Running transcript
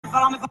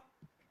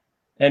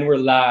And we're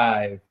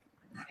live.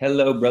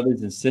 Hello,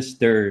 brothers and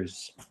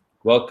sisters.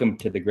 Welcome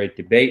to the Great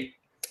Debate.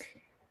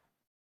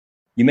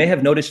 You may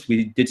have noticed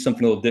we did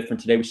something a little different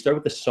today. We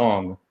started with a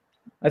song.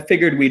 I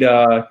figured we'd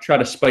try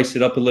to spice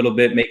it up a little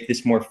bit, make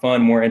this more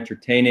fun, more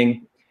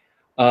entertaining.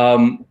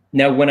 Now,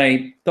 when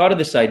I thought of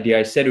this idea,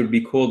 I said it would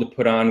be cool to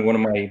put on one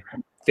of my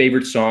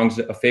favorite songs,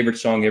 a favorite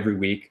song every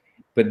week.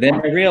 But then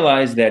I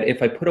realized that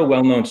if I put a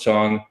well-known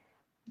song,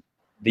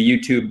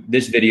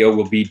 this video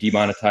will be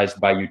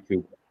demonetized by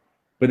YouTube.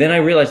 But then I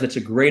realized that's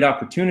a great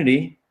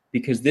opportunity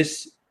because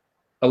this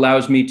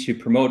allows me to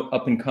promote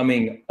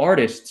up-and-coming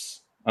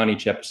artists on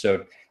each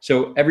episode.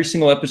 So every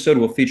single episode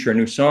will feature a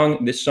new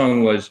song. This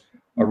song was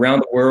Around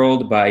the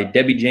World by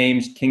Debbie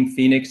James, King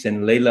Phoenix,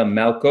 and Leila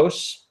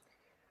Malkos.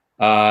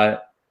 I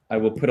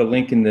will put a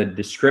link in the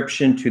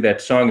description to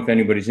that song if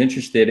anybody's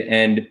interested.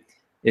 And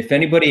if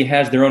anybody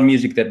has their own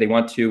music that they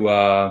want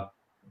to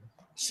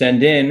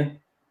send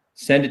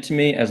it to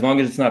me. As long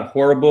as it's not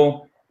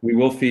horrible, we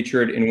will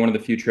feature it in one of the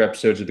future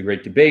episodes of The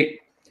Great Debate.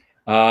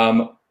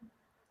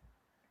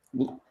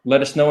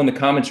 Let us know in the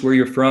comments where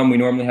you're from. We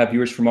normally have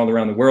viewers from all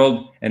around the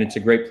world, and it's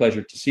a great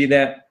pleasure to see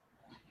that.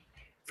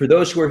 For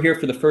those who are here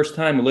for the first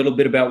time, a little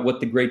bit about what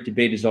The Great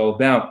Debate is all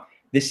about.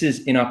 This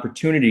is an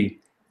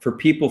opportunity for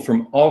people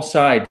from all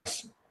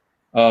sides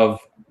of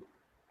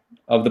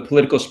the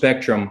political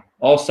spectrum,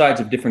 all sides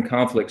of different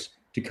conflicts,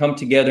 to come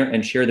together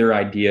and share their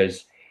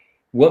ideas.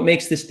 What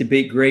makes this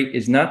debate great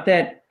is not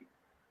that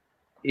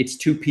it's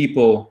two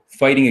people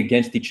fighting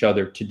against each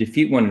other to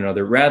defeat one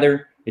another.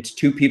 Rather, it's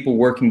two people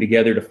working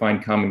together to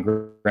find common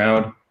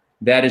ground.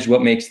 That is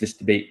what makes this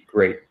debate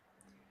great.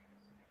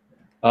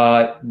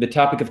 The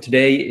topic of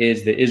today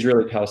is the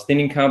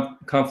Israeli-Palestinian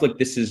conflict.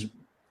 This is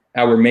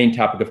our main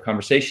topic of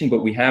conversation,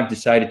 but we have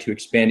decided to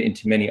expand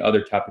into many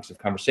other topics of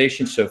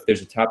conversation. So if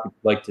there's a topic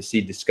you'd like to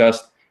see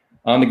discussed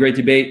on the Great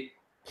Debate,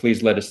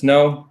 please let us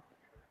know.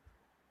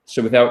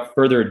 So without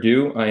further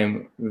ado, I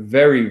am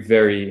very,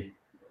 very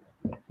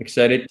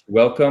excited to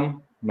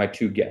welcome my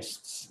two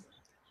guests.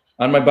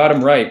 On my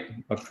bottom right,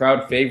 a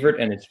crowd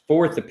favorite and his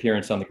fourth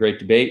appearance on the Great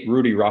Debate,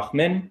 Rudy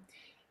Rochman.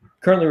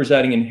 Currently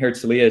residing in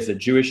Herzliya as a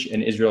Jewish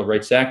and Israel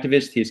rights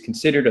activist, he is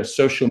considered a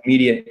social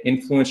media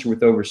influencer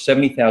with over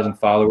 70,000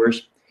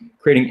 followers,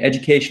 creating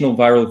educational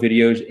viral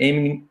videos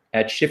aiming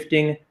at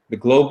shifting the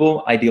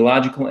global,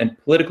 ideological, and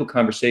political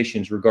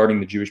conversations regarding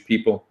the Jewish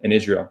people and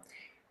Israel.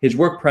 His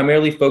work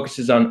primarily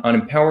focuses on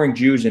empowering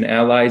Jews and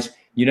allies,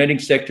 uniting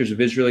sectors of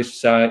Israeli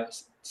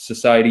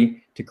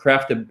society to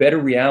craft a better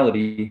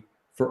reality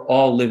for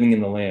all living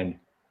in the land,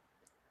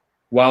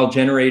 while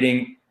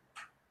generating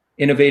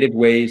innovative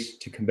ways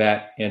to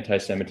combat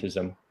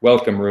anti-Semitism.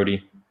 Welcome,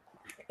 Rudy.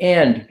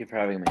 And thank you for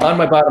having me. On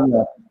my bottom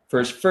left, for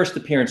his first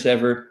appearance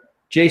ever,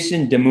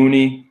 Jason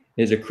Damouni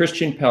is a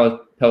Christian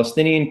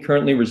Palestinian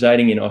currently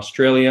residing in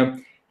Australia.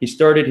 He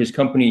started his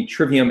company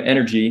Trivium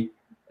Energy,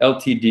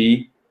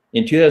 Ltd.,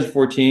 in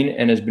 2014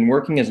 and has been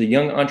working as a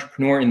young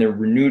entrepreneur in the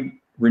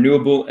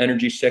renewable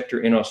energy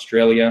sector in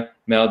Australia,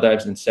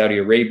 Maldives, and Saudi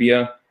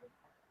Arabia.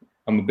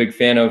 I'm a big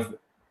fan of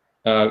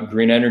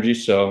green energy,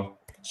 so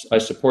I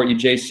support you,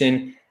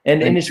 Jason.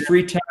 And in his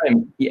free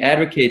time, he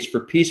advocates for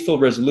peaceful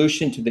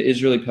resolution to the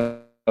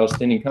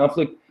Israeli-Palestinian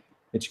conflict.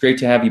 It's great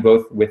to have you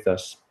both with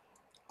us.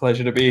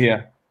 Pleasure to be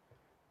here.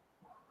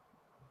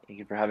 Thank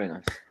you for having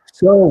us.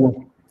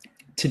 So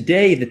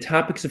today, the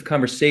topics of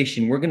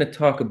conversation, we're going to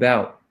talk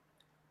about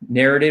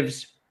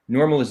narratives,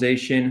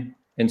 normalization,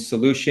 and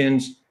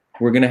solutions.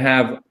 We're going to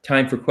have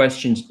time for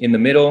questions in the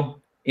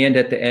middle and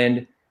at the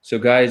end. So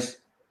guys,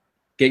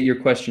 get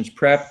your questions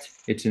prepped.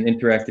 It's an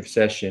interactive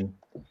session.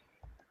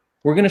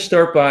 We're going to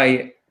start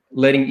by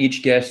letting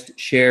each guest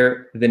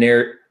share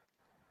their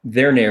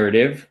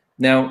narrative.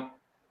 Now,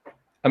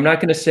 I'm not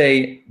going to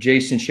say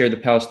Jason share the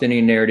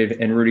Palestinian narrative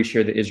and Rudy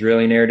share the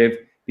Israeli narrative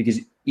because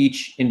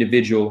each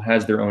individual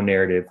has their own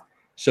narrative.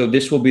 So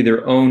this will be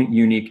their own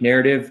unique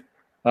narrative.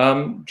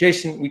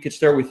 Jason, we could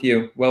start with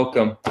you.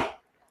 Welcome.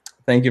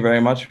 Thank you very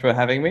much for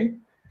having me.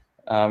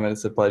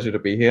 It's a pleasure to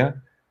be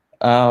here.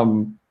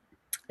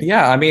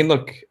 Yeah, I mean,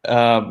 look,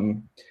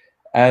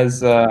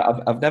 as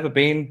I've never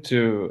been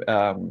to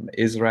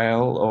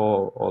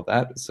Israel or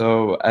that.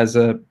 So as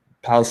a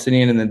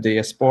Palestinian in the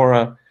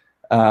diaspora,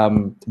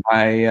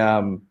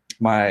 my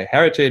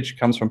heritage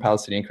comes from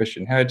Palestinian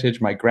Christian heritage.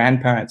 My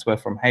grandparents were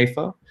from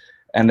Haifa,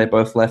 and they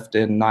both left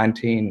in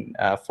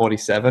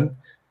 1947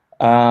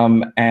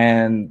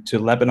 and to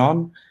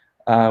Lebanon,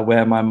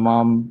 where my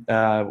mom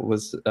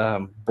was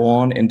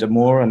born in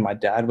Damour and my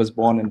dad was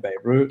born in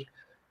Beirut.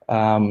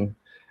 My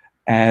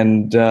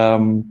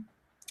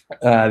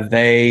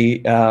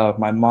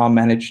mom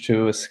managed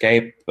to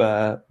escape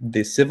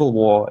the civil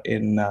war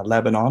in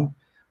Lebanon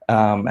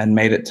and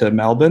made it to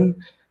Melbourne.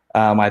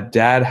 My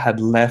dad had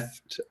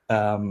left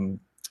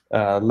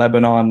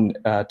Lebanon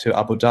to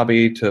Abu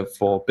Dhabi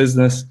for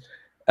business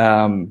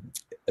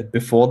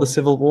before the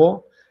Civil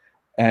War,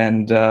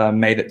 and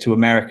made it to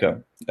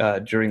America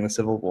during the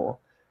Civil War.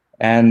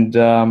 And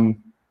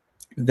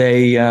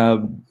they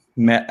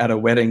met at a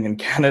wedding in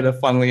Canada,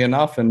 funnily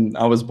enough, and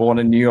I was born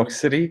in New York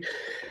City,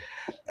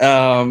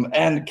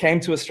 and came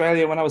to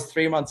Australia when I was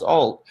 3 months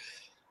old.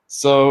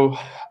 So,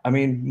 I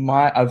mean,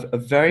 I've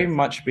very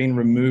much been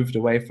removed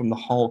away from the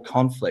whole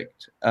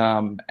conflict,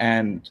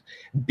 and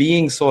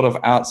being sort of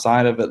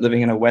outside of it,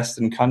 living in a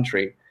Western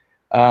country,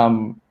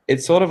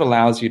 it sort of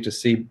allows you to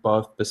see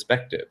both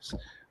perspectives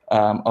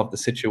of the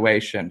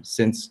situation.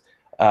 Since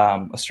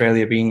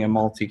Australia being a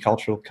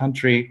multicultural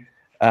country,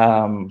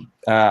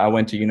 I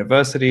went to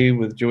university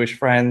with Jewish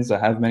friends. I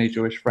have many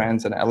Jewish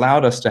friends, and it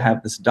allowed us to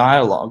have this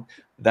dialogue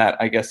that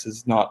I guess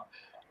is not.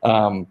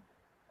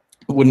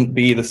 Wouldn't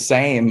be the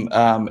same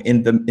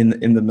in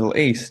the Middle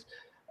East.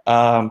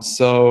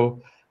 So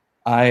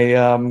I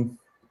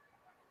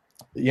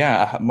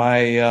yeah,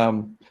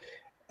 my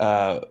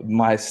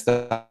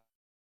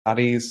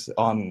studies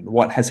on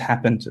what has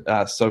happened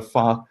so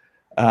far,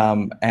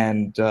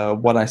 and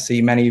what I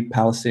see many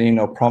Palestinian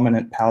or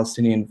prominent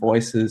Palestinian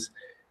voices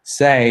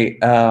say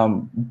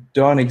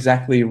don't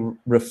exactly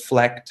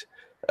reflect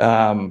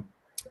the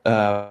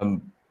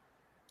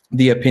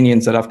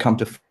opinions that I've come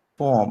to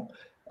form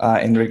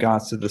in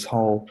regards to this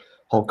whole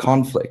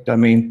conflict. I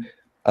mean,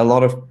 a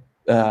lot of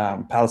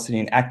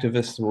Palestinian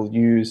activists will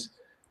use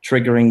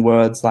triggering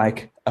words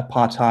like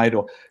apartheid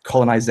or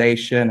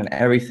colonization and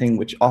everything,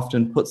 which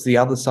often puts the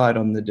other side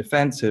on the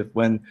defensive,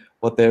 when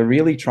what they're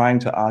really trying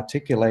to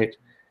articulate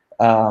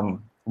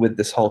with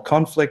this whole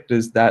conflict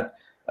is that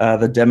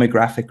the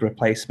demographic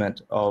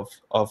replacement of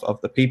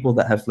the people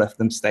that have left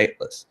them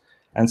stateless.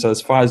 And so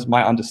as far as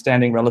my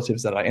understanding,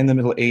 relatives that are in the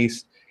Middle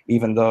East,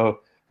 even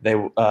though they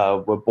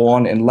were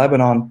born in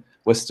Lebanon,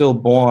 were still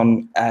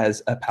born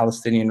as a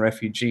Palestinian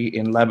refugee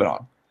in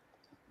Lebanon,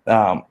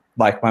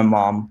 like my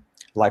mom,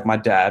 like my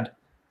dad,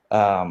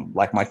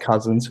 like my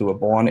cousins who were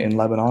born in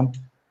Lebanon.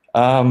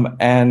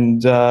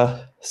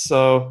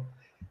 So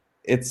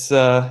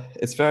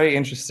it's very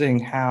interesting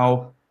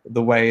how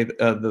the way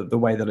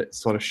that it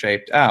sort of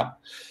shaped out.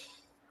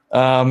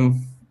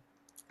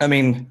 I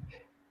mean,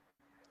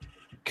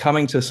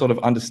 coming to sort of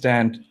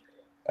understand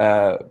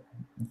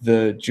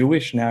the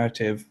Jewish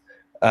narrative,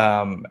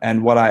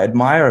 and what I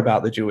admire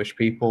about the Jewish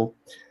people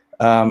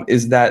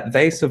is that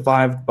they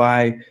survived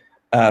by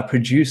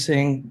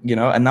producing,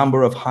 a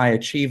number of high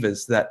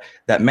achievers that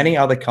many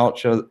other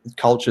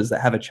cultures that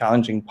have a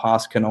challenging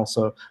past can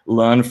also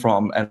learn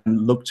from and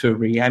look to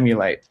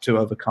re-emulate to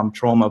overcome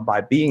trauma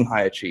by being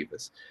high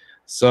achievers.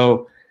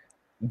 So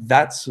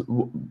that's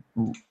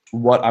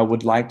what I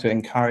would like to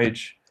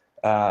encourage,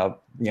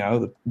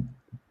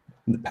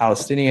 the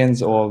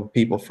Palestinians or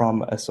people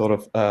from a sort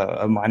of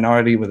a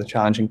minority with a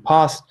challenging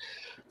past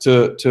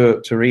to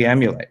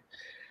re-emulate.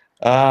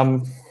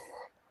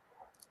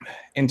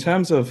 In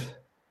terms of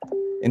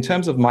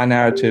my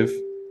narrative,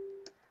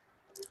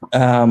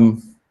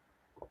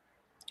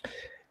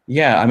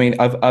 yeah, I mean,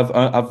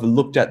 I've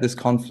looked at this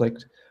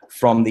conflict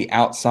from the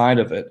outside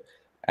of it,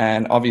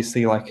 and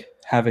obviously, like,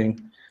 having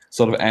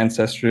sort of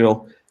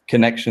ancestral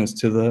connections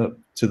to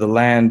the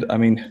land. I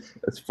mean,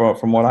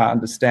 from what I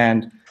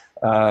understand,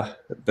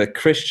 the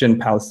Christian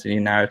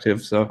Palestinian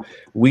narrative. So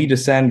we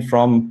descend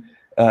from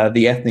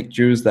the ethnic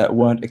Jews that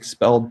weren't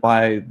expelled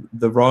by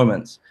the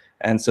Romans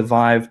and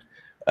survived,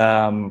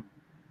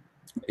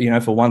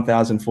 for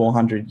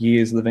 1,400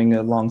 years, living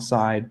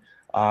alongside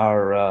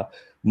our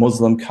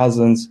Muslim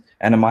cousins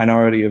and a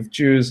minority of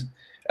Jews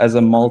as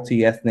a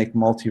multi-ethnic,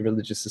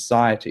 multi-religious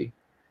society.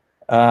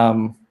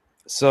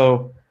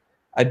 So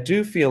I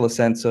do feel a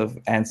sense of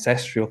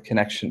ancestral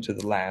connection to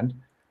the land,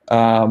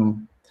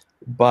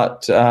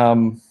 but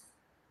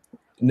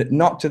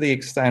not to the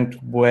extent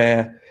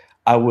where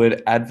I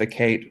would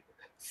advocate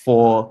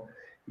for,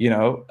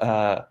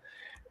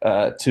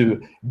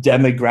 to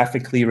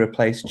demographically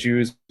replace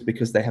Jews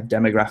because they have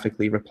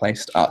demographically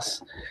replaced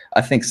us.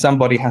 I think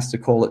somebody has to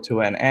call it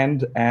to an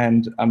end,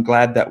 and I'm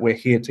glad that we're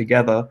here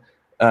together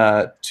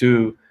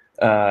to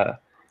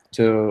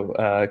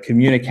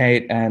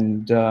communicate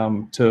and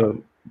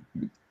to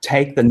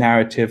take the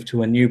narrative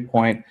to a new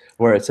point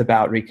where it's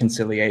about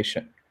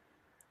reconciliation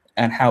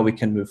and how we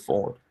can move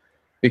forward.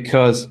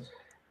 Because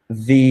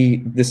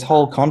this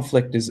whole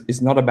conflict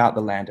is not about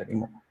the land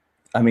anymore.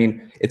 I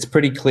mean, it's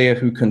pretty clear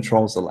who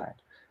controls the land.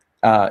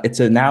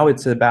 Now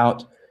it's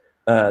about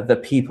the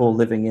people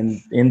living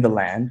in the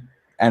land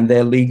and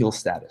their legal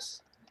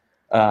status,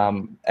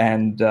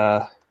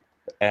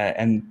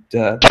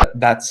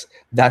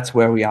 that's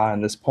where we are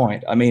in this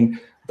point. I mean,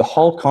 the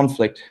whole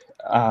conflict,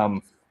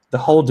 the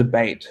whole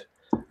debate,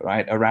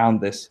 right,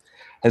 around this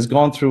has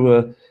gone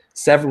through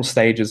several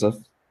stages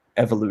of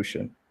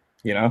evolution,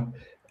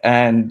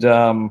 and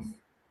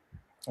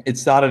it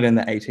started in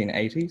the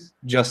 1880s,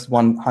 just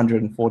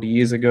 140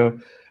 years ago.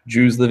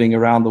 Jews living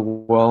around the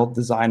world,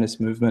 the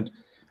Zionist movement,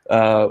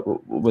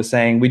 were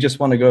saying, we just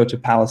want to go to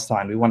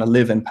Palestine. We want to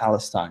live in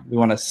Palestine. We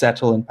want to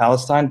settle in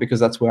Palestine because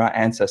that's where our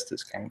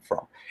ancestors came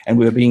from. And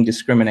we were being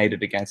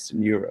discriminated against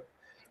in Europe.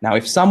 Now,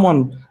 if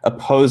someone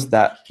opposed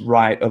that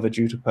right of a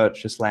Jew to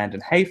purchase land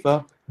in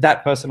Haifa,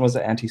 that person was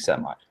an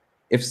anti-Semite.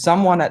 If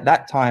someone at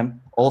that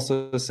time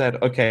also said,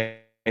 okay,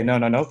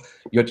 no,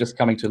 you're just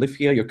coming to live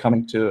here. You're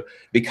coming to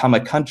become a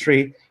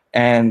country.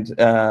 And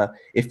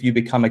if you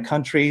become a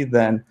country,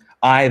 then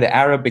I, the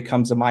Arab,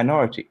 becomes a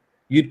minority.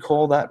 You'd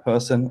call that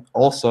person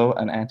also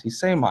an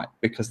anti-Semite,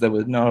 because that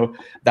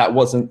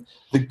wasn't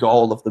the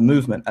goal of the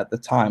movement at the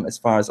time, as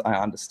far as I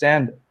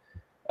understand it.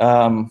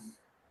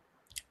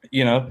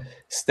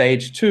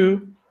 Stage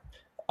two,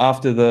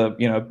 after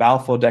the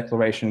Balfour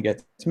Declaration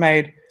gets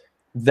made,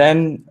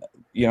 then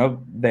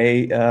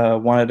they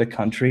wanted a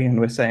country, and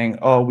we're saying,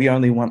 oh, we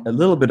only want a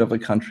little bit of a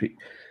country,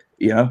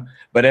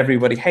 but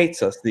everybody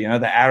hates us. The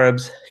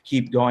Arabs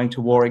keep going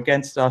to war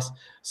against us,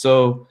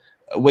 so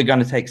we're going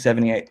to take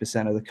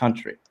 78% of the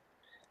country.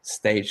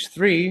 Stage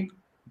three,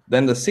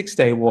 then the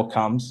 6-Day War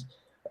comes,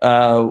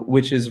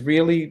 which is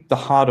really the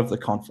heart of the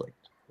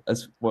conflict,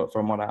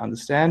 from what I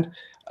understand.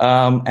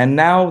 And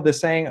now they're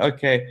saying,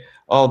 okay,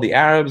 all the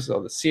Arabs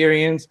or the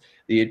Syrians,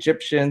 the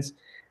Egyptians,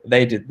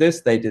 they did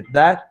this, they did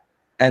that.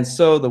 And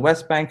so the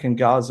West Bank and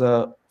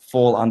Gaza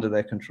fall under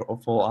their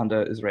control, fall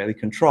under Israeli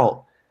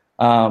control.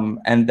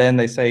 And then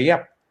they say,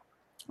 yep,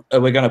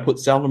 we're going to put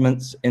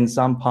settlements in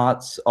some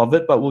parts of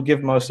it, but we'll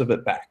give most of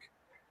it back.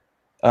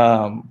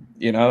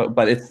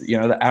 But it's,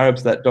 the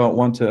Arabs that don't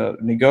want to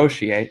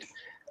negotiate.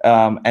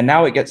 And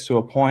now it gets to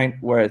a point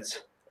where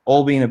it's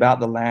all been about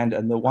the land,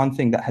 and the one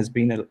thing that has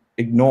been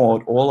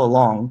ignored all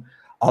along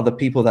are the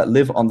people that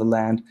live on the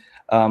land,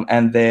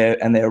 and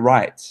their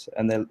rights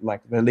and their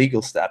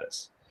legal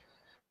status.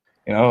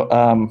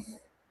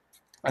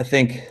 I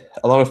think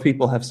a lot of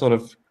people have sort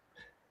of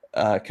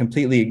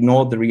completely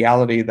ignored the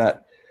reality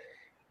that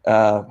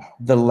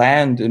the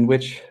land in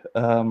which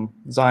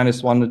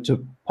Zionists wanted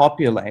to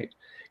populate,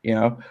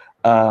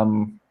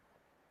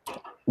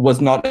 was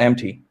not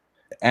empty.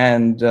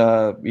 And,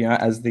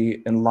 as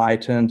the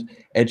enlightened,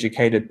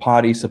 educated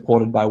party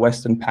supported by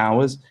Western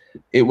powers,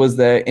 it was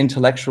their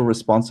intellectual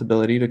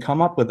responsibility to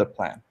come up with a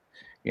plan,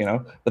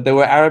 But there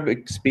were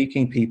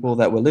Arabic-speaking people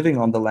that were living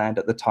on the land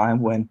at the time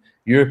when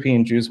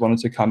European Jews wanted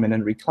to come in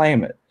and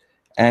reclaim it.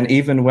 And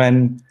even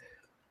when,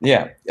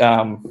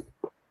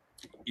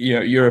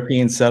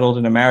 Europeans settled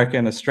in America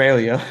and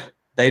Australia,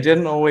 they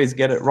didn't always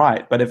get it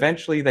right, but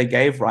eventually they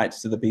gave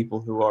rights to the people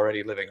who were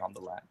already living on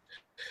the land.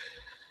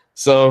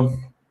 So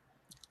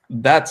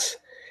that's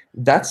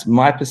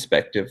my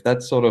perspective.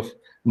 That's sort of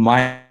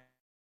my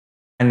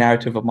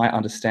narrative of my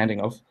understanding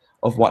of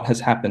what has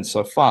happened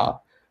so far.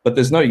 But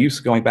there's no use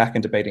going back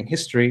and debating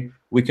history.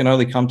 We can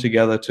only come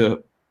together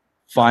to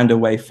find a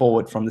way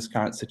forward from this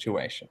current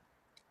situation.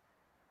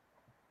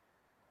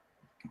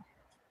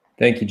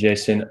 Thank you,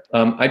 Jason.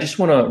 I just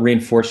want to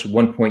reinforce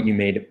one point you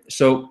made.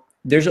 So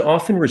there's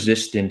often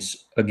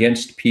resistance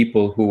against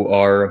people who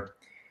are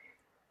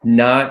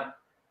not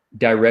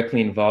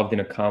directly involved in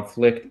a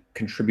conflict,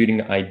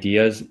 contributing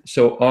ideas.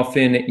 So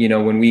often,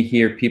 when we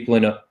hear people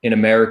in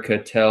America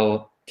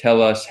tell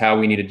us how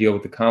we need to deal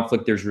with the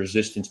conflict, there's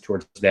resistance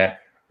towards that.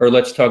 Or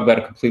let's talk about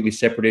a completely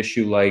separate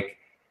issue like,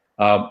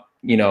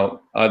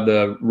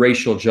 the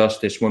racial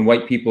justice. When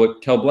white people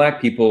tell black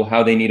people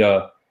how they need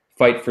to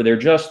fight for their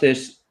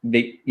justice,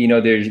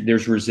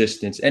 there's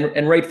resistance,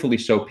 and rightfully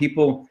so.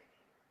 People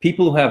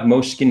who have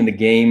most skin in the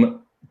game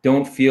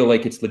don't feel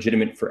like it's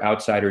legitimate for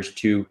outsiders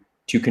to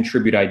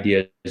contribute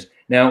ideas.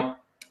 Now,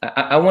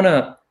 I want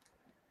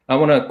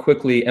to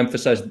quickly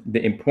emphasize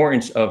the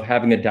importance of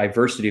having a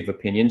diversity of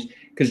opinions,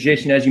 because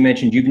Jason, as you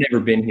mentioned, you've never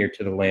been here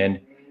to the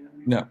land.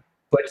 No.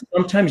 But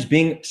sometimes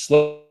being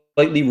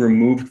slightly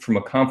removed from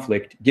a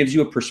conflict gives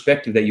you a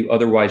perspective that you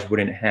otherwise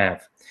wouldn't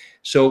have.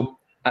 So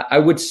I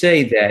would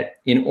say that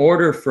in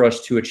order for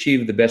us to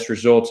achieve the best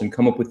results and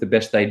come up with the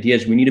best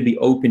ideas, we need to be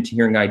open to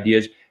hearing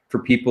ideas for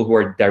people who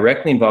are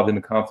directly involved in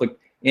the conflict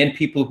and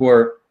people who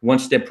are one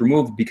step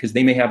removed, because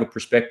they may have a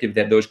perspective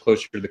that those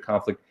closer to the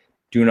conflict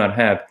do not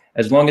have.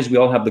 As long as we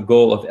all have the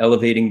goal of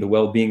elevating the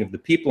well-being of the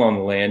people on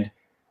the land,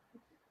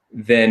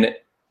 then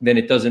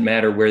it doesn't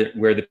matter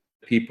where the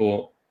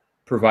people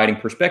providing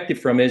perspective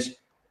from is.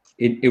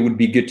 It would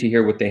be good to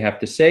hear what they have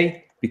to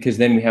say, because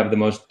then we have the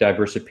most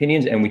diverse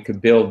opinions and we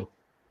could build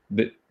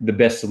the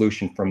best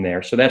solution from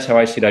there. So that's how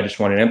I see it. I just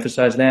wanted to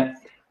emphasize that.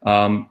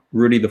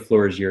 Rudy, the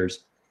floor is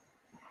yours.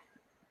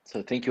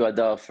 So thank you,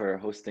 Adel, for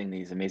hosting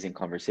these amazing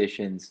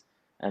conversations.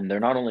 And they're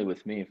not only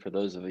with me, for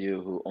those of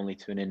you who only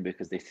tune in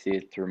because they see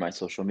it through my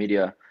social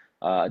media.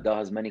 Adel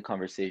has many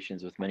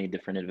conversations with many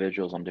different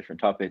individuals on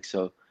different topics.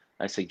 So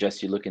I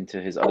suggest you look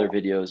into his other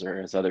videos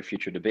or his other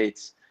future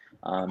debates.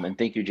 And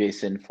thank you,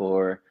 Jason,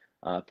 for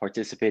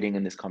participating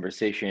in this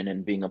conversation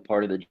and being a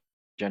part of the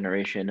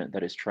generation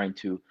that is trying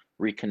to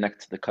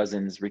reconnect the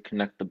cousins,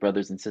 reconnect the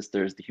brothers and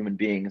sisters, the human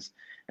beings,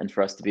 and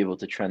for us to be able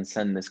to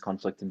transcend this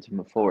conflict and to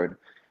move forward.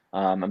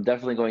 I'm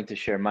definitely going to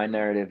share my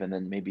narrative and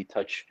then maybe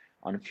touch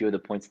on a few of the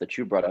points that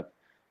you brought up.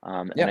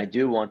 And I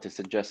do want to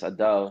suggest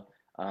Adel,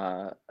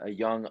 a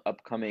young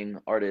upcoming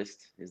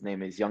artist. His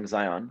name is Young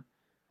Zion,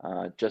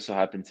 just so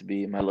happened to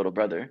be my little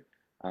brother.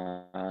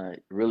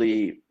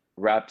 Really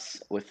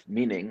raps with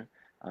meaning.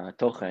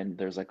 Tochen,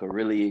 there's like a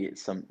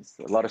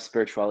lot of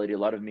spirituality, a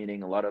lot of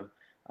meaning, a lot of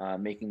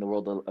making the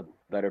world a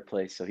better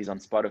place. So he's on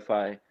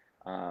Spotify.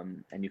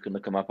 And you can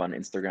look him up on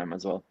Instagram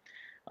as well.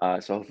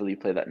 So hopefully you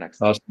play that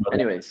next. Awesome.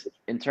 Anyways,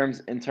 in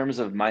terms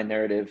of my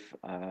narrative,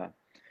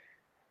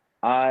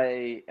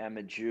 I am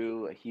a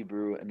Jew, a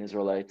Hebrew, an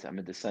Israelite. I'm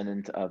a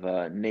descendant of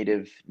a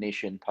native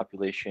nation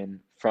population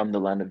from the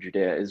land of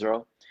Judea,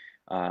 Israel.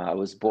 I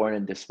was born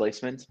in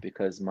displacement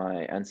because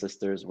my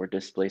ancestors were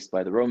displaced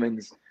by the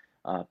Romans.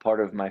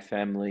 Part of my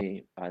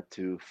family had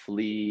to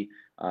flee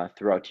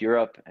throughout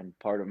Europe, and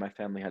part of my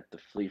family had to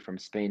flee from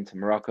Spain to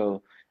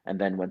Morocco and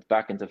then went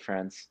back into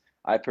France.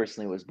 I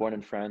personally was born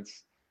in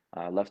France,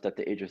 left at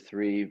the age of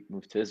 3,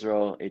 moved to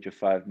Israel, age of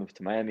 5, moved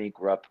to Miami,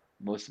 grew up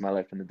most of my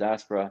life in the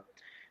diaspora.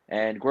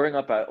 And growing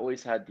up, I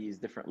always had these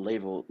different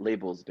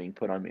labels being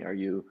put on me. Are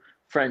you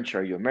French?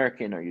 Are you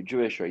American? Are you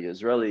Jewish? Are you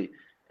Israeli?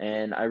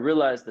 And I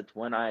realized that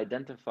when I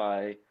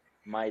identify,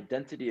 my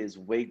identity is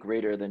way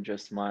greater than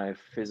just my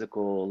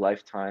physical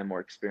lifetime or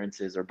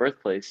experiences or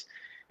birthplace.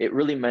 It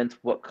really meant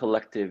what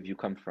collective you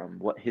come from,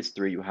 what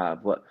history you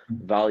have, what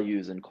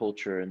values and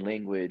culture and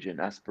language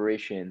and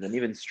aspirations and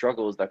even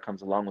struggles that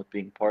comes along with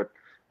being part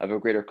of a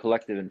greater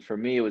collective. And for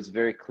me, it was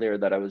very clear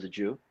that I was a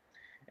Jew.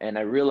 And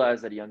I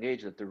realized at a young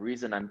age that the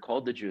reason I'm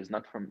called the Jew is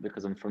not from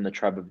because I'm from the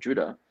tribe of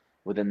Judah.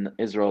 Within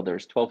Israel,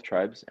 there's 12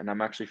 tribes, and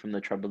I'm actually from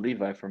the tribe of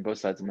Levi from both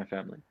sides of my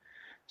family.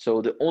 So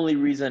the only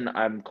reason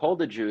I'm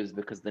called a Jew is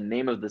because the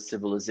name of the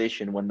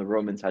civilization when the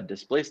Romans had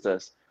displaced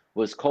us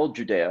was called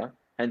Judea,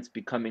 hence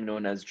becoming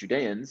known as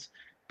Judeans.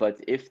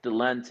 But if the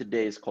land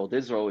today is called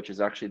Israel, which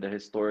is actually the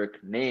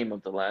historic name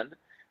of the land,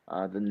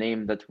 the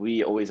name that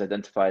we always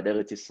identified,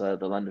 Eretz Yisrael,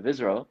 the land of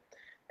Israel,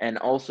 and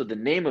also the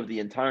name of the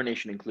entire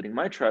nation, including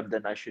my tribe,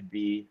 then I should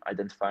be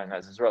identifying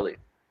as Israeli.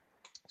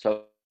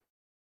 So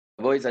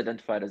I've always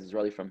identified as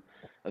Israeli from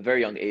a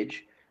very young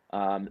age.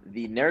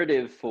 The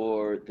narrative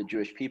for the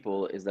Jewish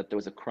people is that there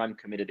was a crime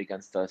committed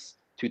against us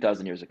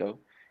 2,000 years ago.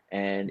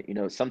 And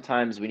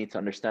sometimes we need to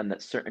understand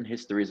that certain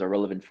histories are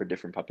relevant for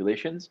different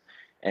populations.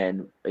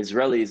 And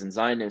Israelis and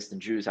Zionists and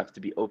Jews have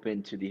to be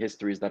open to the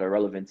histories that are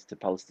relevant to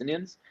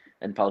Palestinians.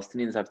 And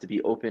Palestinians have to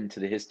be open to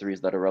the histories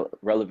that are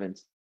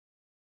relevant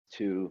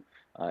to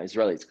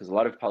Israelis, because a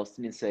lot of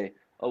Palestinians say,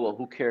 "Oh well,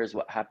 who cares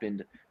what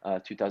happened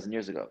 2,000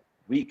 years ago?"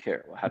 We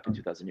care what happened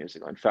 2,000 years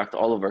ago. In fact,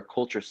 all of our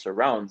culture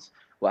surrounds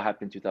what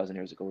happened 2,000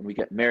 years ago. When we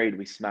get married,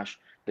 we smash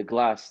the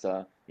glass,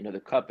 the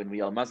cup, and we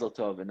yell Mazel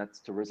Tov, and that's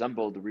to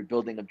resemble the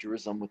rebuilding of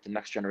Jerusalem with the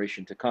next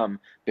generation to come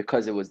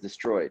because it was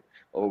destroyed.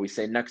 Or we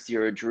say next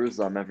year at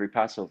Jerusalem every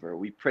Passover.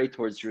 We pray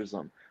towards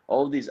Jerusalem.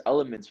 All of these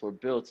elements were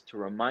built to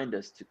remind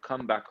us to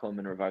come back home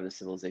and revive the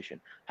civilization,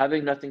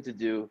 having nothing to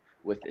do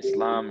with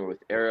Islam or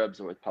with Arabs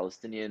or with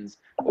Palestinians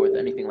or with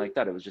anything like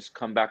that. It was just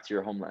come back to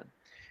your homeland.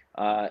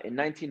 In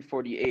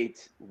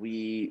 1948,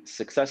 we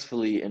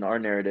successfully, in our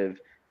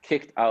narrative,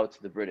 kicked out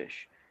the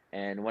British.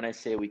 And when I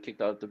say we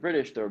kicked out the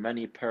British, there were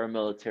many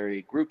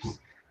paramilitary groups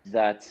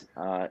that,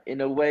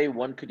 in a way,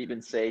 one could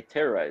even say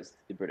terrorized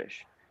the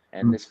British.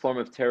 And this form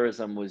of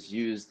terrorism was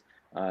used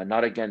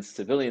not against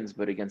civilians,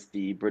 but against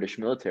the British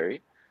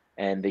military.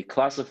 And they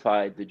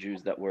classified the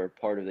Jews that were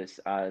part of this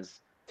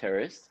as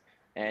terrorists.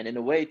 And in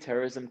a way,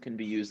 terrorism can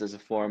be used as a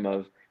form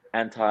of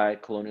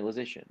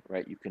anti-colonialization,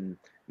 right? You can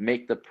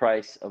make the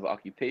price of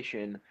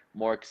occupation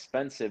more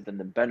expensive than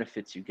the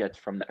benefits you get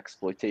from the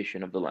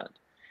exploitation of the land.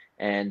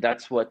 And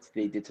that's what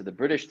they did to the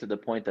British to the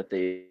point that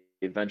they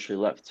eventually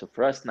left. So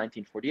for us,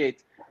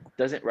 1948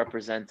 doesn't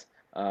represent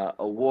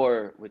a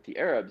war with the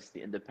Arabs.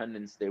 The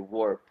independence they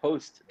wore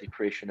post the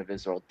creation of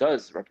Israel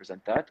does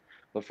represent that.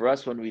 But for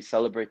us, when we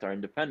celebrate our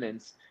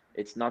independence,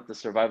 it's not the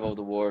survival of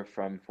the war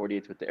from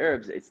 48 with the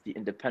Arabs, it's the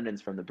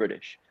independence from the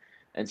British.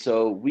 And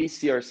so we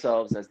see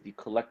ourselves as the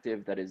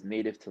collective that is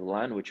native to the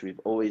land, which we've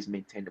always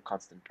maintained a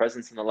constant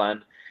presence in the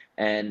land.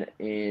 And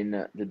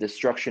in the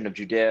destruction of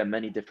Judea,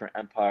 many different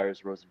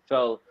empires rose and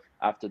fell.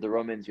 After the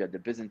Romans, you had the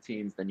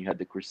Byzantines, then you had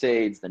the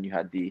Crusades, then you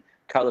had the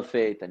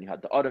Caliphate, then you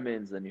had the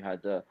Ottomans, then you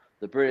had the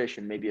British,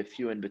 and maybe a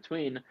few in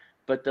between.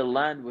 But the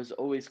land was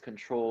always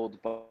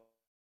controlled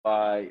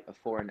by a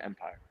foreign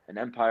empire, an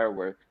empire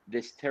where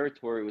this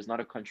territory was not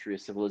a country, a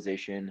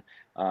civilization,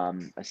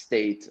 a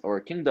state, or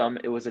a kingdom.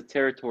 It was a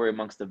territory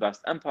amongst a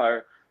vast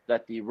empire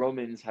that the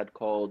Romans had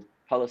called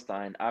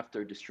Palestine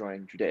after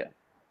destroying Judea.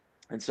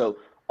 And so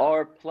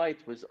our plight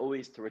was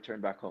always to return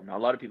back home. Now,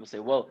 a lot of people say,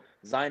 well,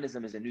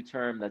 Zionism is a new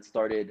term that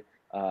started,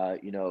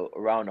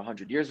 around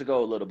 100 years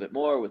ago, a little bit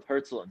more with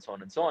Herzl and so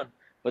on and so on.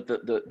 But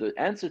the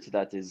answer to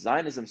that is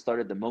Zionism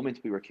started the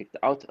moment we were kicked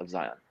out of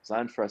Zion.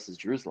 Zion for us is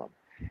Jerusalem.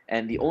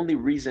 And the only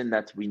reason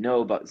that we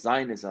know about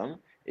Zionism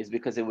is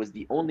because it was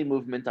the only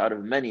movement out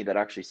of many that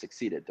actually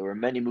succeeded. There were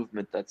many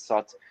movements that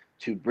sought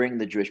to bring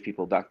the Jewish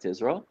people back to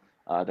Israel,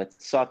 that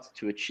sought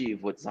to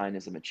achieve what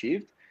Zionism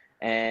achieved.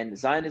 And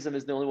Zionism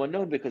is the only one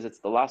known because it's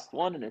the last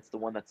one and it's the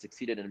one that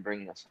succeeded in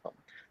bringing us home.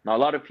 Now,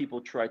 a lot of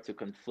people try to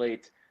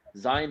conflate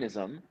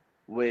Zionism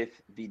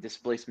with the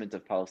displacement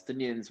of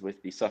Palestinians,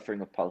 with the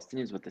suffering of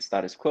Palestinians, with the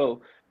status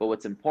quo. But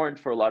what's important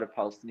for a lot of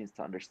Palestinians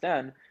to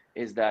understand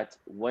is that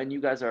when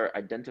you guys are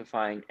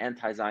identifying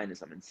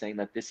anti-Zionism and saying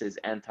that this is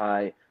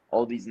anti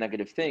all these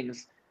negative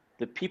things,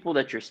 the people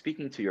that you're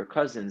speaking to, your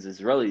cousins,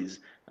 Israelis,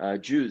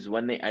 Jews,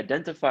 when they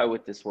identify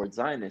with this word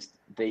Zionist,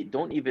 they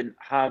don't even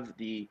have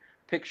the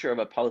picture of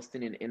a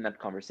Palestinian in that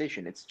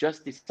conversation. It's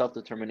just the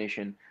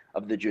self-determination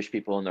of the Jewish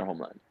people in their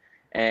homeland.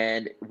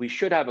 And we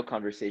should have a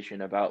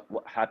conversation about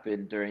what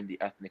happened during the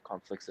ethnic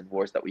conflicts and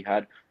wars that we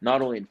had,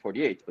 not only in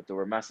 48, but there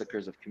were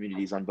massacres of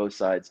communities on both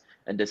sides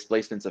and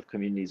displacements of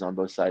communities on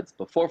both sides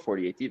before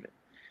 48 even.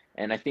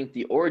 And I think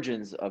the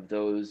origins of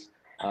those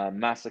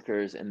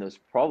massacres and those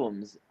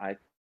problems, I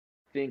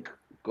think,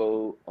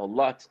 go a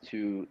lot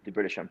to the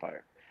British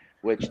Empire,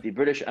 which the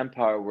British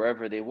Empire,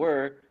 wherever they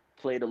were,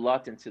 played a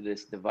lot into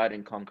this divide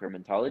and conquer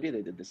mentality.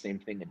 They did the same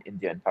thing in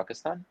India and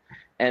Pakistan.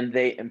 And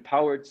they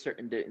empowered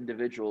certain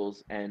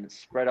individuals and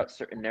spread out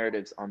certain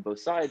narratives on both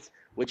sides,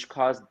 which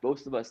caused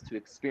both of us to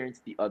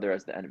experience the other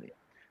as the enemy.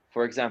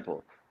 For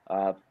example,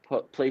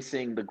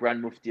 placing the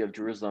Grand Mufti of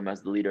Jerusalem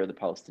as the leader of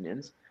the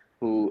Palestinians,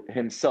 who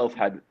himself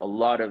had a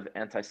lot of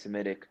anti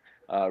Semitic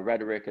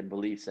rhetoric and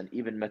beliefs, and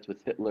even met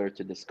with Hitler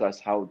to discuss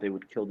how they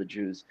would kill the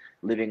Jews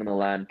living in the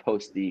land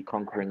post the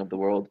conquering of the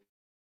world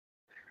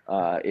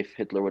if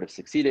Hitler would have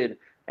succeeded.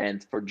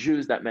 And for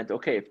Jews, that meant,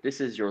 okay, if this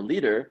is your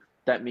leader,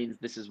 that means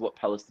this is what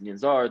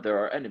Palestinians are. They're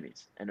our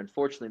enemies. And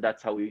unfortunately,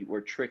 that's how we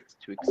were tricked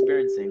to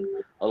experiencing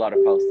a lot of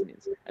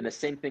Palestinians. And the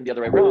same thing the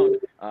other way around,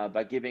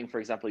 by giving, for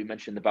example, you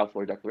mentioned the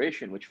Balfour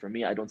Declaration, which for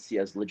me, I don't see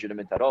as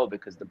legitimate at all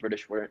because the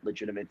British weren't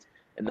legitimate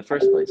in the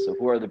first place. So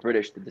who are the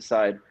British to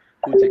decide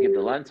who to give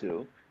the land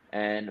to?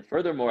 And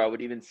furthermore, I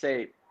would even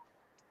say,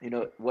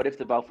 what if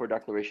the Balfour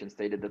Declaration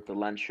stated that the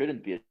land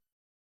shouldn't be a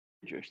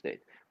Jewish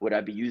state? Would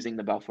I be using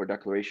the Balfour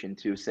Declaration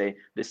to say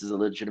this is a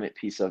legitimate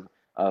piece of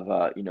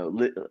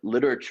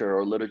literature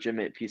or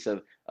legitimate piece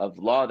of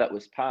law that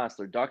was passed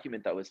or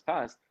document that was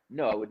passed?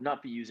 No, I would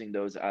not be using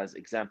those as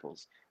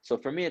examples. So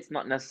for me, it's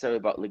not necessarily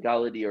about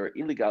legality or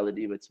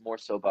illegality, but it's more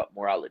so about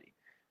morality.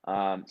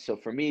 So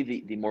for me,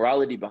 the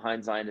morality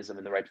behind Zionism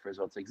and the right for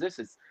Israel to exist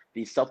is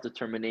the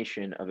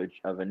self-determination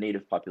of a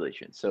native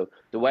population. So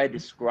the way I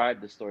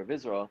describe the story of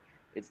Israel,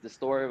 it's the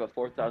story of a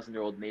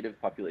 4,000-year-old native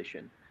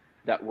population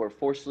that were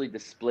forcibly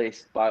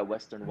displaced by a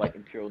Western white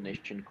imperial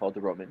nation called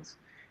the Romans.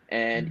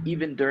 And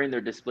even during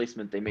their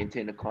displacement, they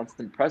maintained a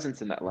constant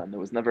presence in that land. There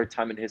was never a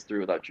time in history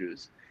without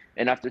Jews.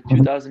 And after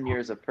 2,000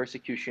 years of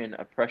persecution,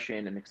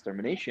 oppression, and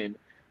extermination,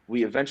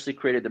 we eventually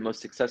created the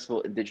most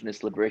successful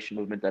indigenous liberation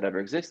movement that ever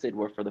existed,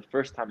 where for the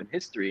first time in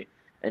history,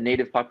 a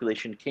native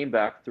population came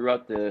back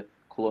throughout the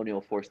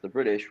colonial force, the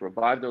British,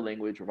 revived their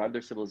language, revived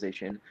their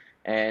civilization,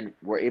 and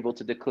were able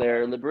to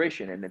declare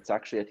liberation. And it's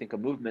actually, I think, a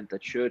movement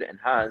that should and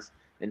has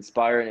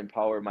inspire and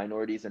empower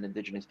minorities and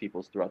indigenous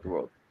peoples throughout the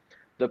world.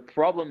 The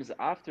problems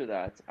after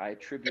that, I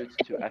attribute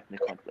to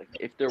ethnic conflict.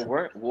 If there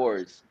weren't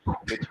wars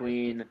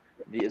between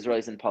the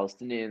Israelis and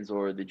Palestinians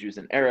or the Jews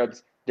and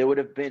Arabs, there would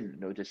have been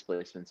no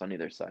displacements on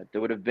either side.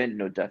 There would have been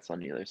no deaths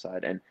on either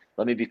side. And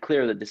let me be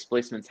clear that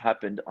displacements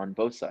happened on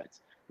both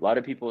sides. A lot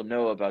of people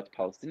know about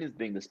Palestinians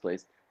being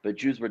displaced, but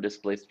Jews were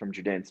displaced from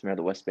Judea and Samaria,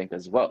 the West Bank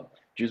as well.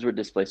 Jews were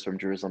displaced from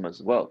Jerusalem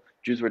as well.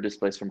 Jews were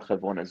displaced from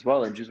Hebron as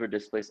well. And Jews were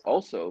displaced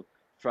also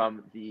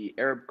from the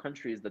Arab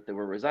countries that they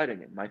were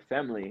residing in. My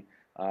family,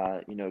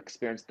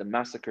 experienced the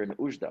massacre in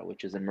Oujda,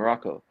 which is in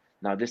Morocco.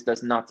 Now, this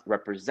does not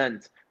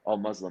represent all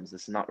Muslims.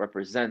 This does not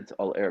represent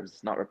all Arabs. This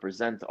does not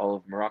represent all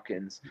of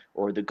Moroccans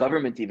or the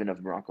government even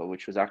of Morocco,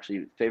 which was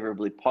actually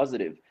favorably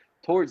positive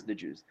towards the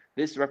Jews.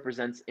 This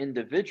represents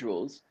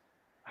individuals.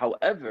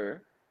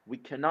 However, we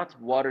cannot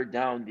water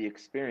down the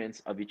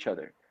experience of each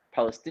other.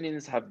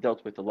 Palestinians have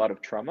dealt with a lot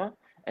of trauma,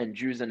 and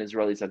Jews and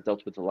Israelis have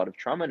dealt with a lot of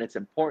trauma, and it's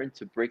important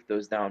to break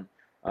those down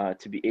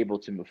to be able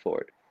to move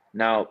forward.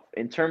 Now,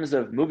 in terms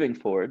of moving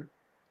forward,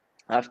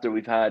 after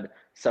we've had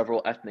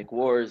several ethnic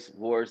wars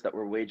that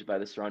were waged by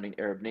the surrounding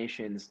Arab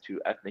nations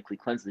to ethnically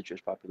cleanse the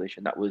Jewish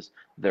population, that was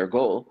their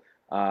goal.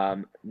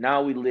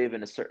 Now we live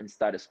in a certain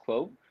status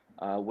quo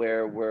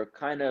where we're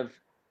kind of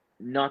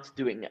not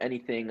doing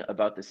anything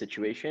about the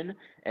situation,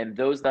 and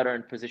those that are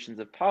in positions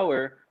of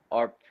power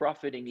are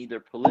profiting either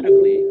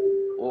politically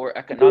or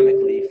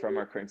economically from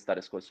our current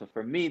status quo. So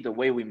for me, the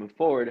way we move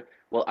forward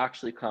will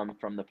actually come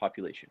from the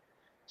population.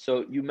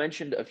 So you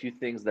mentioned a few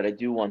things that I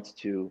do want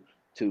to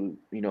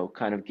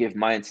kind of give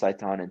my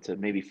insight on and to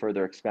maybe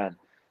further expand.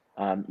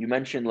 You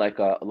mentioned like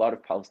a lot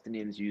of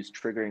Palestinians use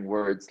triggering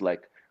words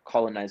like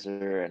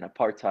colonizer and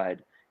apartheid,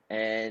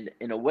 and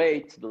in a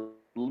way, to the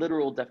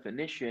literal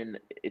definition,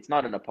 it's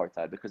not an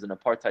apartheid because an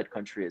apartheid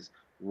country is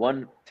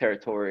one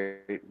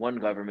territory, one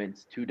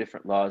government, two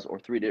different laws, or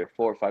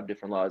four or five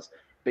different laws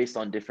based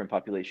on different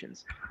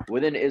populations.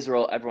 Within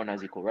Israel, everyone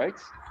has equal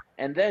rights.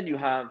 And then you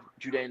have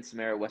Judea and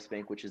Samaria, West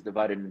Bank, which is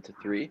divided into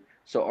three.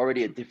 So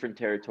already a different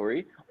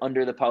territory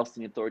under the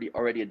Palestinian Authority,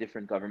 already a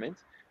different government.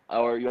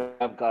 Or you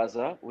have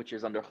Gaza, which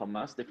is under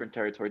Hamas, different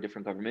territory,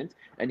 different government.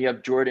 And you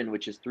have Jordan,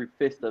 which is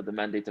 3/5 of the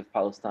mandate of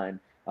Palestine,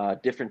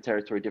 different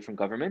territory, different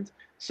government.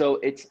 So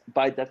it's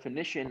by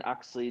definition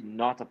actually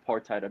not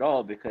apartheid at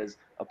all, because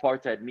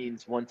apartheid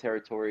means one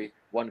territory,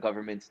 one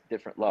government,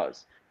 different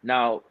laws.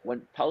 Now,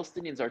 when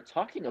Palestinians are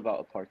talking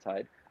about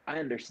apartheid, I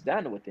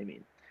understand what they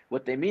mean.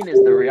 What they mean is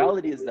the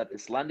reality is that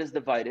this land is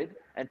divided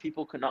and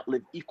people cannot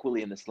live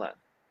equally in this land.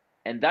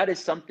 And that is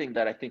something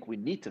that I think we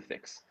need to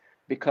fix,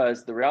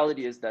 because the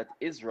reality is that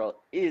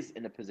Israel is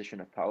in a position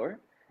of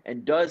power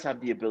and does have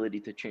the ability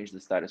to change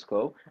the status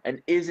quo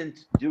and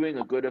isn't doing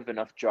a good of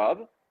enough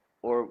job,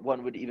 or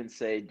one would even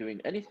say doing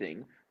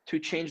anything, to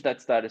change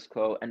that status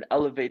quo and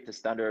elevate the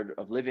standard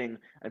of living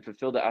and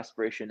fulfill the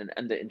aspiration and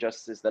end the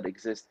injustices that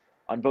exist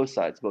on both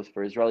sides, both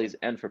for Israelis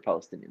and for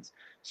Palestinians.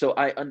 So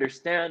I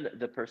understand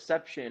the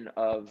perception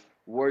of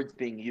words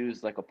being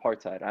used like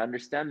apartheid. I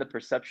understand the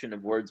perception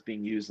of words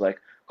being used like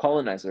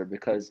colonizer,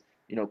 because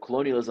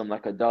colonialism,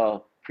 like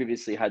Adal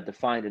previously had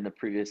defined in the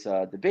previous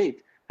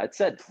debate, had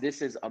said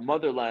this is a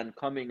motherland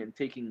coming and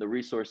taking the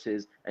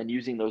resources and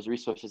using those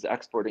resources,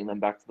 exporting them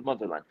back to the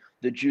motherland.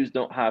 The Jews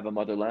don't have a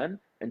motherland.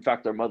 In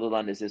fact, our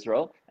motherland is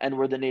Israel, and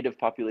we're the native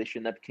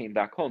population that came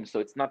back home. So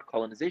it's not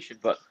colonization,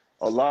 but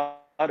a lot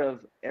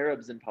of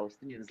Arabs and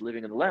Palestinians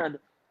living in the land,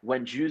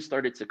 when Jews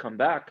started to come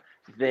back,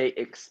 they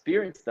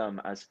experienced them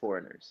as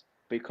foreigners.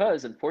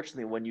 Because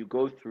unfortunately, when you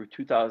go through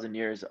 2,000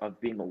 years of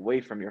being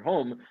away from your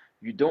home,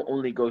 you don't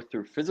only go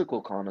through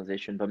physical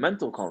colonization, but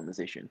mental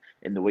colonization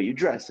in the way you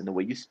dress, in the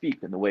way you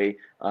speak, in the way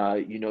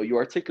you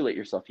articulate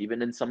yourself,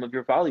 even in some of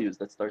your values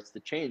that starts to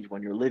change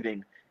when you're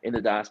living in the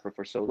diaspora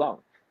for so long.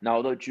 Now,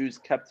 although Jews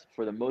kept,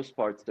 for the most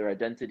part, their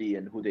identity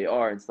and who they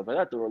are and stuff like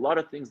that, there were a lot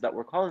of things that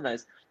were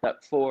colonized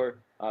that for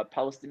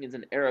Palestinians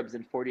and Arabs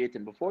in 48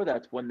 and before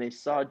that, when they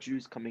saw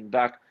Jews coming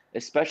back,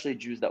 especially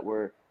Jews that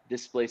were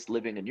displaced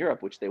living in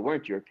Europe, which they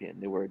weren't European,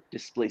 they were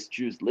displaced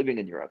Jews living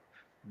in Europe.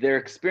 Their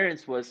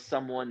experience was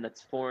someone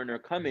that's foreigner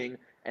coming,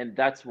 and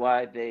that's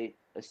why they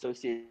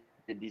associated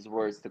these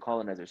words to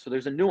colonizers. So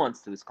there's a nuance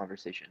to this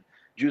conversation.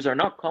 Jews are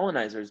not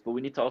colonizers, but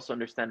we need to also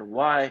understand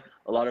why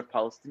a lot of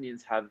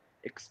Palestinians have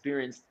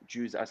experienced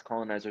Jews as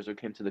colonizers or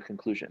came to the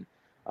conclusion.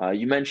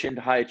 You mentioned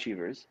high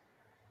achievers.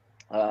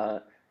 Uh,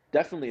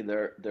 Definitely,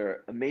 there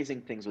are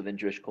amazing things within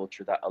Jewish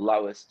culture that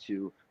allow us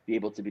to be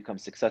able to become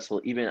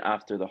successful even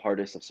after the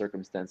hardest of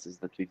circumstances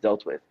that we've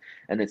dealt with.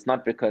 And it's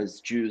not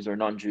because Jews or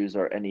non-Jews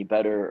are any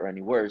better or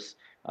any worse.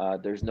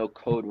 There's no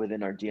code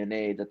within our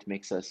DNA that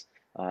makes us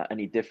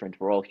any different.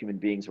 We're all human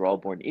beings. We're all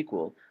born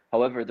equal.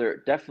 However, there are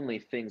definitely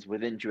things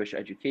within Jewish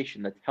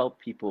education that help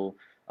people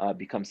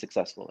become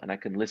successful, and I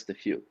can list a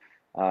few.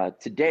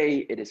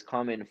 Today, it is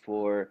common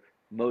for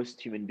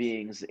most human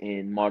beings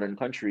in modern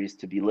countries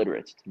to be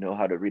literate, to know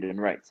how to read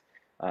and write.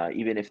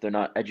 Even if they're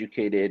not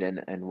educated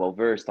and well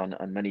versed on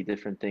many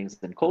different things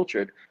and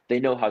cultured, they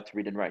know how to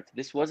read and write.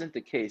 This wasn't the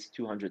case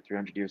 200,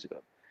 300 years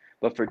ago.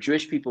 But for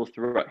Jewish people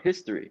throughout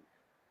history,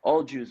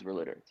 all Jews were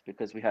literate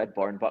because we had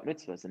bar and bat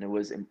mitzvahs, and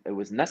it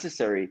was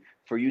necessary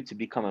for you to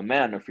become a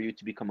man or for you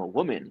to become a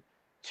woman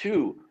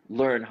to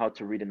learn how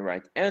to read and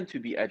write and to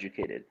be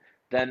educated.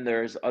 Then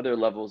there's other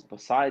levels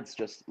besides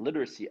just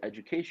literacy,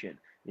 education,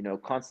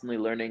 constantly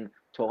learning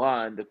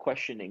Torah and the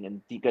questioning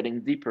and getting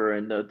deeper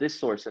and this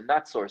source and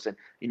that source and,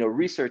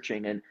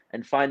 researching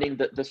and finding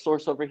the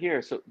source over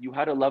here. So you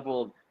had a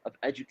level of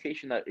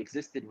education that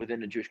existed within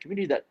the Jewish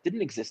community that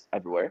didn't exist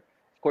everywhere.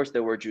 Of course,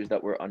 there were Jews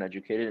that were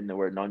uneducated and there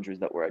were non-Jews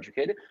that were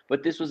educated,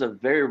 but this was a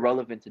very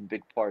relevant and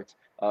big part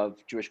of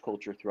Jewish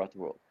culture throughout the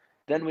world.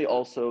 Then we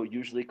also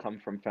usually come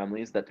from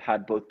families that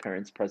had both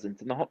parents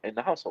present in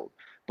the household,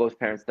 both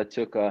parents that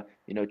took a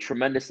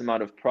tremendous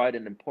amount of pride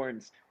and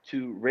importance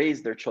to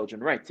raise their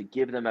children right, to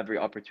give them every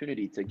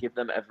opportunity, to give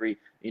them every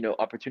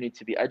opportunity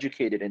to be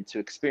educated and to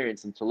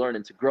experience and to learn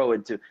and to grow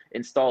and to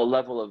install a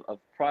level of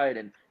pride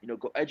and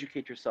go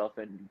educate yourself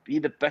and be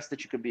the best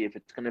that you can be. If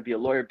it's going to be a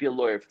lawyer, be a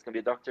lawyer. If it's going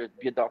to be a doctor,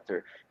 be a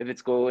doctor. If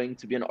it's going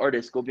to be an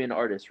artist, go be an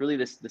artist. Really,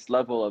 this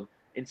level of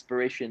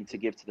inspiration to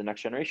give to the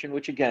next generation,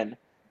 which again,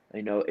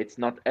 it's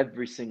not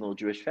every single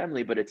Jewish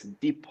family, but it's a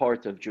deep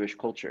part of Jewish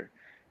culture.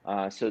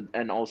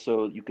 And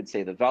also you could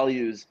say the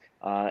values,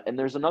 and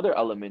there's another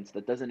element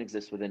that doesn't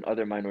exist within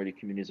other minority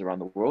communities around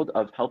the world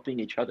of helping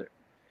each other.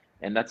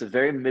 And that's a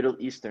very Middle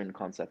Eastern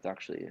concept,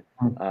 actually,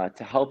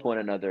 to help one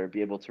another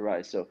be able to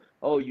rise. So,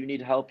 oh, you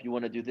need help, you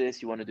want to do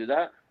this, you want to do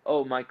that.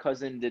 Oh, my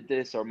cousin did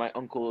this, or my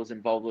uncle is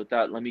involved with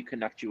that. Let me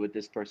connect you with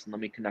this person. Let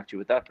me connect you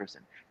with that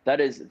person. That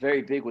is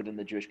very big within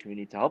the Jewish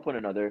community to help one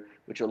another,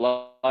 which a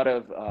lot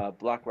of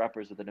black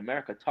rappers within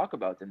America talk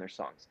about in their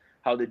songs.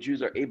 How the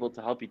Jews are able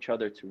to help each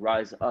other to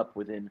rise up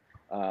within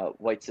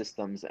white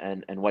systems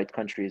and white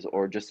countries,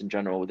 or just in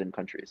general within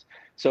countries.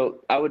 So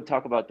I would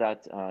talk about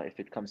that if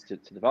it comes to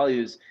the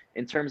values.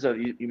 In terms of,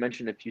 you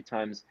mentioned a few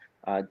times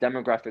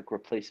demographic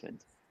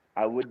replacement.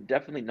 I would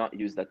definitely not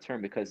use that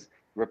term, because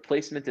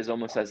replacement is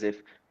almost as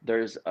if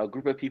there's a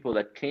group of people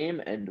that came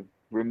and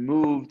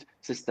removed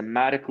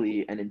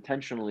systematically and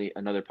intentionally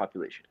another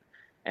population.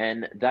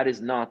 And that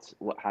is not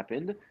what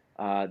happened.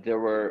 There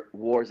were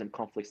wars and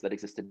conflicts that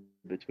existed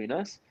between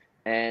us.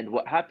 And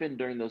what happened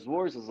during those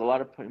wars is a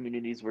lot of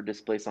communities were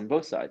displaced on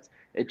both sides.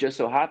 It just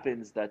so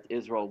happens that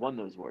Israel won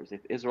those wars.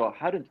 If Israel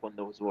hadn't won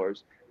those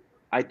wars,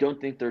 I don't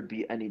think there'd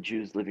be any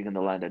Jews living in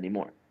the land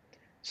anymore.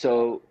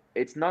 So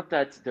it's not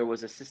that there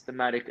was a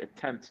systematic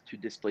attempt to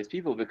displace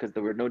people, because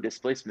there were no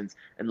displacements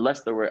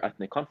unless there were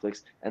ethnic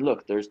conflicts. And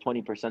look, there's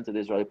 20% of the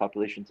Israeli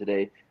population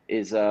today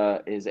is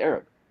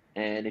Arab.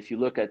 And if you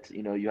look at,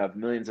 you have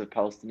millions of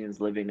Palestinians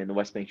living in the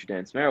West Bank, Judea,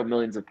 and Samaria,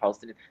 millions of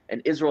Palestinians,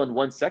 and Israel in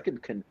 1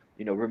 second can,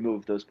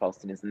 remove those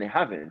Palestinians, and they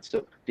haven't.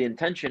 So the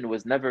intention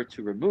was never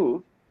to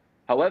remove.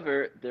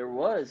 However, there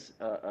was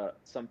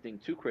something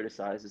to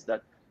criticize, is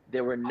that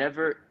they were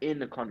never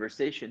in a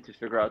conversation to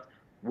figure out,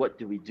 what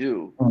do we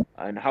do,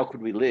 and how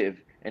could we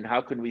live, and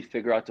how can we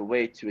figure out a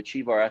way to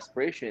achieve our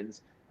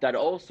aspirations that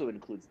also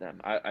includes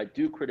them. I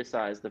do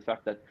criticize the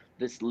fact that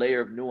this layer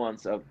of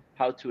nuance of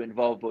how to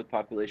involve both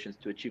populations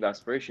to achieve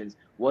aspirations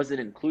wasn't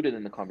included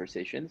in the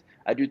conversations.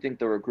 I do think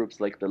there were groups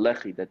like the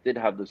Lehi that did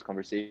have those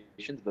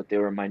conversations, but they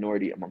were a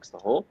minority amongst the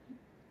whole.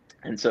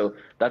 And so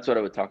that's what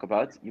I would talk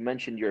about. You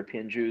mentioned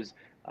European Jews.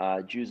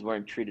 Jews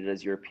weren't treated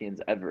as Europeans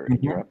ever in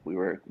Europe. We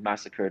were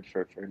massacred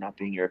for not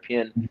being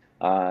European.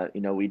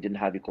 We didn't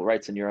have equal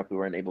rights in Europe. We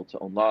weren't able to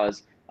own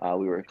laws.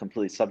 We were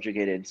completely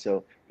subjugated.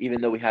 So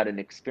even though we had an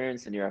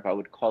experience in Europe, I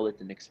would call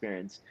it an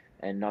experience,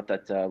 and not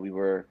that we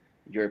were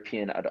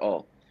European at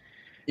all.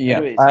 Yeah,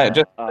 Anyways,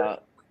 just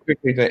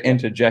quickly to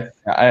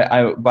interject,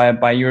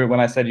 by Europe, when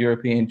I said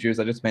European Jews,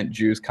 I just meant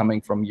Jews coming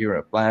from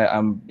Europe.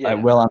 I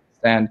well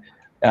understand,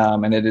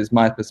 and it is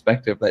my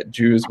perspective that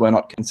Jews were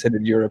not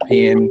considered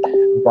European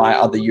by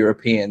other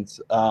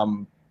Europeans.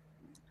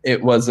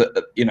 It was,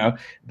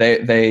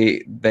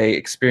 they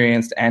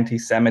experienced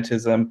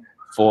anti-Semitism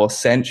for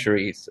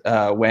centuries.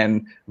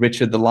 When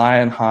Richard the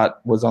Lionheart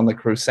was on the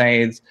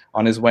Crusades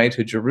on his way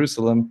to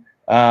Jerusalem,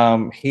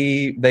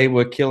 they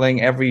were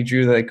killing every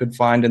Jew that they could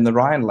find in the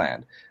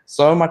Rhineland.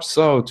 So much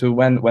so to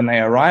when they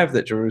arrived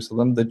at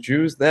Jerusalem, the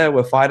Jews there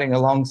were fighting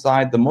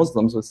alongside the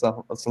Muslims with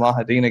Salah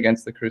ad-Din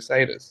against the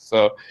Crusaders.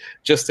 So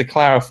just to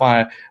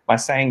clarify, by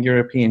saying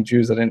European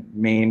Jews, I didn't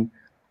mean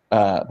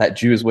that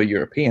Jews were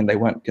European. They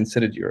weren't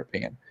considered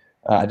European.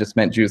 I just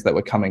meant Jews that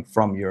were coming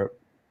from Europe.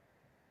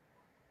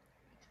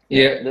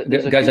 Yeah,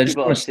 there's a few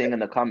people I'm seeing in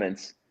the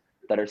comments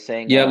that are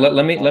saying,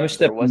 let me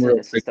step there wasn't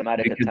a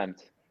systematic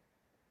attempt.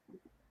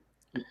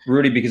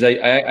 Rudy, because I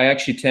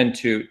actually tend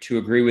to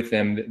agree with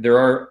them. There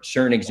are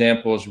certain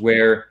examples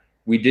where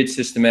we did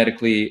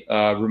systematically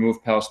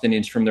remove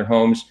Palestinians from their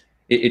homes.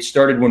 It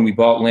started when we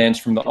bought lands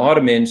from the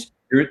Ottomans.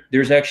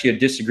 There's actually a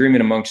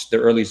disagreement amongst the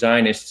early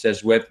Zionists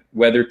as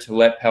whether to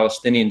let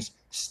Palestinians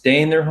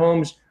stay in their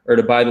homes or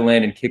to buy the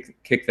land and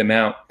kick them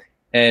out.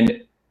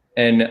 And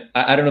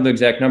I don't know the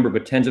exact number,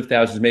 but tens of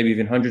thousands, maybe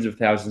even hundreds of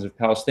thousands of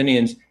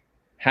Palestinians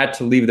had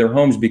to leave their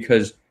homes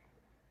because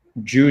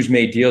Jews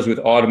made deals with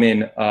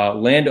Ottoman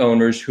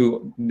landowners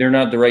who they're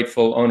not the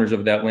rightful owners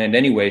of that land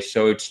anyway.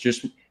 So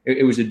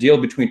it was a deal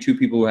between two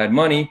people who had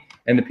money,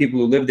 and the people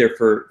who lived there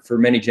for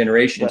many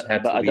generations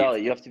had to leave. Adel,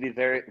 you have to be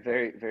very,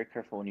 very, very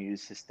careful when you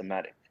use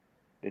systematic,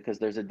 because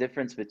there's a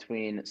difference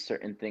between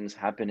certain things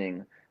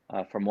happening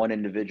from one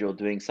individual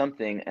doing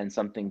something and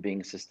something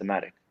being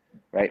systematic,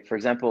 right? For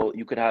example,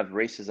 you could have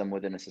racism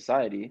within a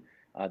society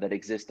that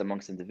exists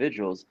amongst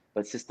individuals,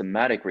 but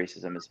systematic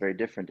racism is very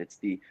different. It's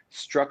the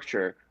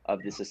structure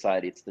of the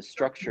society. It's the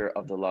structure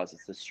of the laws.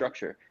 It's the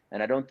structure.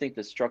 And I don't think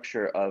the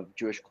structure of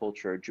Jewish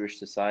culture, Jewish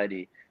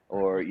society,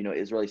 or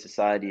Israeli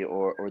society,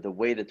 or the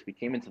way that we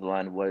came into the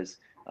land was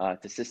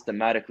to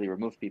systematically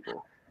remove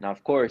people. Now,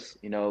 of course,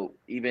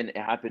 even it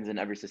happens in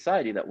every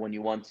society that when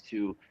you want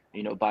to,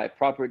 buy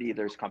property,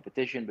 there's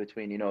competition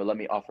between, let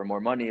me offer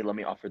more money, let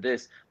me offer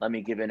this, let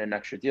me give in an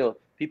extra deal.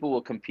 People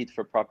will compete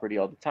for property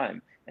all the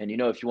time. And,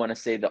 if you want to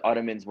say the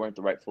Ottomans weren't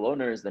the rightful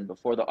owners, then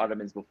before the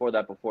Ottomans, before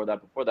that,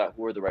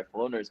 who were the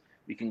rightful owners?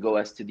 We can go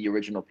as to the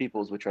original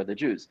peoples, which are the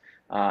Jews.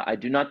 I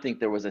do not think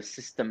there was a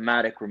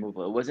systematic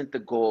removal. It wasn't the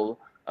goal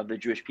of the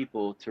Jewish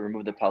people to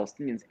remove the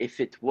Palestinians. If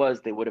it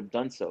was, they would have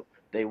done so.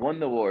 They won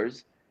the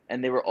wars,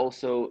 and they were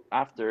also,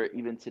 after,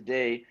 even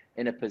today,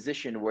 in a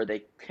position where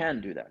they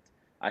can do that.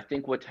 I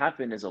think what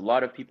happened is a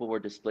lot of people were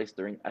displaced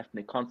during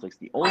ethnic conflicts.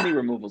 The only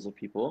removals of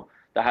people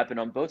that happened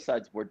on both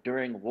sides were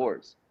during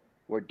wars,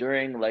 were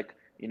during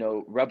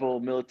rebel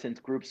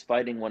militant groups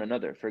fighting one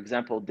another. For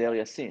example, Deir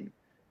Yassin,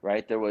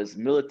 right? There was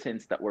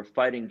militants that were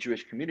fighting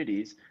Jewish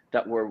communities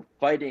that were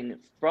fighting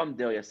from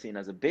Deir Yassin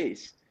as a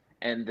base.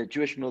 And the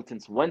Jewish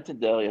militants went to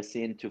Deir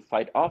Yassin to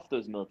fight off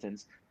those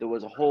militants. There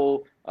was a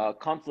whole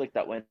conflict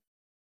that went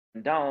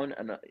down,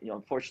 and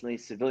unfortunately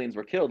civilians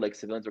were killed.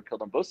 Civilians were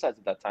killed on both sides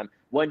at that time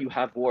when you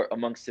have war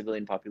amongst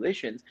civilian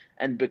populations,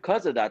 and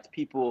because of that,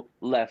 people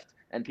left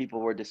and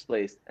people were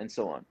displaced and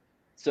so on.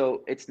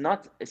 So it's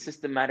not a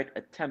systematic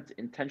attempt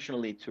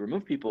intentionally to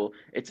remove people.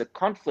 It's a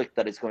conflict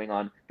that is going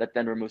on that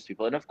then removes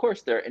people. And of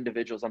course, there are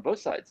individuals on both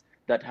sides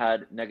that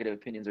had negative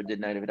opinions or did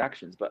negative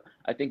actions. But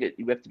I think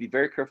you have to be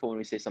very careful when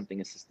we say something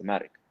is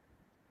systematic.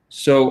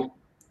 So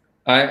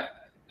I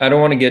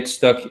don't want to get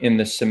stuck in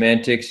the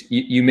semantics.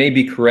 You may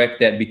be correct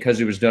that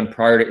because it was done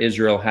prior to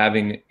Israel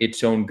having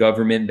its own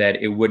government,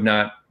 that it would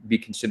not be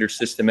considered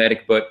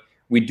systematic. But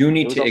we do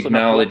need to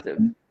acknowledge.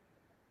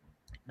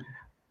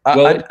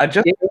 Well, I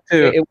just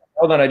to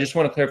hold on. I just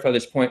want to clarify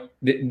this point.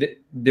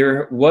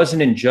 There was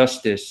an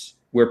injustice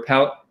where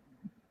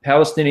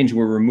Palestinians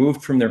were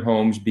removed from their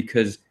homes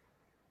because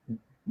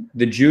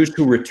the Jews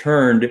who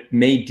returned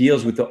made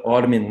deals with the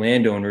Ottoman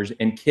landowners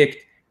and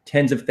kicked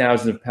tens of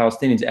thousands of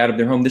Palestinians out of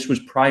their home. This was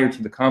prior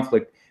to the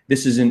conflict.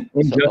 This is an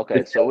injustice.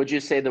 Okay, so would you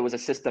say there was a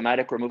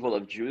systematic removal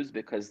of Jews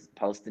because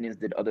Palestinians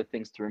did other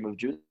things to remove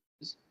Jews?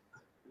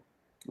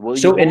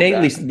 So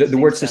innately, the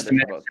word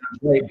systematic sounds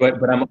right,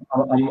 but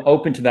I'm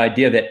open to the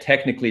idea that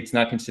technically it's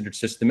not considered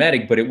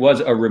systematic, but it was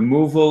a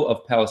removal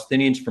of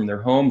Palestinians from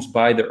their homes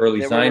by the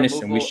early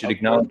Zionists, and we should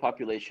acknowledge both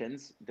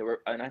populations.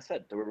 And I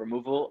said there were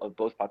removal of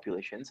both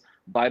populations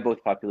by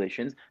both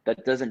populations.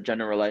 That doesn't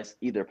generalize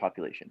either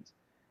populations.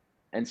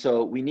 And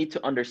so we need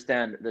to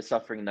understand the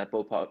suffering that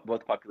both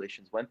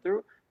populations went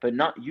through, but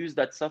not use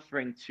that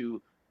suffering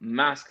to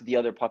mask the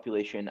other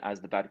population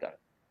as the bad guy.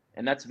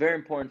 And that's very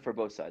important for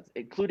both sides,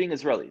 including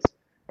Israelis.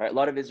 Right? A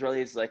lot of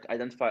Israelis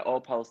identify all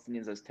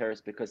Palestinians as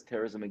terrorists because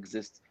terrorism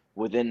exists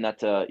within that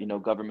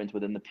government,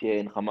 within the PA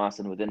and Hamas,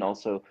 and within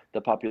also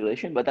the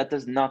population. But that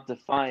does not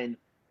define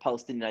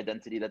Palestinian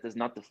identity. That does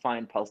not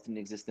define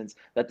Palestinian existence.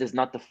 That does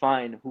not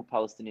define who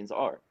Palestinians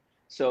are.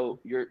 So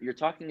you're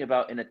talking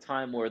about in a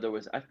time where there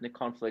was ethnic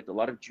conflict, a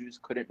lot of Jews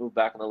couldn't move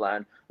back on the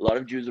land, a lot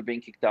of Jews were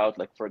being kicked out,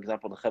 like for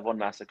example the Hebron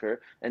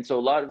massacre. And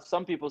so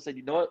some people said,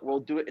 you know what,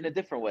 we'll do it in a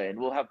different way, and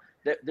we'll have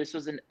this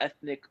was an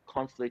ethnic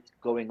conflict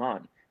going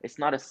on. It's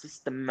not a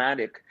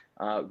systematic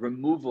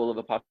removal of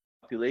a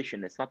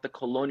population. It's not the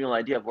colonial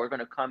idea of we're going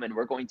to come and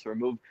we're going to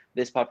remove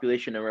this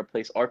population and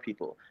replace our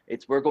people.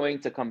 It's we're going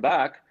to come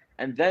back,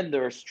 and then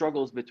there are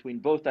struggles between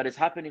both that is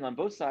happening on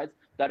both sides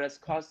that has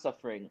caused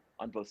suffering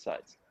on both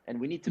sides. And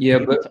we need to be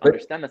able to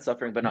understand that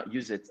suffering, but not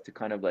use it to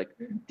kind of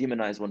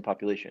demonize one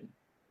population.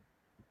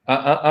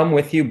 I'm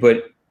with you,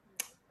 but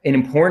an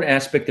important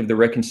aspect of the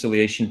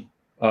reconciliation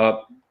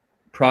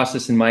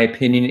process, in my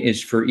opinion,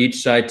 is for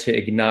each side to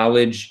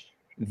acknowledge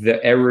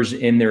the errors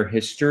in their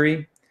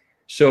history.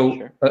 So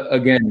sure.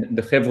 Again,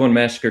 the Hebron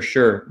massacre,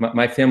 sure,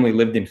 my family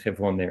lived in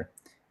Hebron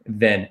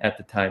then at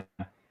the time.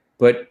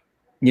 But,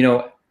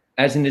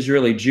 as an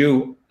Israeli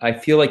Jew, I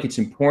feel like it's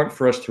important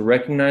for us to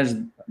recognize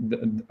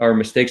our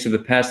mistakes of the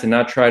past and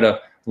not try to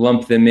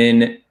lump them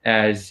in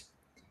as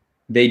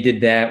they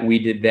did that, we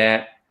did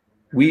that.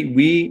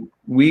 We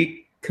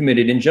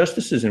committed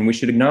injustices and we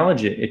should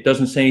acknowledge it. It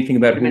doesn't say anything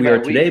about who we are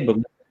today. But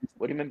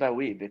what do you mean by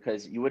we?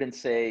 Because you wouldn't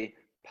say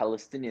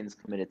Palestinians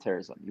committed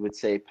terrorism. You would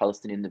say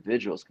Palestinian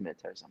individuals committed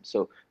terrorism.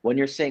 So when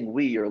you're saying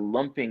we, you're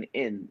lumping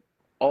in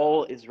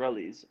all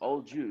Israelis,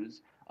 all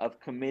Jews, of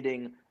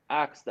committing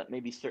acts that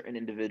maybe certain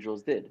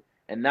individuals did.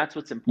 And that's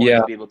what's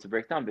important to be able to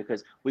break down,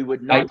 because we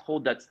would not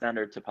hold that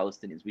standard to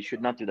Palestinians. We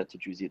should not do that to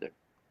Jews either.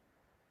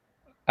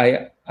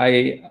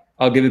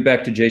 I'll give it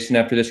back to Jason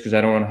after this because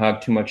I don't want to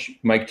hog too much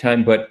mic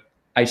time, but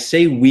I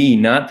say we,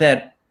 not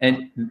that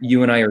and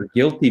you and I are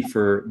guilty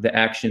for the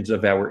actions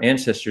of our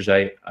ancestors.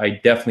 I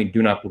definitely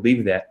do not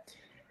believe that.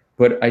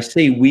 But I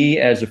say we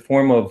as a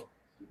form of,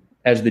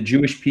 as the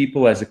Jewish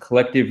people, as a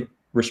collective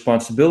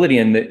responsibility.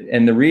 And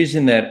the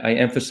reason that I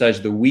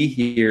emphasize the we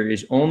here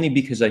is only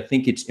because I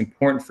think it's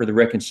important for the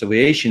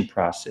reconciliation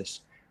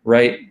process,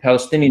 right?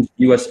 Palestinians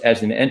view us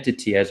as an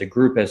entity, as a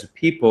group, as a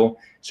people.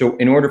 So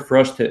in order for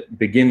us to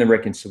begin the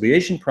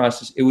reconciliation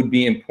process, it would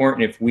be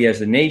important if we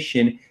as a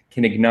nation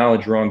can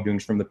acknowledge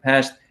wrongdoings from the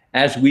past,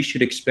 as we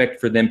should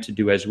expect for them to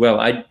do as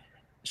well.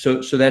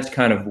 So that's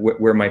kind of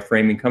where my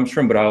framing comes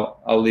from, but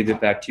I'll leave it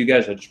back to you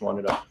guys. I just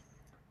wanted to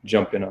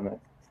jump in on that.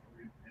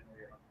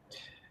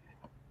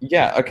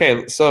 Yeah,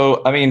 okay.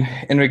 So, I mean,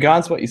 in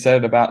regards to what you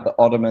said about the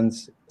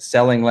Ottomans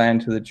selling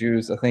land to the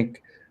Jews, I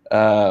think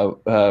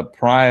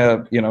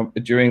prior,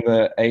 during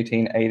the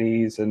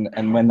 1880s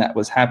and when that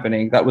was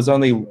happening, that's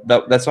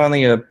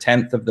only a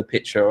tenth of the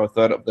picture or a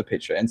third of the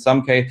picture. In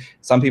some case,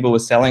 some people were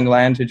selling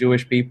land to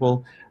Jewish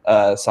people.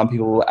 Some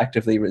people were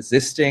actively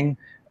resisting.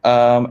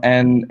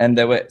 And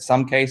there were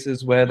some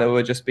cases where they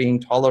were just being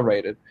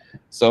tolerated.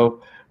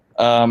 So,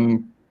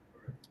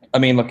 I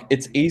mean, look,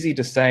 it's easy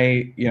to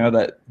say,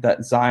 that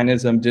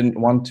Zionism didn't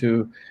want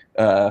to,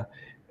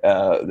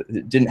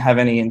 didn't have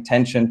any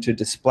intention to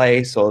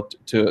displace or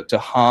to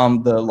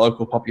harm the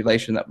local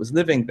population that was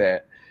living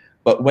there.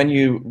 But when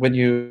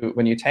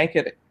you take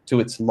it to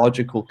its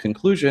logical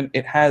conclusion,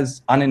 it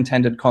has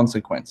unintended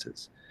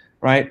consequences,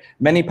 right?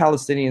 Many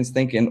Palestinians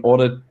think in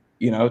order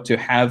to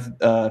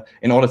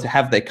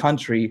have their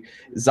country,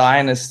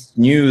 Zionists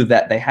knew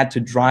that they had to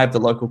drive the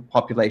local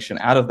population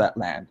out of that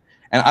land.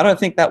 And I don't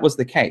think that was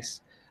the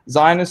case.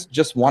 Zionists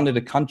just wanted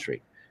a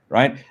country,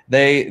 right?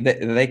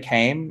 They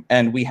came,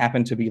 and we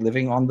happened to be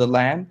living on the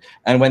land.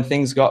 And when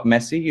things got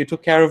messy, you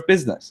took care of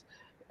business.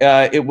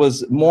 It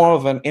was more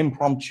of an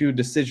impromptu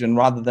decision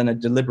rather than a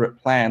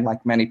deliberate plan,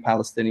 like many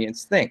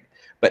Palestinians think.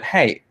 But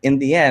hey, in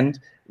the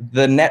end,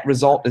 the net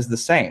result is the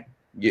same.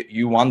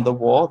 You won the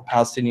war, the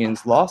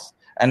Palestinians lost,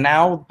 and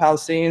now the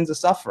Palestinians are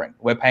suffering.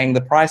 We're paying the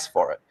price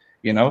for it,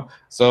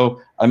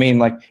 So, I mean,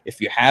 like,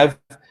 if you have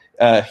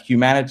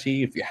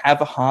humanity, if you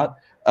have a heart,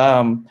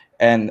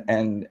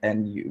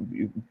 and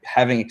you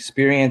having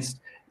experienced,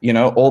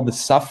 all the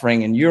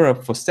suffering in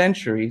Europe for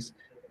centuries,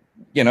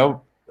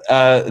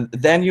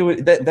 then you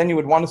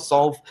would want to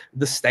solve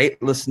the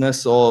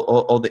statelessness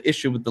or the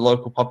issue with the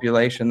local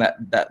population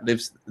that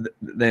lives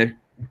there.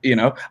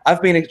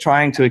 I've been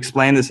trying to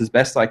explain this as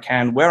best I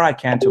can, where I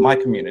can, to my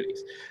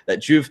communities,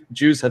 that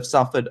Jews have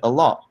suffered a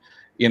lot,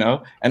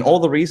 and all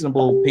the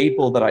reasonable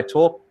people that I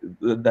talk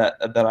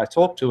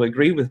to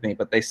agree with me,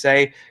 but they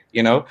say,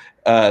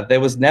 there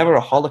was never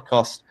a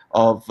Holocaust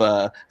of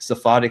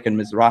Sephardic and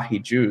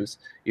Mizrahi Jews.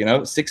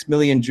 6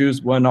 million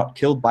Jews were not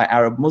killed by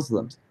Arab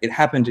Muslims. It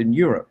happened in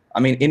Europe.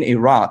 I mean, in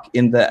Iraq,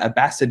 in the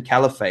Abbasid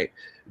Caliphate,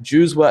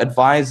 Jews were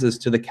advisors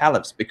to the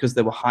caliphs because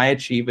they were high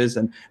achievers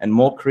and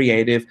more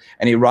creative.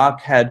 And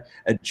Iraq had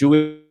a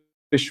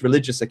Jewish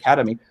religious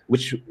academy,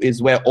 which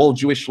is where all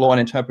Jewish law and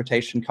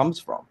interpretation comes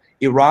from.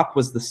 Iraq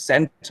was the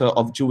center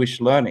of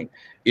Jewish learning.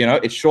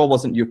 It sure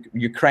wasn't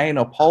Ukraine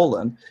or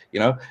Poland.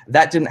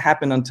 That didn't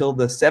happen until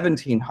the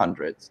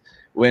 1700s,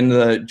 when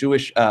the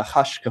Jewish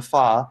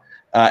Hashkafa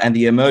and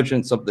the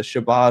emergence of the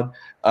Chabad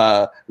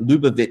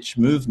Lubavitch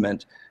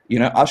movement,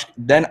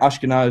 then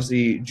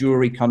Ashkenazi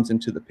Jewry comes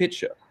into the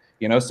picture.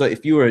 So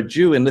if you were a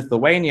Jew in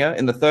Lithuania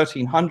in the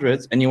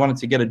 1300s and you wanted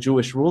to get a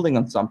Jewish ruling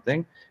on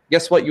something,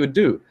 guess what you would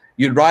do?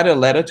 You'd write a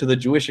letter to the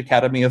Jewish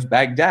Academy of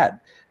Baghdad.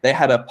 They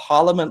had a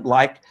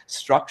parliament-like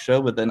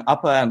structure with an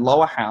upper and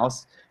lower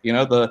house.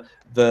 The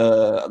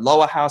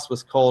lower house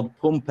was called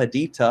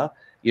Pumpadita,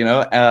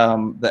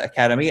 the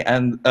academy,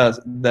 and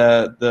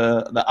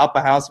the upper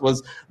house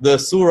was the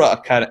Surah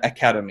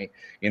Academy.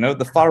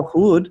 The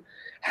Farhud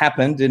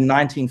happened in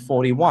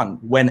 1941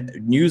 when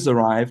news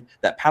arrived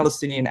that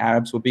Palestinian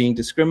Arabs were being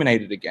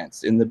discriminated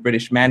against in the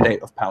British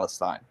Mandate of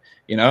Palestine.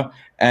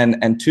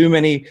 And too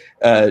many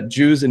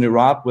Jews in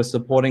Iraq were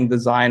supporting the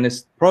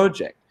Zionist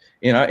project.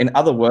 In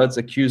other words,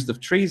 accused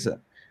of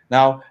treason.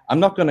 Now, I'm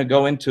not going to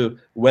go into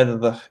whether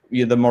the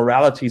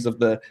moralities of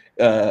the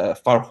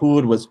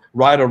Farhud was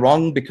right or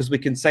wrong, because we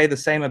can say the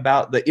same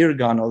about the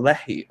Irgun or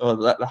Lehi or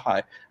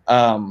Lehi,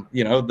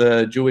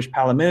 the Jewish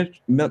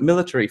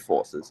paramilitary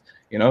forces.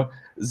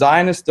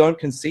 Zionists don't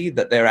concede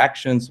that their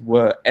actions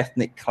were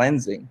ethnic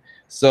cleansing.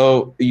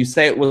 So you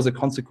say it was a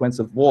consequence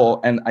of war,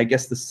 and I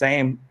guess the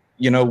same,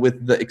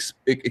 with the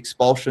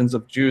expulsions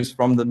of Jews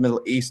from the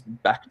Middle East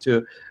back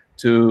to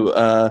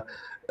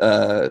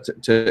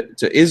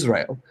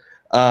Israel.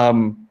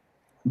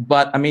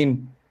 But I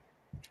mean,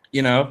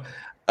 I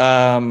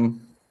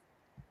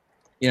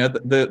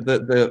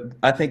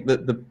think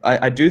that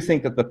I do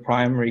think that the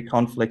primary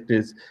conflict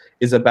is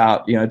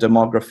about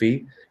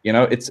demography.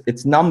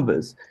 It's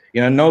numbers.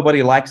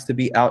 Nobody likes to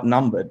be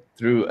outnumbered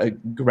through a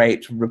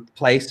great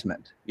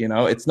replacement.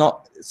 It's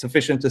not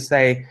sufficient to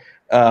say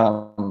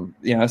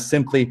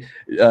simply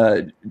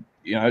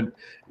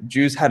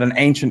Jews had an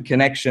ancient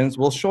connections.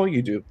 Well, sure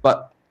you do,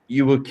 but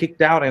you were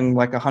kicked out in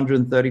like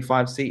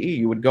 135 CE.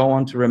 You would go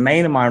on to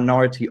remain a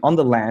minority on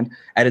the land.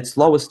 At its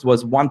lowest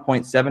was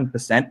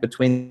 1.7%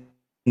 between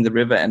the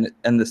river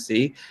and the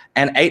sea,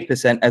 and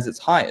 8% as its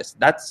highest.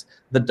 That's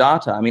the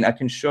data. I mean, I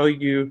can show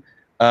you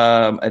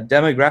a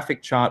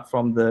demographic chart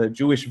from the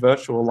Jewish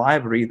Virtual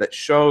Library that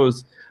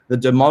shows the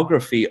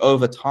demography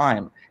over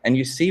time, and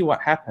you see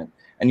what happened.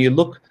 And you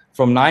look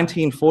from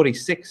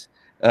 1946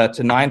 to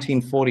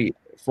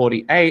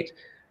 1948,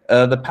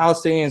 the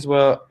Palestinians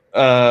were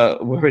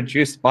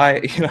reduced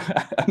by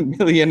 1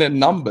 million in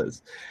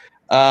numbers,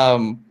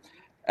 and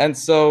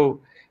so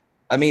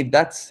I mean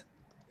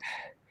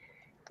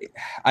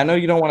I know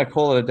you don't want to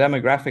call it a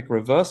demographic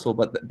reversal,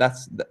 but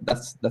that's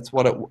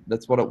what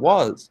it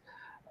was,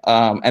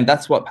 and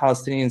that's what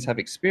Palestinians have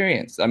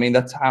experienced. I mean,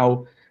 that's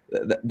how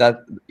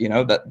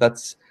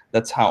that's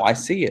how I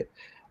see it.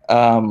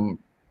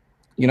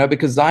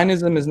 Because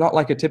Zionism is not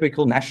like a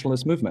typical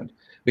nationalist movement,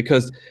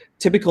 because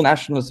typical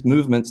nationalist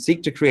movements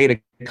seek to create a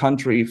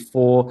country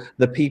for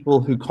the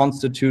people who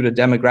constitute a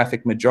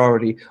demographic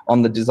majority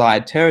on the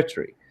desired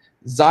territory.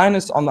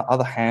 Zionists, on the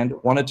other hand,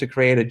 wanted to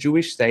create a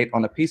Jewish state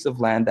on a piece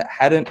of land that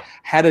hadn't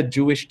had a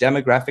Jewish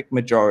demographic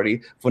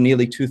majority for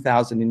nearly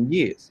 2,000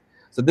 years.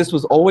 So this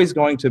was always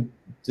going to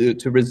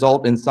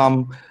result in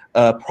some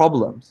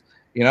problems.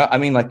 I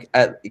mean, like,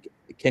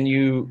 can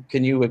you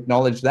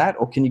acknowledge that,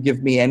 or can you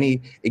give me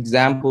any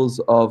examples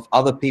of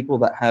other people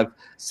that have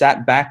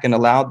sat back and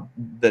allowed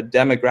the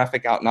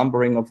demographic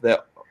outnumbering of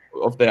their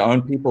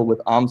own people with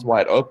arms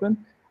wide open?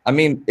 I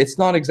mean, it's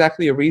not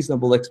exactly a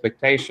reasonable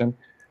expectation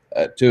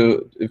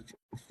to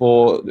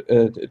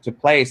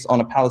place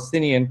on a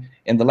Palestinian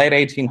in the late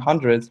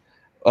 1800s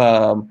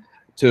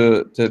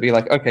to be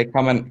like, okay,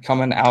 come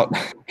and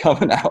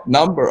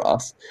outnumber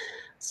us.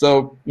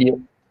 So yeah.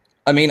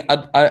 I mean,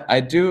 I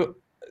do,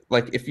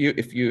 like, if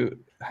you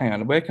hang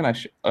on, where can I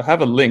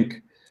have a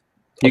link?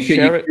 You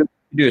can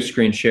do a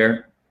screen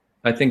share.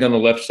 I think on the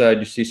left side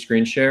you see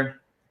screen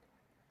share.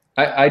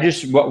 I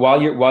just,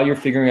 while you're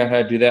figuring out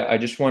how to do that, I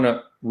just want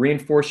to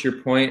reinforce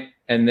your point,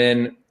 and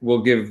then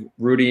we'll give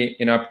Rudy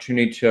an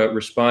opportunity to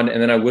respond. And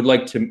then I would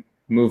like to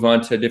move on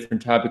to a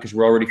different topic, because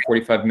we're already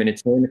 45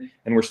 minutes in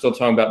and we're still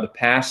talking about the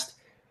past.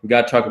 We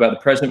got to talk about the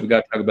present. We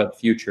got to talk about the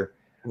future.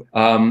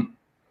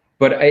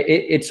 But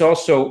it's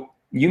also,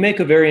 you make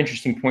a very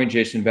interesting point,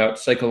 Jason, about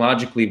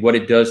psychologically what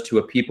it does to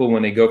a people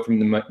when they go from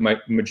the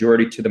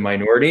majority to the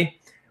minority.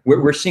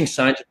 We're seeing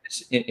signs of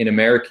this in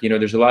America. You know,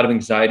 there's a lot of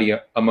anxiety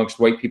amongst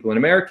white people in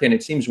America, and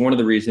it seems one of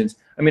the reasons,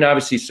 I mean,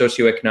 obviously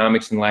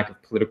socioeconomics and lack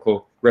of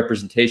political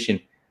representation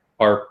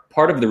are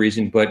part of the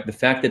reason, but the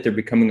fact that they're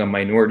becoming a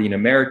minority in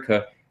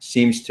America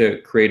seems to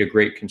create a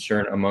great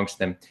concern amongst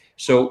them.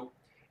 So,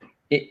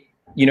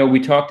 you know, we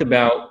talked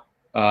about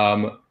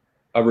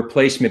a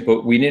replacement,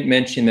 but we didn't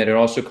mention that it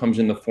also comes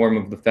in the form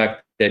of the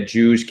fact that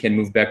Jews can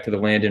move back to the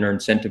land and are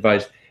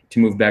incentivized to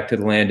move back to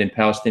the land, and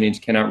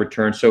Palestinians cannot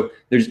return. So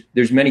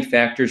there's many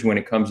factors when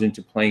it comes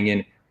into playing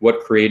in what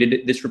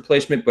created this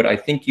replacement. But I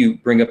think you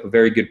bring up a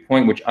very good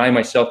point, which I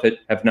myself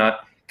have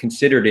not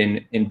considered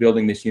in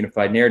building this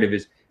unified narrative,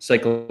 is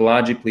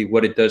psychologically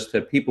what it does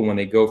to people when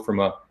they go from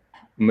a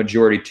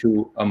majority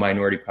to a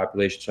minority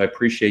population. So I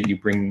appreciate you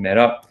bringing that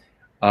up.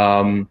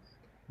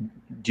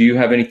 Do you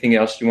have anything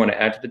else you want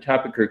to add to the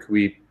topic, or could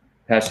we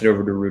pass it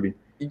over to Rudy?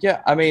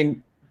 Yeah, I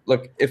mean,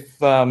 look,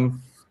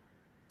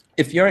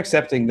 if you're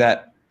accepting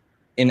that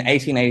in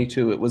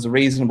 1882 it was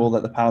reasonable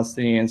that the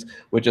Palestinians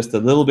were just a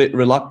little bit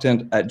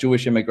reluctant at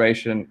Jewish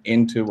immigration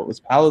into what was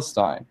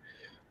Palestine,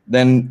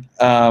 then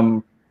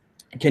can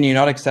you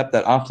not accept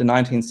that after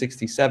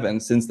 1967,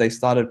 since they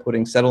started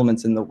putting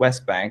settlements in the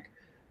West Bank,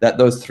 that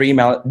those 3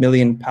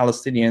 million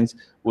Palestinians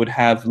would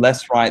have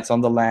less rights on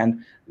the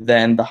land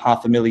than the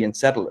 500,000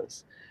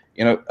 settlers?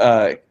 You know,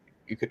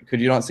 could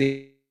you not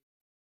see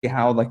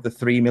how like the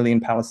 3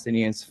 million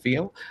Palestinians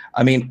feel?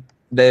 I mean,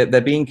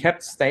 they're being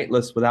kept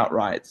stateless without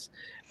rights,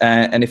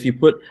 and if you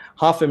put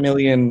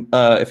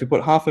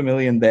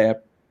 500,000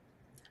 there,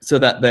 so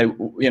that they,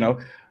 you know,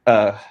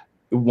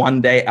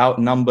 one day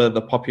outnumber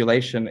the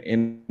population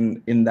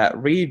in that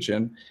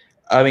region,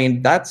 I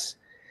mean,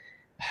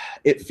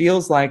 it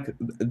feels like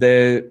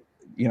there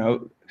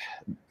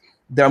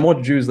are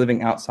more Jews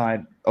living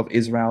outside of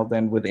Israel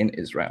than within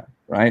Israel,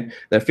 right?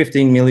 There are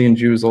 15 million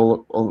Jews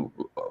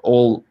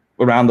all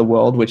around the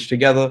world, which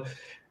together,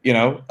 you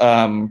know,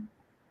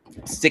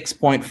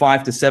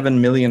 6.5 to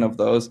 7 million of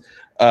those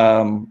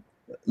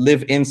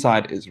live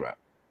inside Israel.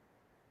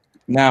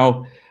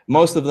 Now,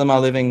 most of them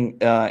are living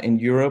in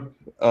Europe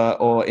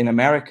or in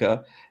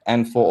America,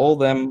 and for all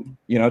them,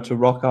 you know, to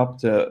rock up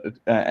to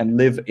and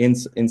live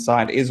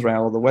inside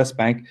Israel or the West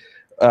Bank,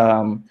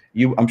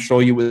 I'm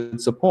sure you would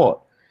support.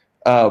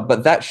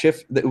 But that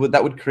shift,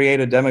 that would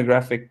create a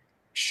demographic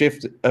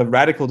shift, a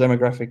radical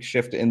demographic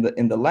shift in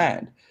the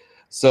land.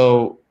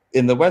 So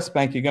in the West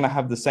Bank, you're going to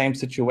have the same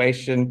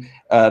situation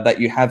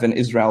that you have in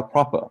Israel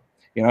proper.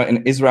 You know,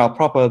 in Israel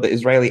proper, the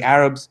Israeli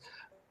Arabs,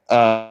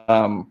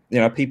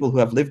 you know, people who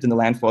have lived in the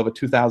land for over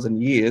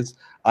 2,000 years,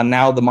 are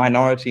now the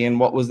minority in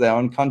what was their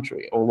own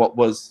country, or what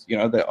was, you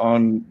know, their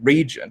own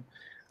region.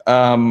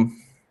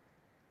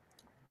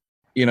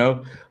 You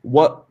know,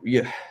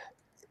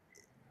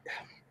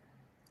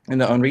 in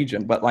their own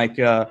region. But like,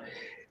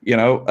 you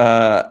know,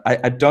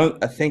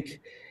 I think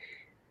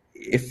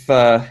if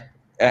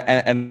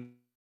and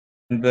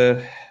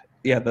the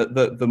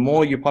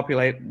more you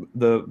populate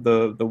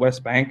the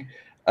West Bank,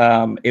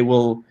 it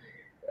will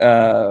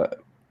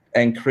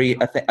and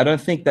create. I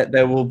don't think that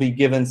they will be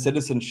given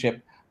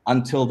citizenship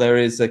until there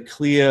is a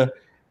clear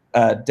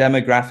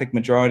demographic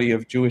majority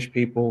of Jewish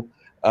people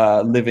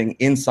living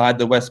inside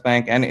the West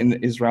Bank and in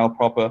Israel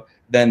proper.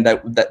 Then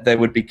that they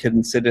would be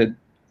considered,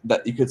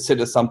 that you could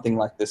consider something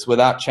like this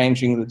without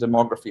changing the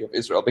demography of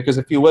Israel. Because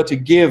if you were to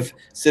give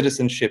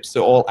citizenships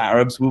to all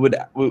Arabs,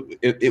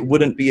 it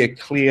wouldn't be a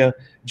clear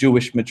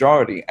Jewish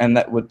majority, and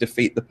that would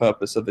defeat the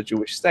purpose of the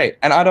Jewish state.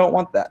 And I don't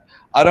want that.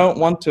 I don't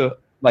want to,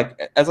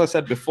 like, as I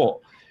said before,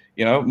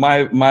 you know,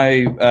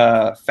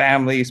 my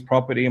family's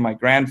property, my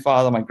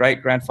grandfather, my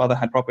great-grandfather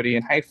had property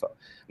in Haifa.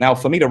 Now,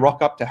 for me to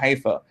rock up to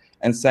Haifa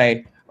and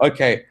say,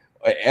 okay,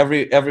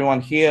 everyone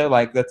here,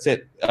 like, that's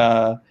it,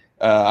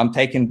 I'm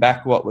taking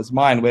back what was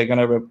mine. We're going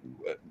to,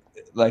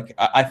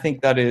 I think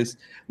that is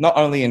not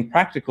only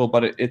impractical,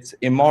 but it's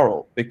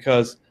immoral,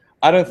 because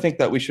I don't think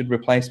that we should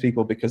replace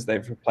people because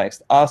they've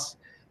replaced us.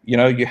 You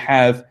know, you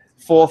have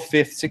 4th,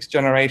 5th, 6th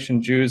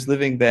generation Jews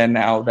living there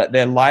now, that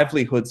their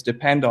livelihoods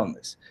depend on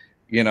this,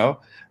 you know?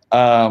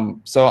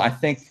 So I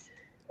think,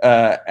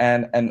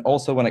 and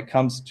also when it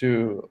comes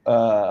to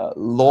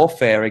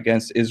lawfare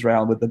against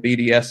Israel with the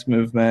BDS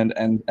movement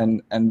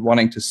and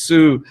wanting to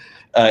sue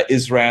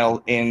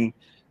Israel in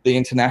the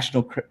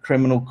International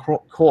Criminal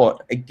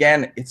Court,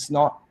 again, it's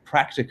not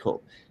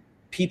practical.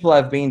 People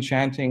have been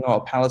chanting,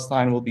 "Oh,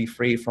 Palestine will be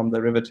free from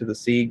the river to the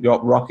sea,"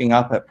 rocking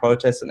up at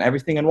protests and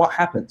everything, and what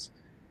happens?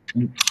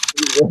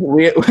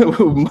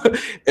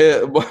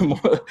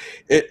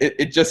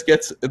 It just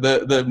gets,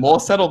 the more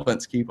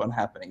settlements keep on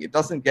happening. It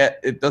doesn't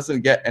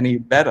get any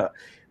better.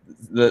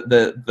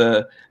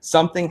 The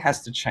something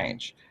has to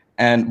change.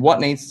 And what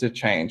needs to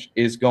change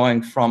is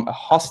going from a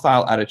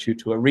hostile attitude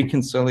to a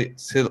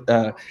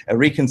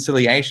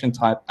reconciliation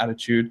type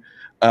attitude,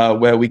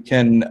 where we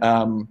can,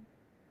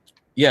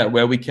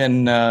 where we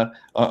can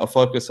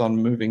focus on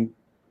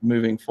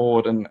moving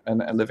forward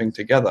and living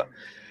together.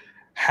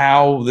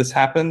 How this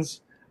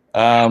happens,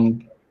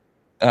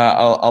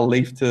 I'll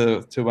leave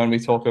to when we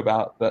talk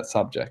about that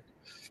subject.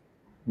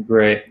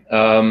 Great.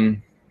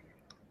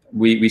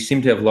 We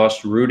seem to have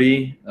lost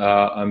Rudy.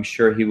 I'm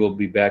sure he will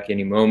be back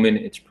any moment.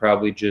 It's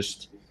probably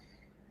just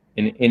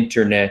an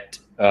internet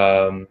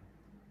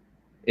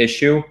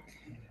issue.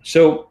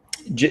 So,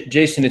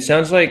 Jason, it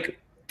sounds like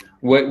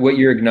what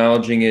you're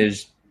acknowledging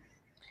is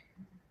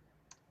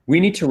we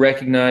need to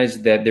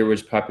recognize that there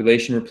was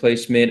population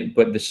replacement,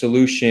 but the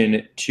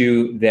solution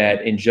to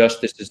that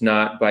injustice is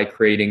not by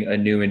creating a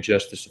new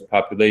injustice of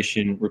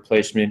population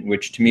replacement,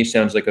 which to me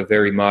sounds like a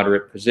very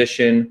moderate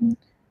position,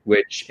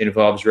 which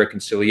involves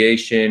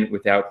reconciliation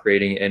without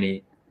creating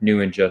any new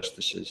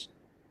injustices.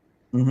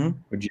 Mm-hmm.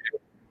 Would you?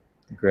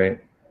 Great.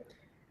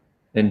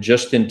 And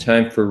just in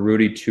time for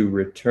Rudy to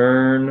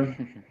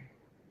return.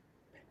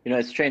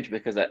 It's strange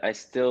because I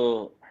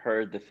still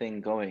heard the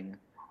thing going,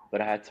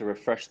 but I had to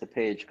refresh the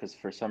page because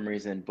for some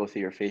reason both of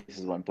your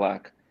faces went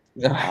black.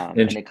 And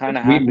it kind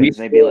of happens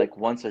maybe like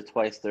once or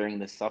twice during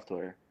this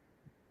software.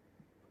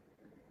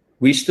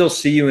 We still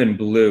see you in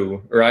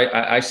blue, or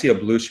I see a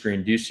blue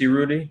screen. Do you see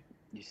Rudy?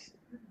 You see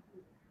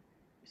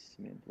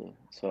me in blue.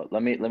 So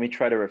let me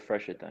try to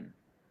refresh it then.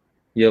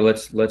 Yeah,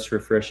 let's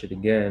refresh it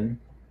again.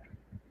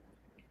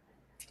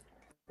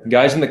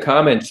 Guys in the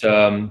comments,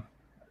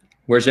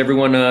 where's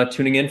everyone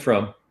tuning in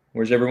from?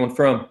 Where's everyone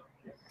from?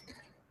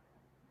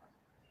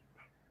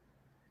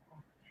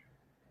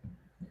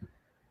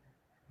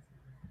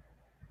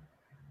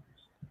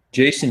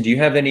 Jason, do you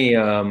have any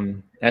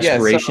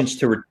aspirations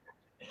to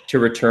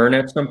return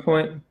at some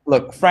point?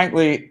 Look,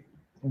 frankly,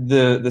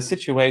 the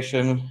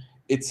situation,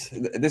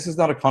 this is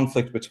not a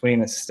conflict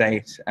between a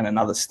state and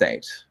another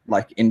state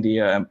like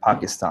India and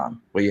Pakistan,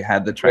 where you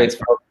had the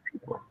transfer of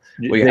people.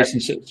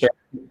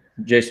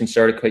 Jason,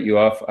 sorry to cut you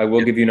off. I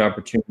will give you an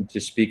opportunity to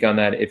speak on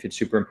that if it's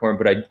super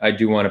important, but I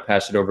do want to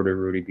pass it over to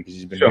Rudy because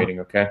he's been waiting.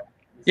 Okay.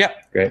 Yeah.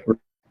 Great.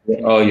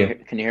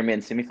 Can you hear me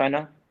and see me fine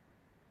now?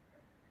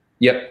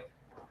 Yep.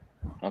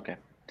 Okay.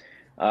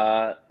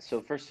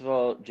 So first of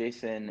all,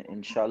 Jason,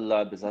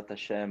 inshallah, B'ezat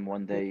Hashem,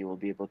 one day you will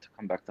be able to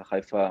come back to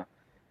Haifa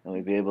and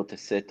we'll be able to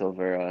sit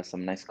over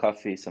some nice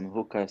coffee, some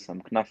hookah,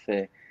 some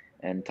knafe,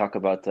 and talk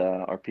about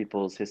our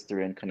people's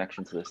history and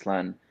connection to this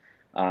land.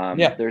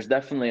 There's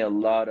definitely a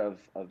lot of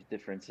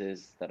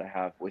differences that I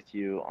have with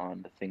you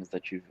on the things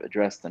that you've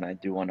addressed, and I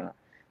do want to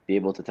be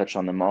able to touch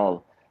on them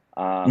all.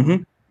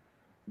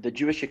 The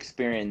Jewish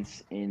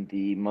experience in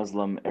the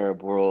Muslim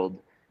Arab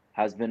world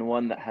has been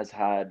one that has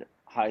had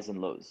highs and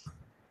lows.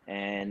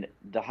 And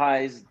the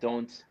highs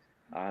don't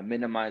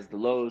minimize the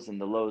lows, and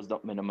the lows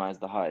don't minimize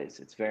the highs.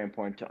 It's very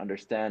important to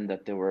understand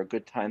that there were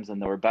good times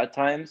and there were bad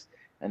times,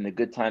 and the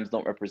good times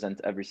don't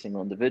represent every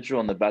single individual,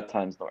 and the bad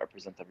times don't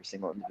represent every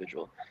single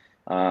individual.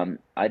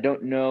 I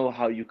don't know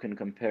how you can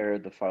compare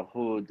the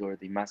Farhud or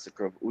the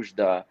massacre of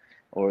Ujda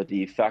or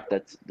the fact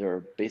that there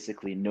are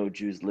basically no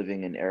Jews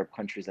living in Arab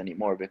countries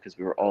anymore because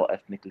we were all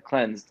ethnically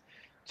cleansed,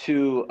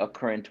 to a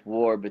current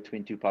war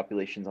between two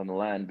populations on the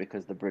land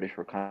because the British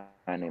were kind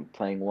of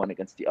playing one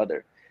against the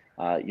other.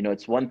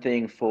 It's one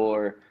thing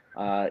for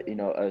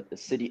a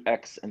city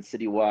X and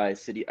city Y.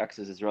 City X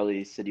is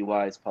Israeli, city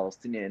Y is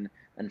Palestinian,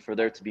 and for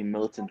there to be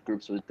militant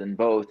groups within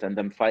both and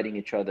them fighting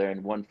each other,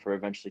 and one for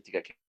eventually to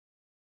get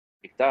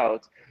kicked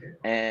out,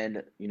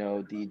 and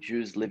the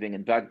Jews living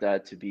in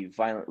Baghdad to be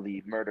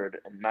violently murdered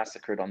and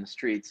massacred on the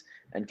streets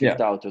and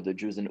kicked out, or the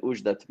Jews in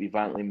Ujda to be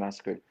violently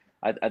massacred.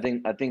 I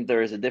think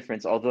there is a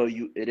difference, although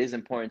it is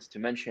important to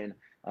mention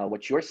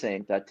what you're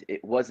saying, that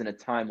it was in a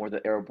time where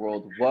the Arab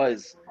world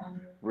was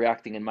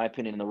reacting, in my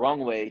opinion, in the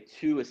wrong way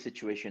to a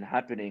situation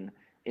happening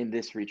in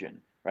this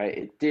region, right?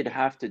 It did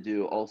have to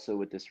do also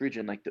with this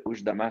region, like the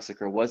Ujda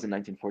massacre was in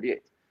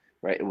 1948,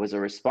 right? It was a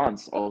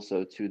response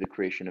also to the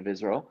creation of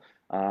Israel.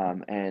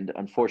 And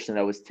unfortunately,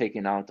 that was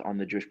taken out on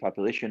the Jewish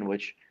population,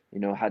 which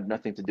had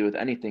nothing to do with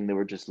anything. They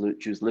were just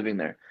Jews living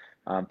there.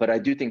 But I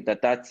do think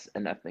that that's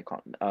an ethnic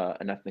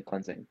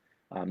cleansing.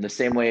 The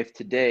same way, if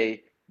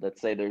today,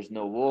 let's say there's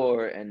no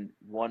war and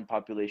one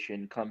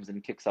population comes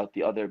and kicks out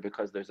the other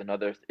because there's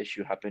another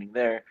issue happening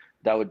there,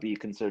 that would be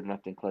considered an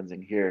ethnic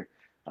cleansing here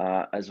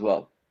as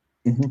well.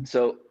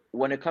 So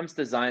when it comes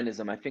to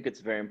Zionism, I think it's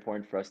very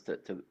important for us to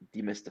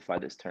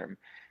demystify this term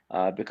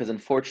because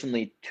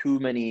unfortunately, too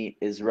many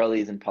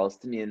Israelis and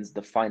Palestinians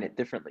define it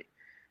differently.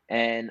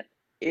 And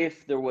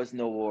if there was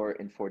no war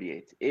in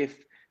 48,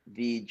 if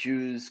the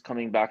Jews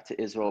coming back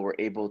to Israel were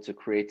able to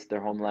create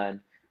their homeland,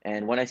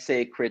 and when I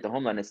say create the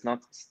homeland, it's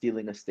not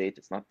stealing a state,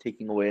 it's not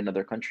taking away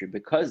another country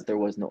because there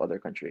was no other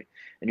country.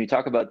 And you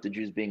talk about the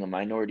Jews being a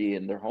minority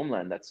in their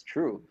homeland, that's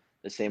true.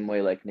 The same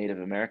way like Native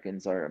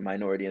Americans are a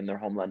minority in their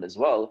homeland as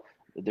well.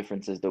 The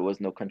difference is there was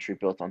no country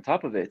built on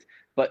top of it.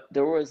 But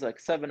there was like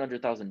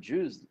 700,000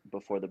 Jews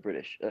before the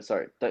British,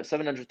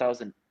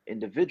 700,000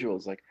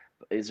 individuals, like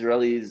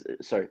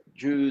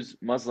Jews,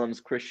 Muslims,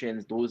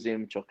 Christians,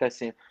 Druzim,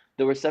 Cherkesim.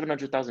 There were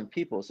 700,000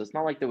 people. So it's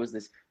not like there was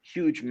this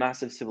huge,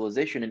 massive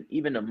civilization. And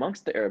even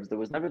amongst the Arabs, there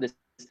was never this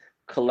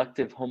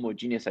collective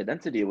homogeneous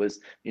identity. It was,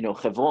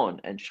 Hebron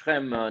and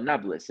Shechem,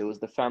 Nablus. It was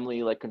the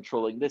family like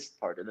controlling this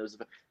part. And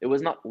it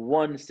was not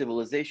one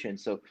civilization.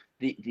 So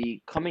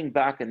the coming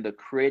back and the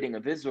creating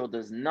of Israel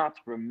does not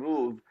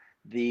remove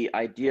the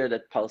idea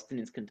that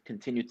Palestinians can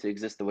continue to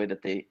exist the way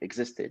that they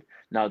existed.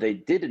 Now, they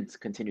didn't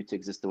continue to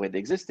exist the way they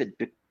existed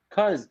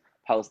because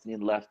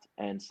Palestinians left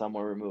and some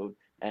were removed,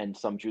 and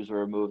some Jews were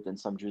removed and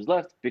some Jews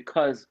left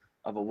because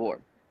of a war.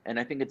 And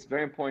I think it's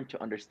very important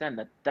to understand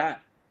that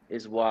that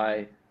is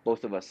why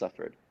both of us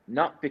suffered,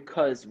 not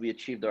because we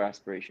achieved our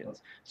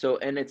aspirations. So,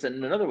 and it's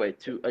another way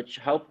to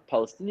help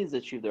Palestinians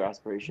achieve their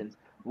aspirations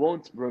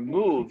won't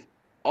remove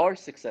our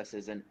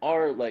successes and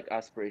our like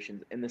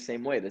aspirations in the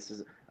same way. This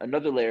is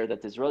another layer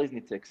that the Israelis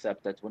need to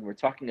accept, that when we're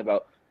talking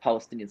about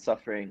Palestinian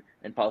suffering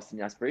and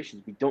Palestinian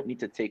aspirations, we don't need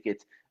to take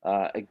it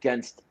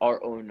against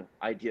our own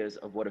ideas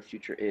of what a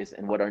future is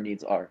and what our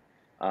needs are.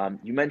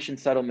 You mentioned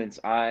settlements.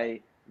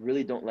 I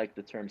really don't like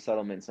the term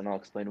settlements, and I'll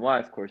explain why.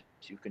 Of course,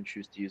 you can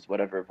choose to use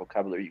whatever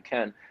vocabulary you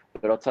can,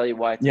 but I'll tell you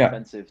why it's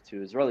offensive to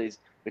Israelis,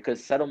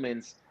 because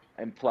settlements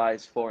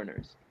implies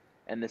foreigners.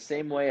 And the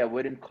same way I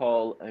wouldn't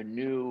call a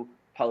new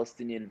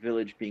Palestinian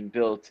village being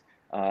built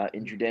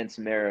in Judea and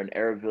Samaria, an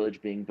Arab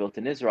village being built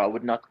in Israel, I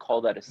would not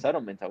call that a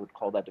settlement. I would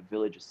call that a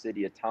village, a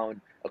city, a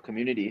town, a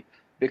community,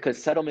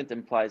 because settlement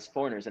implies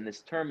foreigners. And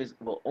this term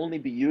will only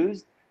be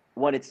used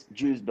when it's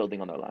Jews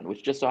building on their land,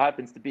 which just so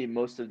happens to be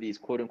most of these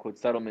quote unquote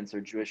settlements or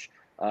Jewish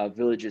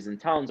villages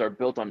and towns are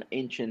built on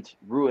ancient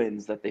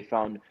ruins that they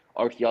found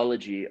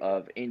archaeology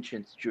of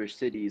ancient Jewish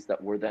cities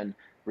that were then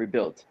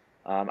rebuilt.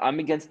 I'm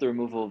against the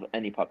removal of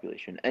any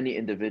population, any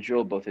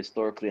individual, both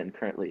historically and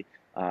currently.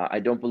 I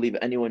don't believe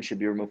anyone should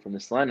be removed from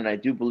this land, and I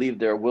do believe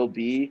there will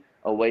be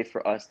a way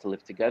for us to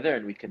live together,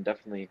 and we can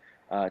definitely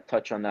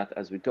touch on that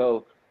as we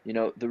go.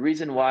 The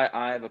reason why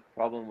I have a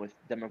problem with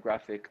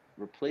demographic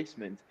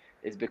replacement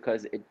is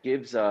because it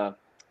gives a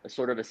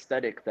sort of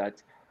aesthetic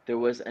that there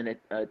was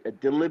a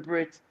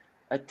deliberate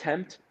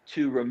attempt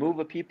to remove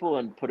a people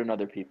and put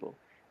another people.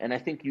 And I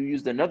think you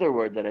used another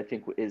word that I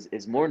think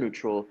is more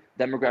neutral,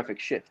 demographic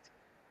shift,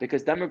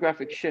 because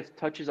demographic shift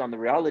touches on the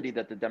reality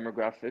that the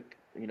demographic,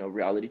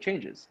 reality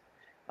changes.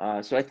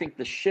 So I think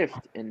the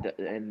shift in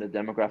the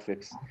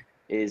demographics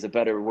is a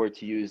better word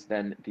to use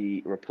than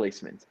the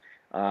replacement.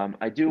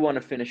 I do want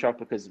to finish up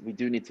because we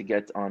do need to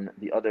get on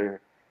the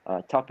other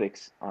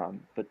topics,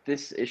 but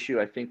this issue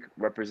I think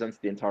represents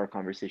the entire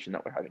conversation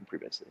that we're having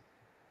previously.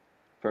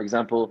 For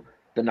example,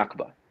 the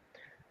Nakba.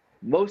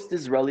 Most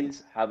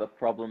Israelis have a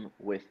problem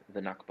with the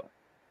Nakba.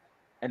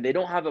 And they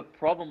don't have a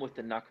problem with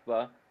the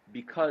Nakba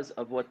because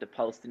of what the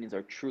Palestinians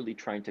are truly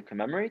trying to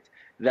commemorate.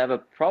 They have a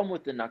problem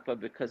with the Nakba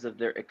because of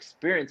their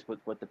experience with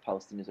what the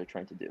Palestinians are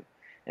trying to do.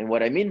 And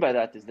what I mean by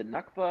that is the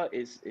Nakba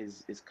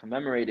is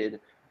commemorated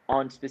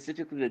on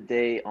specifically the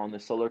day on the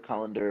solar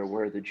calendar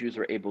where the Jews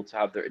were able to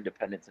have their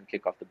independence and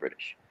kick off the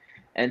British.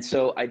 And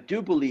so I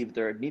do believe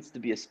there needs to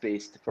be a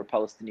space for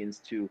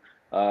Palestinians to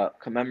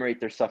commemorate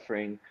their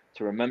suffering,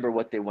 to remember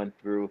what they went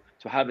through,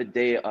 to have a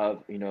day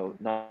of,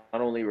 not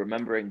only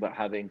remembering, but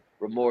having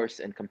remorse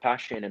and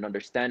compassion and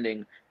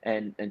understanding,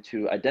 and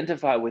to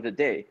identify with a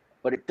day.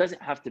 But it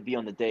doesn't have to be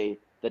on the day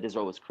that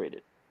Israel was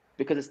created.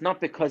 Because it's not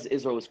because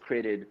Israel was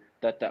created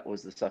that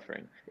was the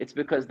suffering. It's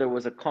because there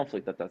was a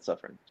conflict that's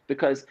suffering.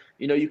 Because,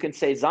 you can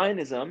say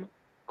Zionism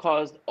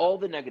caused all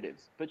the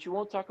negatives, but you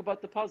won't talk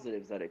about the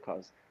positives that it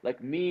caused.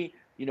 Like me,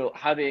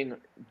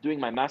 doing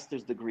my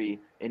master's degree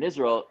in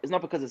Israel is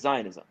not because of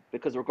Zionism,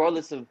 because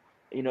regardless of,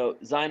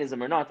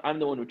 Zionism or not, I'm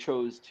the one who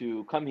chose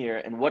to come here,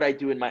 and what I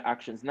do in my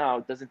actions now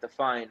doesn't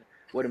define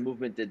what a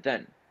movement did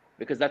then,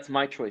 because that's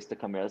my choice to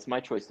come here. That's my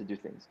choice to do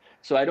things.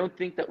 So I don't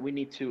think that we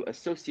need to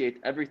associate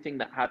everything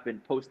that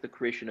happened post the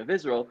creation of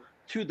Israel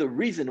to the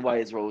reason why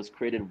Israel was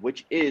created,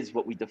 which is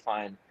what we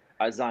define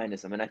as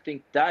Zionism. And I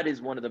think that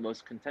is one of the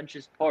most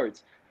contentious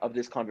parts of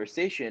this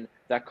conversation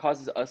that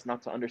causes us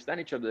not to understand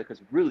each other,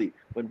 because really,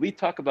 when we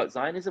talk about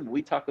Zionism,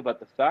 we talk about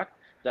the fact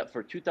that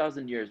for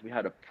 2,000 years, we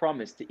had a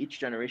promise to each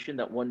generation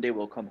that one day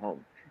we'll come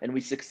home. And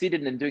we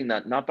succeeded in doing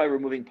that, not by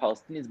removing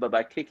Palestinians, but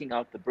by kicking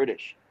out the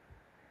British.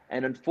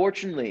 And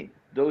unfortunately,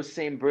 those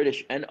same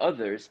British and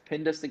others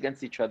pinned us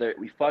against each other.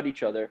 We fought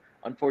each other.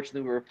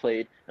 Unfortunately, we were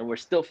played, and we're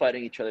still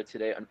fighting each other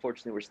today.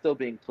 Unfortunately, we're still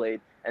being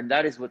played. And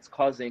that is what's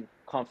causing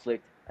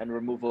conflict and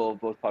removal of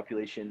both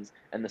populations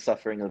and the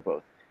suffering of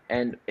both.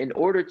 And in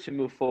order to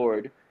move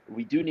forward,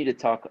 we do need to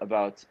talk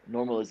about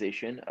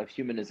normalization, of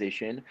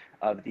humanization,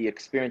 of the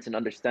experience and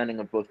understanding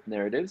of both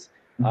narratives.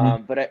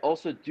 But I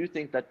also do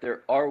think that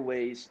there are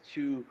ways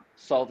to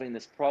solving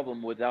this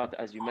problem without,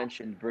 as you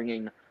mentioned,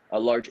 bringing a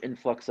large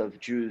influx of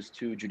Jews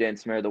to Judea and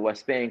Samaria, the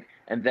West Bank,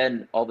 and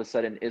then all of a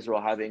sudden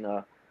Israel having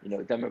a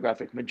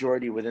demographic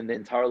majority within the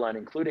entire line,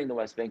 including the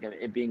West Bank, and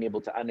it being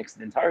able to annex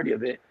the entirety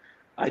of it.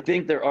 I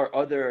think there are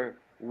other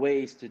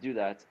ways to do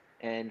that.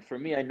 And for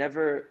me, I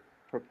never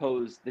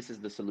propose this is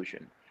the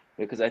solution,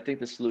 because I think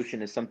the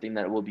solution is something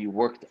that will be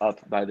worked up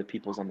by the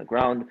peoples on the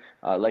ground,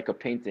 like a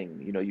painting.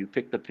 You know, you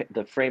pick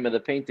the frame of the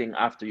painting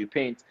after you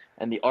paint,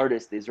 and the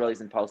artists, the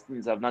Israelis and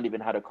Palestinians, have not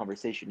even had a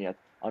conversation yet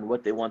on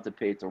what they want to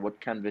paint or what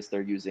canvas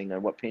they're using or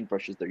what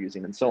paintbrushes they're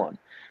using and so on.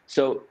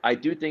 So I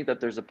do think that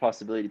there's a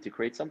possibility to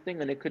create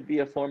something, and it could be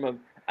a form of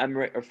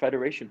emirate or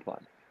federation plan,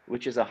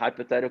 which is a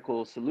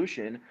hypothetical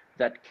solution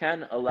that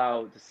can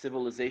allow the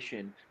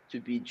civilization to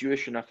be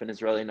Jewish enough and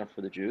Israeli enough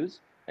for the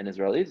Jews and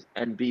Israelis,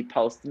 and be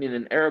Palestinian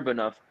and Arab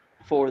enough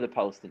for the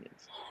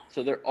Palestinians.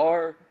 So there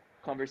are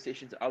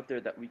conversations out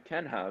there that we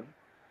can have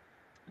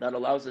that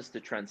allows us to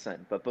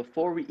transcend. But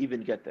before we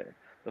even get there,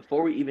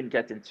 before we even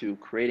get into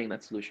creating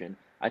that solution,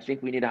 I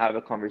think we need to have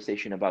a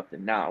conversation about the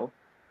now,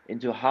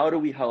 into how do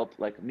we help,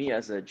 like me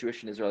as a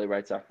Jewish and Israeli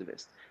rights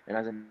activist, and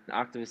as an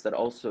activist that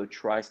also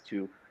tries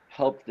to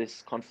help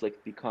this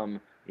conflict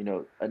become, you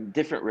know, a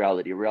different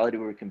reality, a reality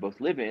where we can both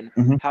live in.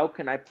 Mm-hmm. How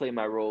can I play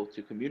my role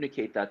to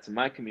communicate that to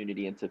my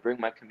community and to bring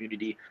my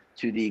community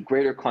to the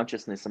greater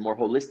consciousness, a more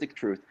holistic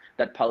truth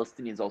that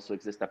Palestinians also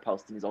exist, that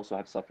Palestinians also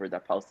have suffered,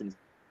 that Palestinians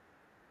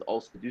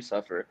also do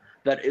suffer,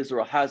 that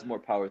Israel has more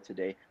power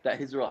today, that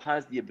Israel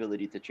has the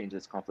ability to change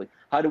this conflict.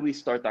 How do we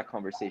start that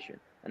conversation?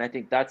 And I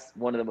think that's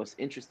one of the most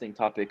interesting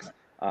topics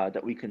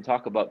that we can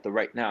talk about the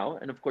right now.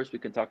 And of course, we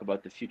can talk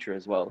about the future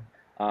as well.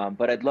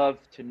 But I'd love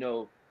to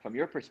know from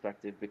your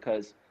perspective,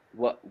 because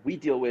what we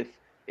deal with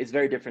is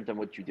very different than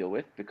what you deal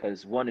with,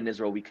 because one, in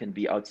Israel, we can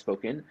be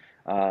outspoken.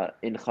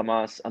 In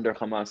Hamas, under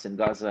Hamas in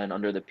Gaza and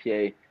under the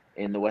PA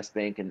in the West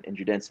Bank and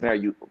Judea and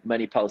Samaria,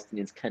 many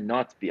Palestinians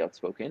cannot be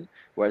outspoken,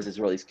 whereas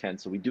Israelis can.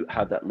 So we do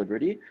have that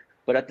liberty.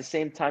 But at the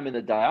same time, in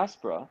the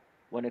diaspora,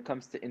 when it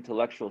comes to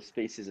intellectual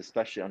spaces,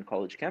 especially on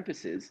college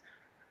campuses,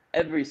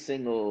 every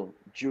single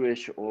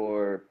Jewish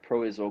or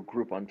pro-Israel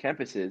group on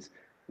campuses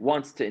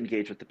wants to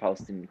engage with the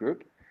Palestinian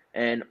group.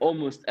 And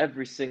almost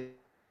every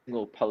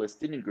single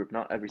Palestinian group,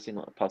 not every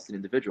single Palestinian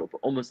individual, but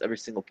almost every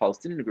single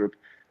Palestinian group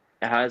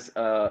has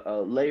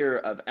a layer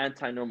of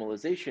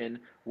anti-normalization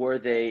where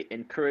they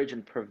encourage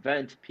and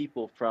prevent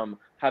people from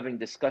having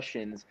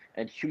discussions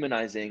and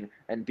humanizing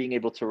and being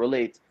able to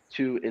relate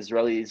to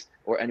Israelis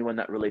or anyone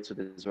that relates with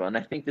Israel. And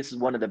I think this is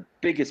one of the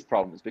biggest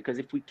problems, because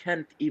if we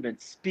can't even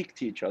speak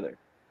to each other,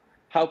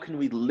 how can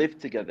we live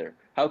together?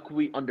 How can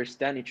we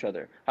understand each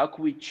other? How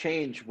can we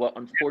change what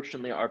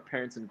unfortunately our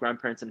parents and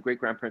grandparents and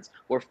great-grandparents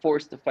were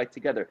forced to fight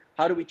together?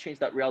 How do we change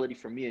that reality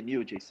for me and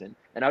you, Jason?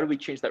 And how do we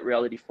change that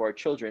reality for our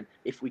children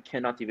if we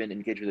cannot even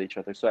engage with each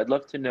other? So I'd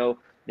love to know,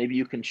 maybe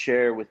you can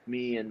share with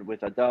me and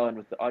with Adel and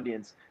with the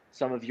audience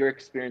some of your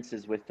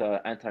experiences with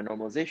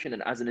anti-normalization,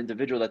 and as an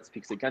individual that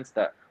speaks against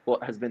that,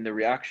 what has been the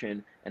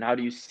reaction, and how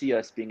do you see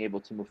us being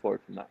able to move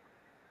forward from that?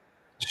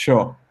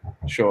 Sure.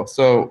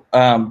 So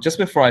just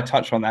before I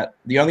touch on that,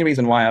 the only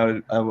reason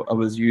why I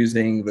was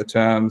using the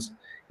terms,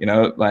 you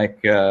know,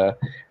 like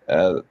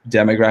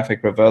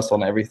demographic reversal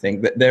and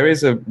everything, there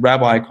is a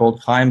rabbi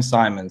called Chaim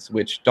Simons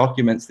which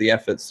documents the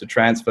efforts to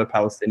transfer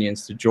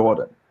Palestinians to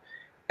Jordan,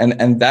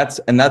 and that's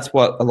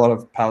what a lot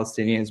of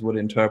Palestinians would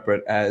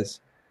interpret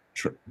as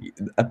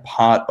a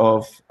part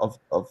of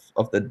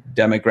the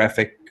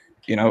demographic,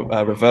 you know,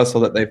 reversal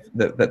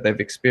that they've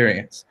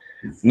experienced.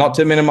 Not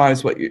to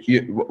minimize what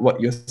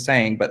you're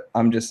saying, but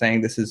I'm just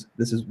saying this is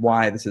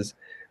why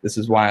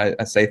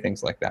I say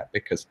things like that,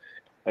 because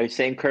Are you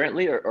saying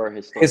currently or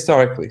historically?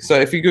 Historically. So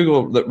if you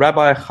Google the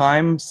Rabbi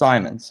Chaim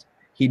Simons,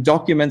 he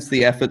documents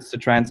the efforts to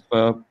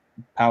transfer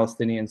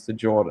Palestinians to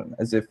Jordan,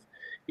 as if,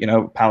 you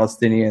know,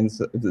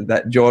 Palestinians,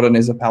 that Jordan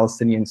is a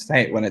Palestinian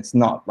state, when it's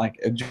not. Like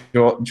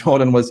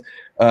Jordan was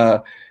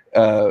the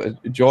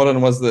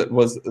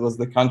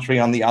country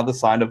on the other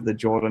side of the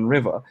Jordan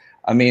River.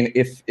 I mean,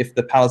 if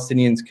the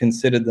Palestinians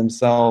considered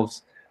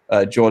themselves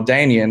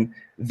Jordanian,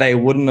 they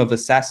wouldn't have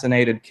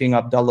assassinated King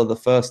Abdullah I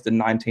in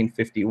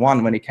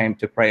 1951 when he came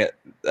to pray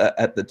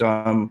at the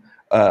Dome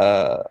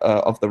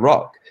of the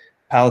Rock.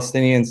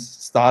 Palestinians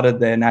started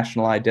their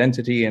national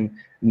identity in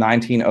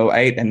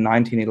 1908 and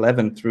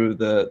 1911 through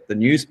the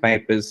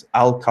newspapers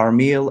Al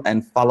Carmel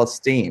and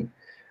Palestine.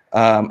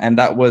 And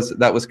that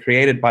was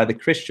created by the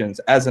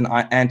Christians as an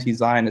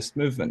anti-Zionist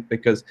movement,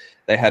 because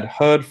they had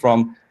heard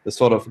from the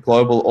sort of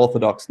global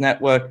Orthodox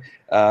network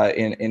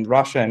in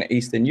Russia and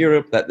Eastern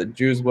Europe that the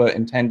Jews were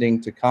intending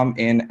to come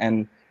in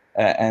and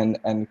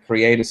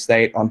create a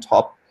state on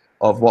top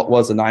of what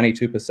was a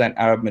 92%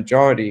 Arab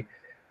majority.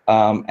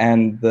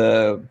 And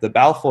the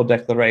Balfour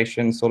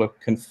Declaration sort of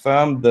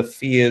confirmed the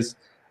fears,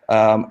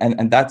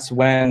 and that's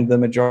when the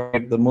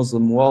majority of the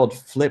Muslim world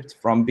flipped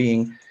from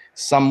being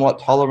somewhat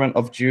tolerant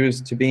of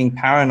Jews to being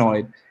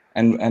paranoid.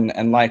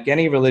 And like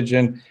any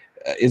religion,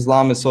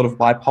 Islam is sort of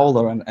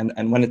bipolar,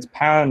 and when it's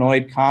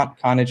paranoid,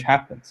 carnage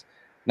happens.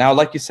 Now,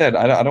 like you said,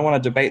 I don't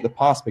want to debate the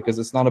past, because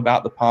it's not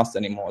about the past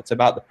anymore. It's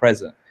about the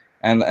present.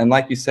 And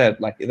like you said,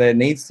 like there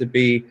needs to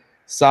be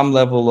some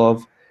level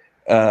of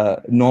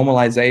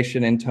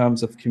normalization in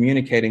terms of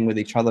communicating with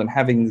each other and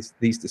having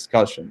these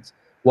discussions.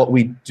 What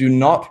we do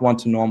not want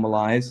to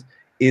normalize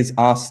is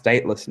our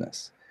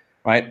statelessness.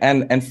 right?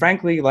 And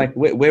frankly, like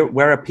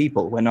we're a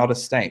people, we're not a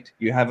state.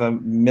 You have a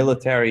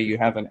military, you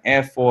have an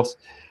air force,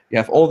 you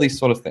have all these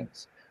sort of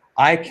things.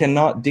 I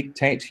cannot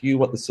dictate to you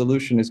what the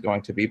solution is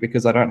going to be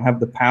because I don't have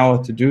the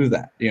power to do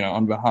that,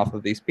 on behalf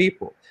of these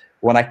people.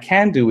 What I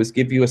can do is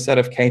give you a set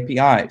of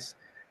KPIs.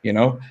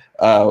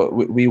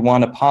 We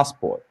want a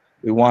passport.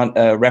 We want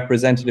a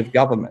representative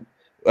government.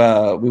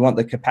 We want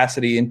the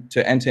capacity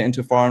to enter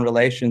into foreign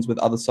relations with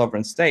other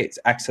sovereign states,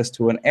 access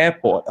to an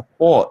airport, a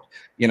port,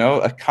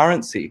 a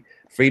currency,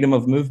 freedom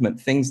of movement,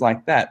 things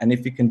like that. And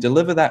if you can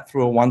deliver that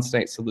through a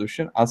one-state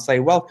solution, I'll say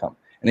welcome.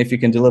 And if you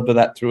can deliver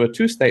that through a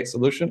two-state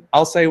solution,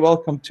 I'll say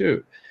welcome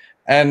too.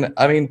 And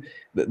I mean,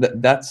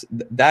 that's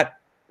that.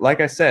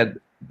 Like I said,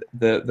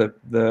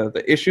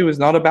 the issue is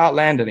not about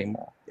land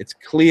anymore. It's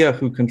clear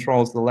who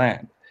controls the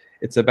land.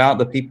 It's about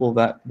the people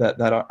that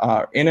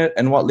are in it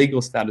and what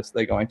legal status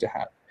they're going to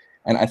have.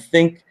 And I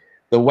think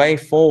the way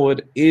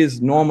forward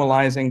is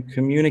normalizing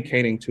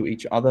communicating to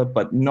each other,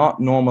 but not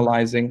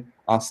normalizing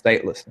our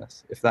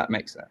statelessness, if that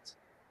makes sense.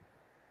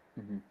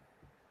 Mm-hmm.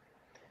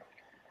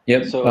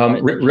 Yep. So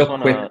real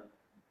quick,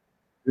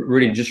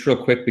 Rudy, just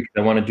real quick, because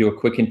I want to do a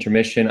quick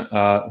intermission.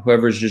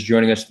 Whoever's just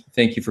joining us,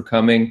 thank you for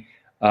coming.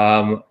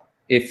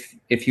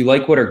 If you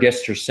like what our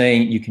guests are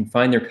saying, you can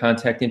find their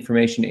contact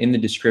information in the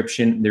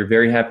description. They're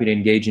very happy to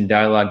engage in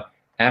dialogue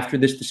after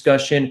this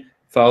discussion.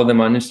 Follow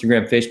them on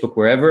Instagram, Facebook,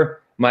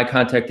 wherever. My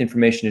contact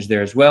information is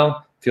there as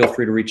well. Feel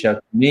free to reach out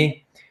to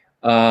me.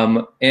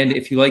 And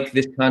if you like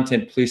this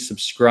content, please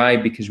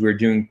subscribe, because we're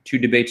doing 2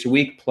 debates a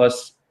week,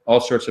 plus all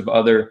sorts of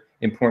other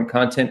important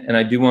content. And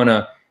I do want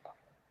to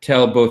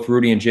tell both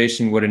Rudy and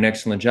Jason what an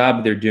excellent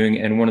job they're doing.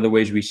 And one of the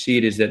ways we see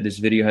it is that this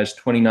video has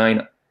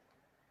 29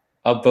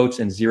 upvotes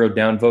and 0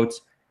 downvotes.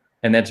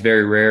 And that's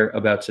very rare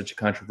about such a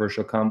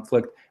controversial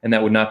conflict. And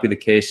that would not be the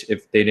case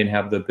if they didn't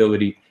have the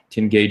ability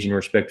to engage in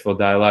respectful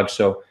dialogue.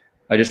 So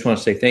I just want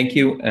to say thank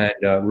you.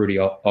 And Rudy,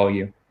 all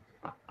you.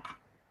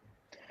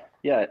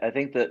 Yeah, I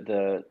think that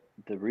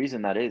the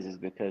reason that is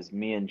because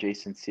me and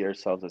Jason see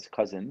ourselves as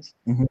cousins.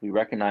 Mm-hmm. We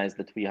recognize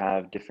that we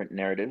have different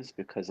narratives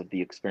because of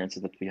the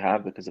experiences that we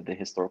have, because of the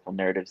historical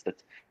narratives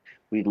that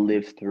we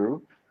live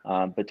through.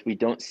 But we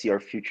don't see our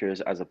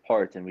futures as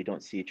apart, and we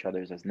don't see each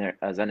other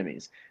as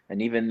enemies.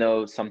 And even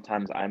though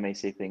sometimes I may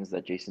say things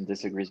that Jason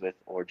disagrees with,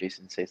 or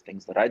Jason says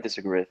things that I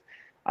disagree with,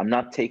 I'm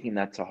not taking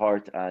that to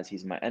heart as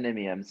he's my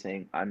enemy. I'm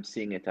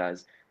seeing it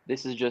as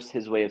this is just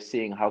his way of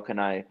seeing how can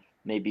I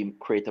maybe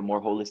create a more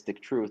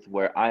holistic truth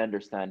where I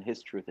understand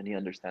his truth and he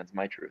understands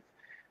my truth.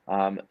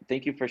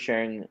 Thank you for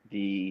sharing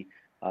the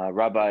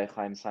Rabbi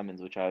Chaim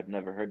Simons, which I had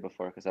never heard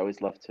before, because I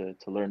always love to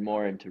learn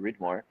more and to read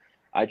more.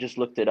 I just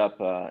looked it up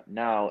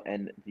now,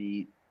 and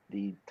the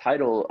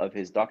title of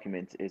his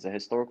document is a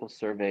historical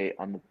survey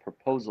on the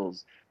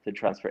proposals to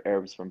transfer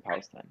Arabs from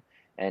Palestine.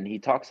 And he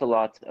talks a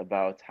lot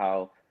about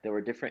how there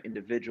were different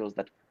individuals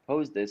that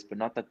proposed this, but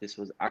not that this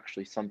was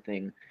actually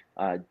something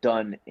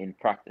done in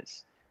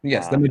practice.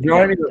 Yes, the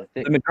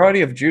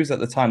majority of Jews at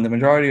the time, the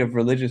majority of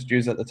religious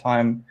Jews at the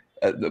time,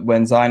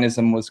 when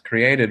Zionism was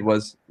created,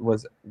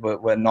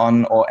 were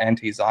non or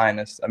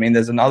anti-Zionist. I mean,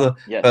 there's another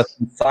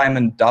person,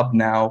 Simon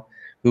Dubnow,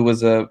 who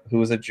was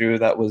a Jew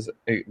that was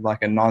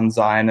like a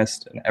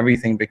non-Zionist and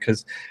everything,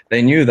 because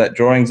they knew that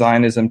drawing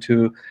Zionism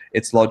to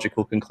its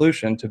logical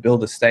conclusion, to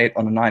build a state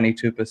on a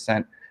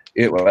 92%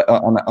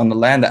 on the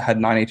land that had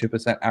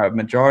 92% Arab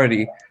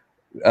majority,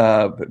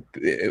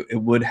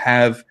 it would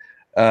have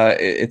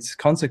its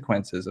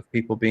consequences of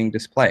people being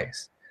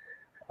displaced.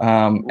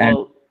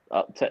 To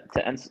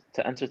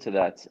answer to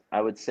that, I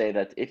would say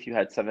that if you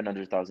had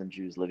 700,000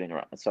 Jews living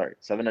around,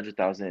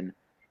 700,000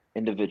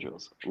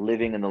 individuals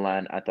living in the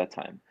land at that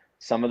time,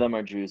 some of them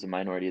are Jews, a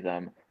minority of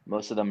them,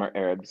 most of them are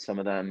Arabs, some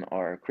of them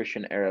are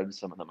Christian Arabs,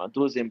 some of them are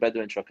Druzim,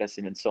 Bedouin,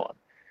 Cherkessim, and so on.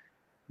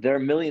 There are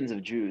millions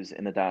of Jews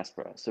in the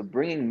diaspora. So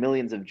bringing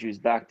millions of Jews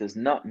back does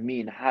not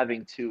mean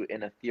having to,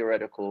 in a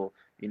theoretical,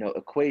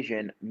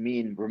 equation,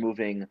 mean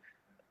removing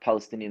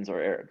Palestinians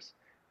or Arabs.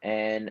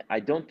 And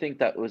I don't think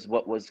that was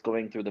what was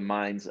going through the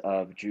minds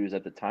of Jews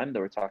at the time.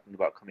 They were talking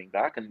about coming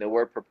back, and there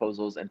were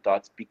proposals and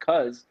thoughts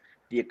because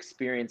the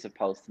experience of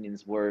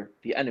Palestinians were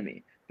the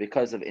enemy,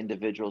 because of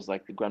individuals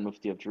like the Grand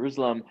Mufti of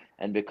Jerusalem,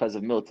 and because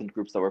of militant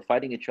groups that were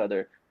fighting each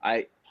other.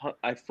 I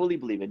fully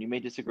believe, and you may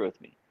disagree with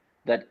me,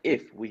 that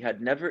if we had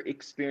never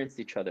experienced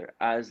each other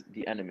as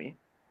the enemy,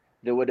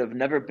 there would have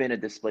never been a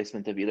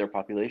displacement of either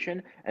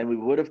population, and we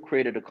would have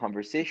created a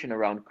conversation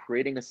around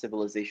creating a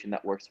civilization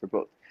that works for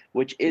both,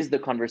 which is the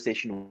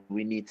conversation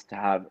we need to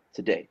have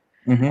today.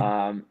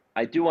 Mm-hmm.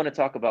 I do want to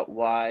talk about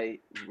why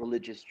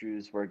religious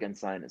Jews were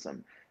against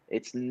Zionism.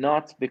 It's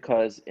not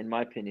because, in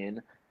my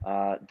opinion,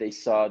 they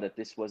saw that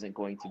this wasn't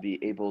going to be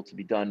able to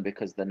be done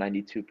because the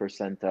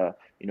 92%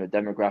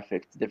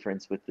 demographic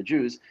difference with the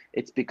Jews.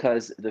 It's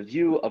because the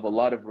view of a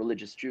lot of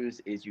religious Jews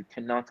is you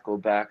cannot go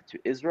back to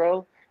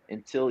Israel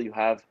until you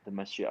have the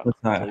Mashiach,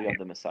 until you have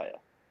the Messiah.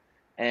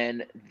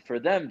 And for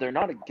them, they're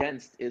not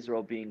against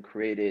Israel being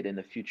created in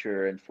the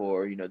future and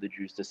for the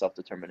Jews to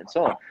self-determine and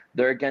so on.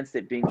 They're against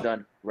it being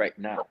done right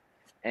now.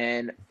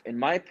 And in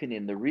my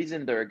opinion, the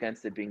reason they're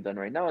against it being done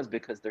right now is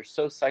because they're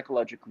so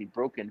psychologically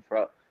broken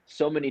for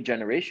so many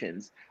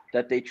generations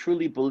that they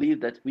truly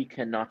believe that we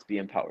cannot be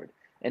empowered.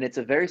 And it's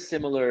a very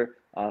similar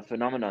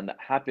phenomenon that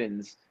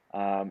happens,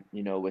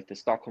 with the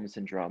Stockholm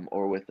syndrome,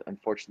 or with,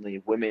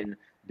 unfortunately, women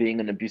being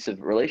in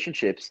abusive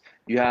relationships.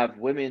 You have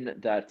women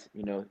that,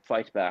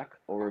 fight back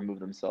or remove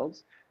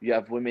themselves. You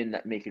have women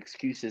that make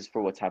excuses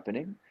for what's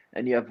happening.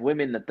 And you have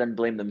women that then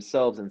blame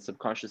themselves and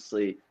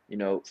subconsciously,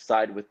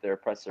 side with their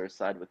oppressor,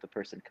 side with the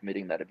person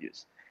committing that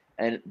abuse.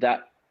 And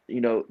that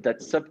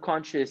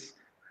subconscious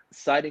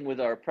siding with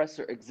our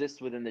oppressor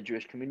exists within the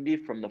Jewish community,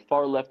 from the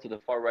far left to the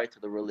far right, to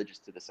the religious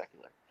to the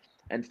secular.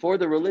 And for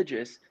the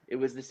religious, it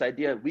was this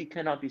idea: we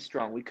cannot be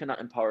strong, we cannot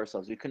empower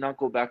ourselves, we cannot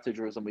go back to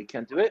Jerusalem, we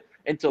can't do it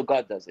until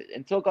God does it.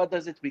 Until God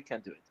does it, we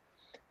can't do it.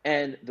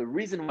 And the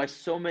reason why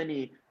so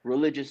many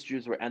religious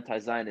Jews were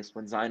anti-Zionist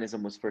when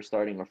Zionism was first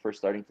starting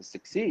to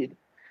succeed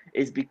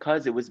is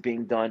because it was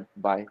being done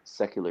by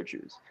secular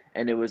Jews.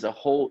 And it was a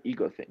whole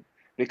ego thing.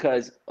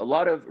 Because a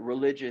lot of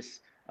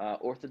religious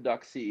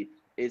orthodoxy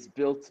is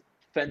built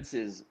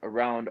fences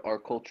around our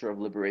culture of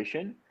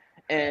liberation.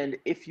 And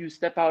if you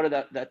step out of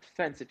that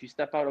fence, if you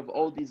step out of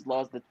all these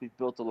laws that we've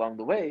built along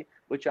the way,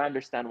 which I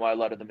understand why a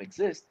lot of them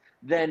exist,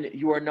 then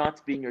you are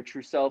not being your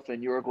true self,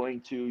 and you're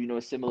going to,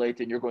 assimilate,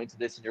 and you're going to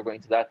this, and you're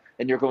going to that,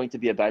 and you're going to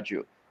be a bad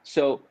Jew.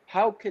 So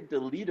how could the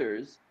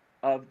leaders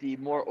of the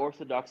more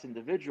orthodox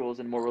individuals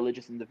and more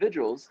religious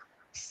individuals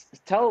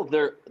tell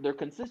their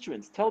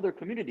constituents, tell their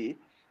community,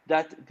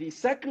 that the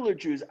secular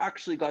Jews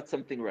actually got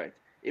something right?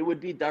 It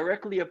would be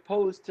directly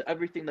opposed to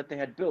everything that they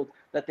had built,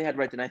 that they had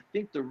right. And I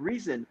think the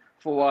reason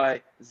for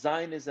why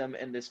Zionism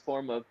and this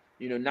form of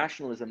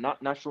nationalism,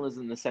 not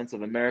nationalism in the sense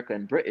of America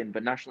and Britain,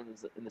 but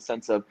nationalism in the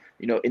sense of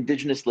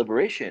indigenous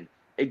liberation,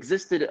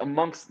 existed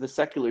amongst the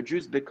secular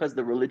Jews, because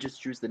the religious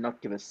Jews did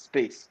not give a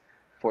space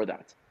for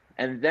that.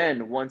 And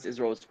then once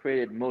Israel was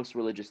created, most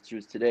religious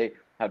Jews today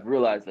have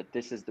realized that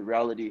this is the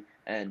reality,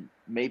 and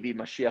maybe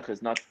Mashiach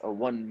is not a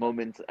one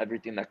moment,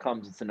 everything that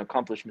comes, it's an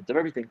accomplishment of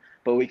everything,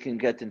 but we can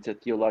get into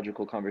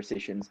theological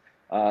conversations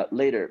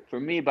later. For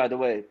me, by the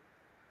way,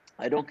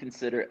 I don't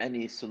consider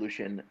any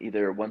solution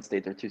either one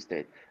state or two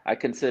state. I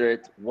consider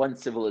it one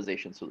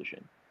civilization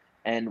solution.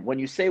 And when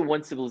you say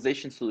one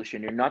civilization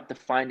solution, you're not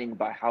defining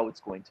by how it's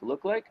going to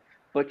look like,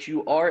 but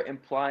you are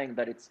implying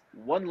that it's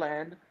one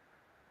land,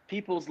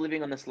 peoples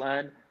living on this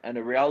land, and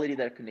a reality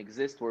that can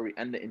exist where we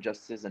end the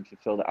injustices and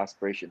fulfill the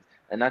aspirations.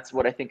 And that's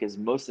what I think is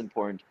most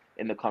important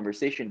in the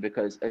conversation,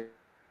 because a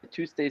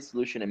two-state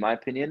solution, in my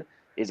opinion,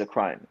 is a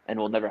crime and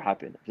will never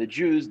happen. The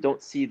Jews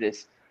don't see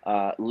this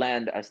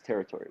land as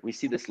territory. We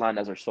see this land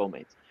as our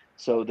soulmate.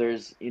 So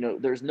there's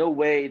no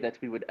way that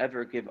we would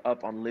ever give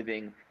up on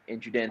living in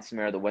Judea and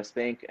Samaria, the West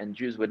Bank, and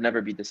Jews would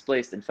never be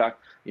displaced. In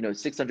fact,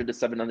 600 to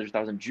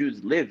 700,000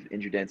 Jews live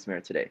in Judea and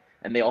Samaria today,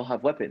 and they all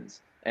have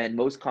weapons. And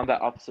most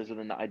combat officers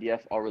within the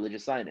IDF are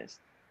religious Zionists.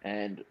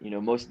 And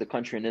most of the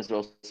country in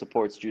Israel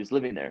supports Jews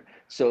living there.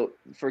 So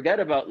forget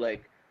about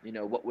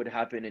what would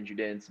happen in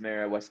Judea and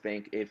Samaria, West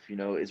Bank, if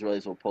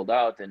Israelis were pulled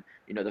out, and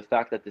the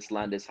fact that this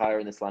land is higher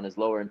and this land is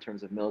lower in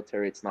terms of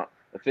military, it's not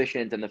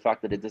efficient, and the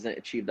fact that it doesn't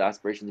achieve the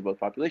aspirations of both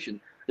populations,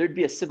 there'd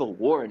be a civil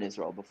war in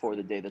Israel before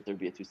the day that there'd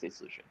be a two-state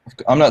solution.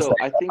 I'm not So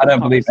saying I don't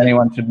believe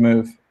anyone should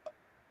move.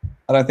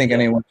 I don't think Yeah.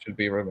 anyone should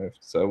be removed.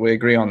 So we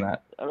agree on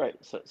that. All right.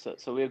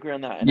 So we agree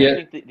on that. And Yeah.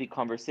 I think the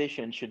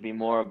conversation should be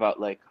more about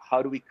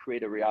how do we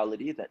create a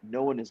reality that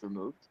no one is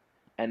removed,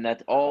 and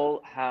that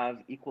all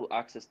have equal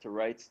access to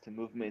rights, to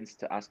movements,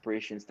 to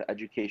aspirations, to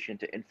education,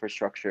 to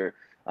infrastructure,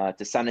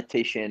 to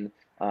sanitation,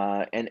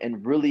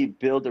 and really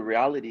build a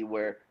reality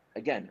where,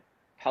 again,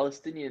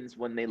 Palestinians,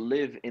 when they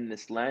live in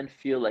this land,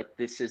 feel like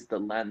this is the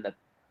land that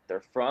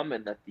they're from,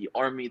 and that the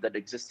army that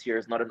exists here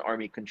is not an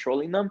army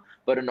controlling them,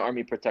 but an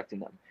army protecting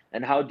them.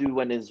 And how do,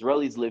 when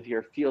Israelis live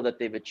here, feel that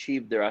they've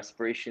achieved their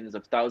aspirations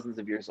of thousands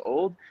of years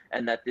old,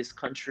 and that this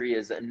country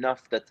is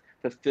enough that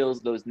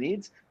fulfills those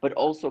needs, but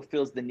also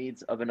fills the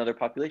needs of another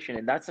population?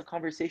 And that's a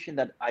conversation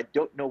that I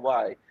don't know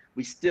why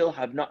we still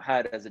have not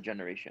had as a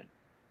generation.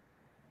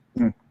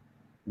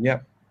 Yeah.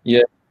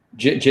 Yeah.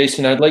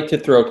 Jason, I'd like to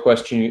throw a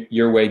question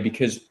your way,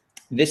 because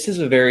this is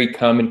a very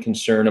common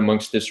concern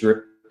amongst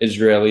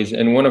Israelis.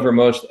 And one of our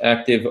most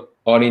active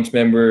audience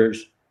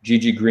members,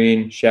 Gigi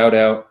Green, shout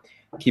out,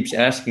 keeps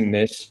asking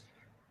this.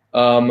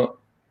 Many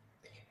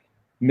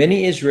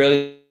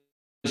Israelis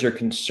are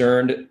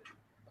concerned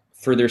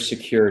for their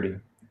security.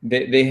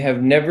 They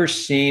have never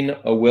seen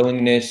a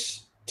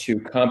willingness to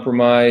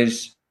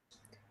compromise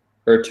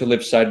or to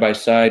live side by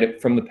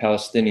side from the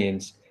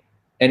Palestinians.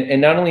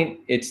 And not only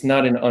it's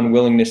not an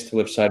unwillingness to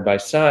live side by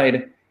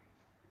side,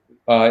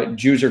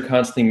 Jews are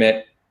constantly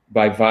met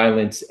by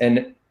violence.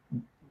 And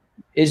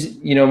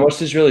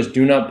most Israelis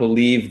do not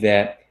believe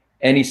that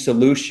any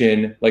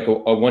solution, like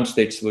a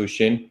one-state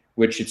solution,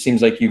 which it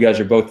seems like you guys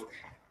are both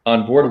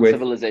on board with,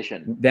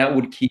 civilization, that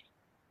would keep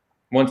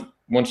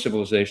one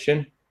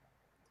civilization.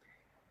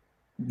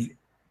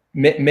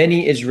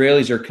 many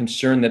Israelis are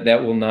concerned that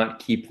that will not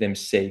keep them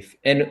safe.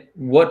 And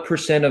what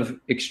percent of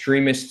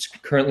extremists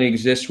currently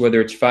exists,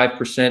 whether it's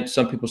 5%,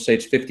 some people say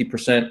it's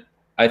 50%,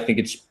 I think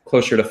it's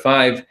closer to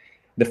 5.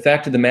 The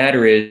fact of the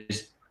matter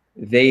is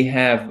they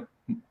have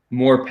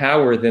more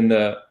power than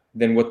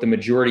what the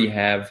majority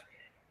have.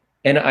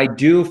 And I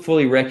do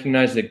fully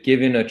recognize that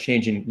given a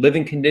change in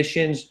living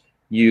conditions,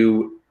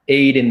 you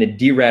aid in the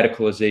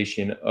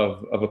de-radicalization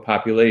of a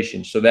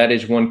population. So that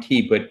is one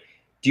key. But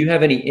do you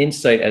have any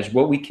insight as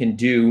what we can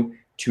do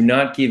to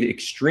not give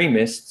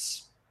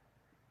extremists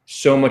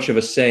so much of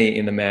a say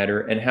in the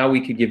matter, and how we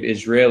could give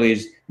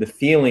Israelis the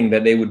feeling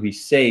that they would be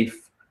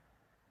safe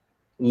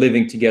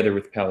living together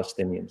with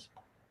Palestinians?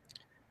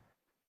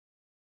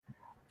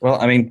 Well,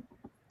 I mean,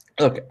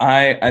 look,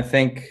 I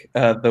think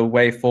the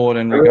way forward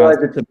in I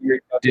regards realize it's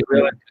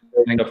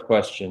a very tough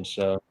question.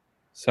 So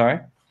sorry.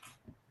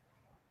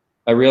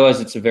 I realize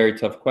it's a very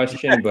tough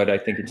question, but I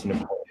think it's an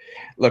important.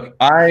 Look,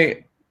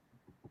 I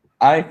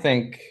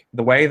think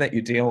the way that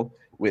you deal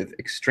with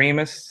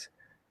extremists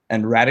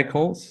and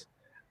radicals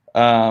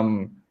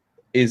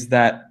is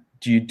that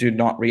you do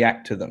not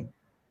react to them,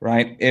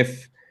 right?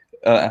 If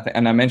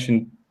and I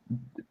mentioned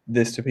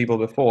this to people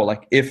before,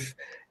 like if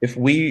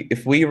we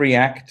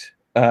react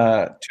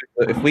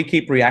if we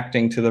keep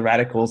reacting to the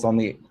radicals on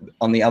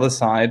the other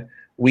side,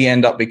 we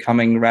end up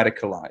becoming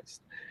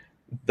radicalized.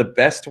 The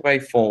best way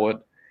forward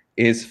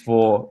is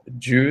for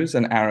Jews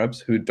and Arabs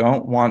who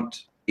don't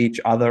want each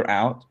other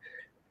out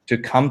to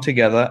come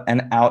together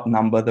and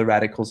outnumber the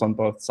radicals on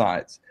both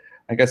sides.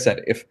 Like I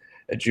said, if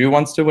a Jew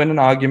wants to win an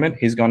argument,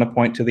 he's going to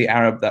point to the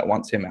Arab that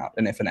wants him out.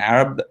 And if an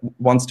Arab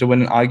wants to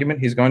win an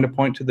argument, he's going to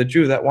point to the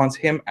Jew that wants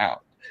him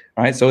out.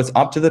 Right? So it's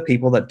up to the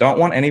people that don't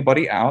want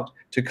anybody out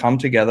to come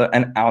together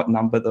and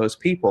outnumber those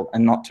people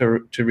and not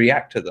to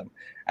react to them.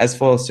 As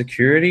for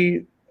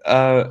security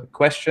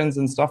questions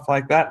and stuff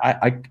like that,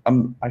 I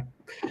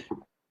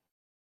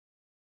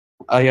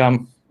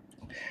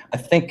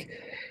think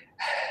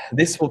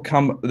this will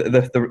come.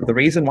 The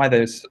reason why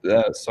there's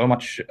so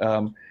much,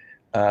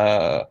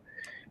 I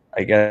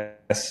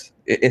guess,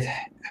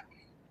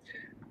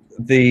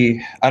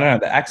 I don't know,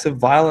 the acts of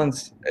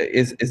violence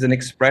is an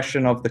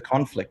expression of the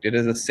conflict. It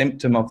is a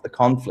symptom of the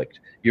conflict.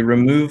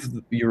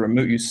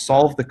 You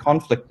solve the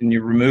conflict and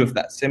you remove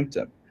that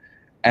symptom.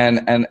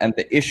 And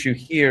the issue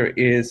here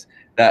is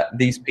that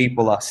these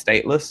people are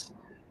stateless,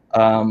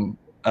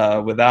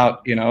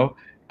 without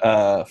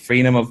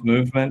freedom of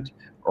movement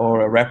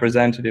or a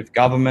representative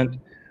government,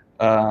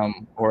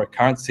 or a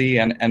currency,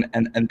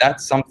 and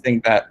that's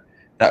something that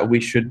we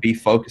should be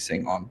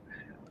focusing on.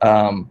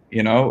 I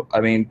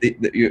mean,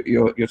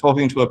 you're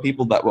talking to a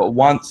people that were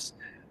once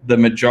the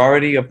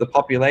majority of the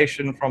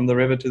population from the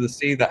river to the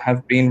sea that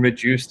have been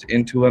reduced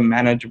into a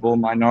manageable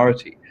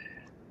minority.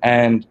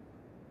 And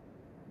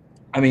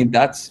I mean,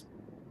 that's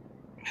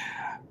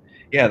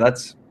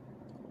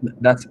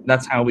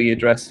how we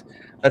address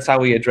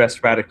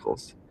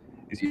radicals.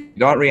 Is you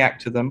don't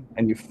react to them,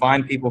 and you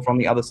find people from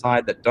the other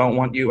side that don't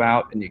want you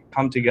out, and you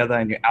come together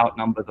and you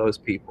outnumber those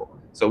people,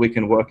 so we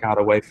can work out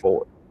a way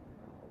forward.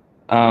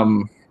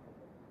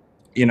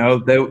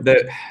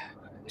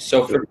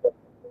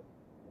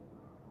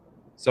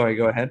 Sorry,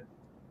 go ahead.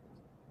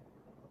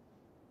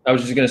 I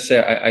was just going to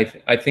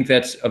say, I think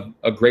that's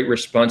a great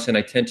response, and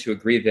I tend to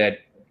agree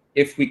that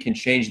if we can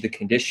change the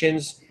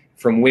conditions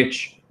from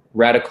which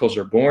radicals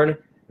are born,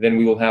 then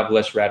we will have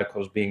less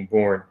radicals being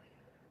born.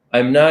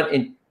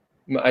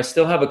 I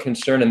still have a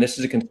concern, and this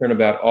is a concern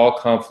about all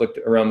conflict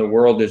around the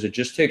world, is it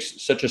just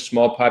takes such a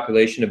small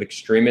population of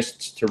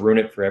extremists to ruin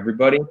it for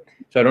everybody.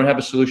 So I don't have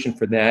a solution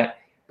for that.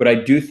 But I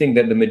do think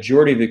that the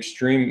majority of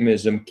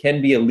extremism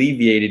can be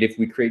alleviated if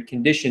we create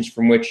conditions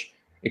from which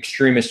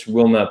extremists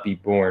will not be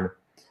born.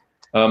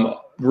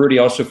 Rudy,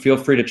 also feel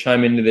free to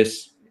chime into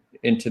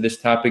this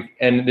topic.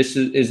 And this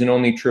isn't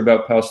only true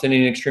about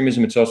Palestinian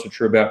extremism, it's also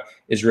true about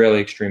Israeli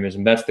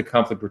extremism. That's the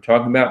conflict we're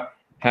talking about,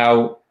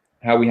 how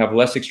we have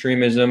less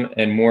extremism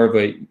and more of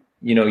a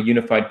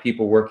unified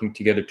people working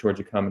together towards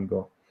a common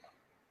goal.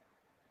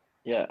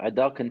 Yeah,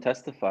 Adel can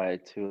testify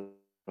to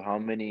how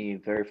many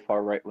very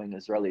far right-wing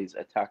Israelis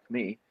attack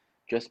me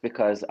just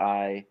because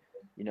I,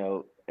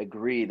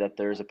 agree that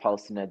there's a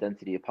Palestinian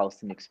identity, a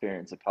Palestinian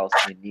experience, a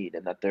Palestinian need,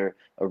 and that they're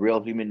a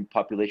real human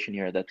population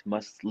here that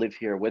must live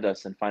here with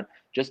us and find.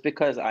 Just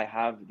because I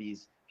have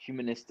these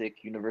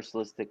humanistic,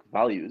 universalistic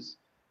values,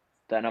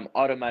 then I'm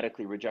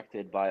automatically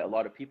rejected by a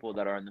lot of people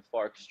that are in the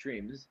far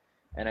extremes.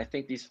 And I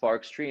think these far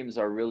extremes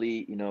are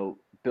really,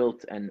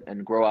 built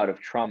and grow out of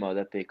trauma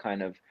that they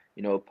kind of,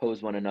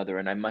 oppose one another.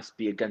 And I must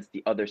be against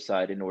the other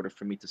side in order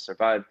for me to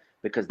survive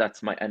because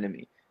that's my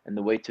enemy. And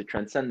the way to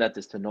transcend that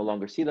is to no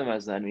longer see them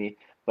as the enemy.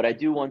 But I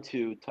do want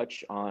to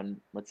touch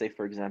on, let's say,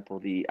 for example,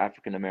 the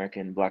African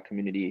American, Black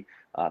community,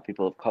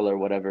 people of color,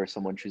 whatever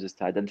someone chooses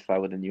to identify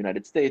within the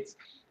United States.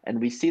 And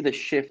we see the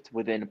shift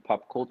within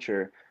pop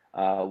culture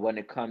when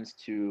it comes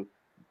to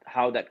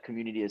how that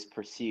community is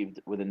perceived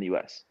within the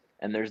US.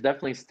 And there's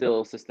definitely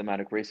still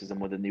systematic racism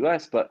within the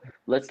US, but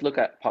let's look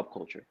at pop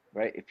culture,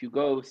 right? If you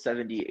go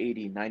 70,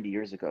 80, 90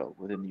 years ago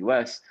within the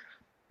US,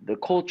 the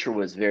culture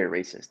was very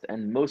racist,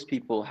 and most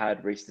people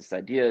had racist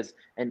ideas.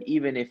 And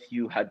even if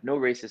you had no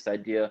racist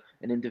idea,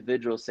 an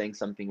individual saying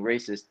something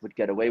racist would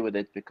get away with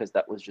it because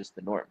that was just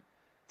the norm.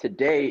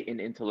 Today,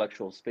 in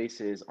intellectual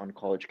spaces on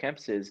college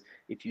campuses,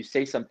 if you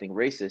say something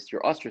racist,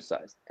 you're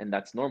ostracized, and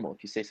that's normal.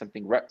 If you say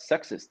something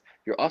sexist,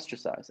 you're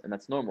ostracized, and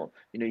that's normal.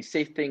 You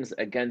say things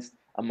against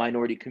a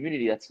minority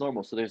community, that's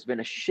normal. So there's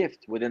been a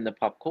shift within the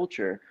pop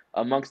culture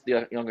amongst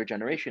the younger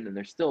generation, and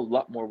there's still a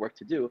lot more work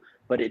to do,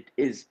 but it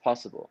is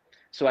possible.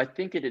 So I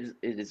think it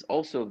is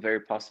also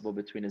very possible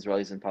between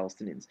Israelis and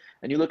Palestinians.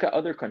 And you look at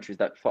other countries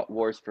that fought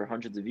wars for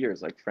hundreds of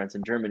years, like France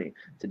and Germany.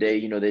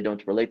 Today, they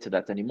don't relate to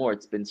that anymore.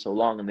 It's been so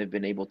long, and they've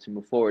been able to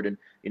move forward. And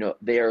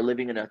they are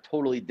living in a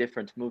totally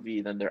different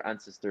movie than their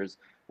ancestors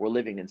were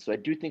living in. So I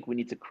do think we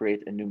need to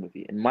create a new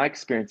movie. In my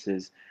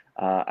experiences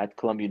at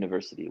Columbia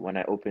University, when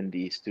I opened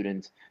the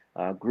student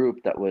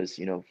group that was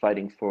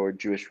fighting for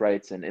Jewish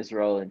rights in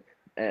Israel and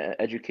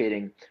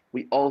educating,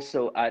 we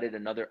also added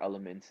another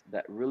element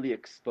that really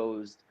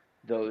exposed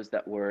those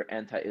that were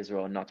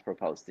anti-Israel and not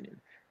pro-Palestinian.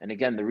 And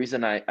again, the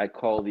reason I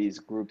call these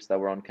groups that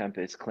were on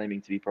campus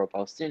claiming to be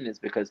pro-Palestinian is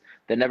because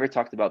they never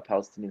talked about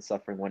Palestinian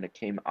suffering when it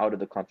came out of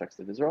the context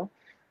of Israel.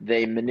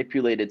 They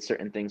manipulated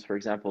certain things. For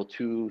example,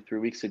 3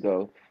 weeks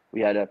ago,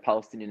 we had a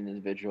Palestinian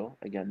individual,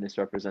 again, this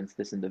represents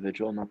this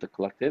individual, not the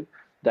collective,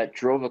 that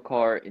drove a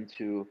car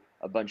into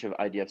a bunch of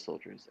IDF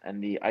soldiers.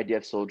 And the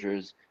IDF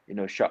soldiers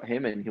shot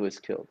him, and he was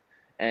killed.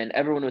 And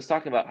everyone was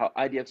talking about how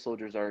IDF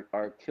soldiers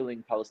are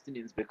killing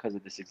Palestinians because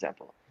of this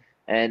example.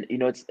 And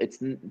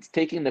it's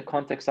taking the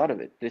context out of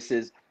it. This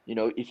is,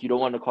 if you don't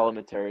want to call him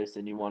a terrorist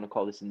and you want to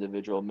call this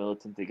individual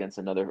militant against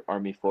another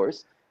army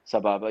force,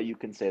 Sababa, you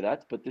can say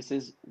that, but this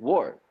is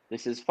war.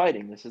 This is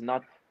fighting. This is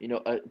not,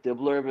 a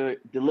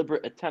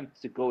deliberate attempt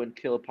to go and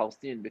kill a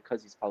Palestinian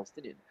because he's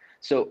Palestinian.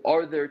 So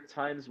are there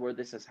times where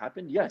this has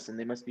happened? Yes, and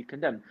they must be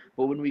condemned.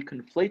 But when we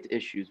conflate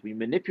issues, we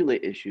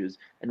manipulate issues,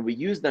 and we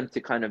use them to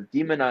kind of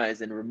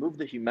demonize and remove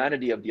the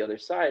humanity of the other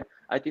side,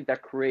 I think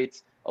that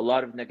creates a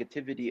lot of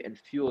negativity and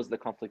fuels the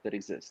conflict that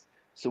exists.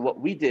 So what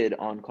we did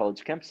on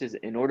college campuses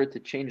in order to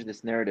change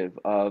this narrative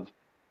of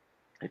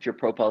if you're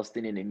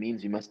pro-Palestinian, it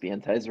means you must be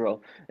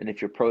anti-Israel, and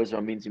if you're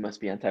pro-Israel, it means you must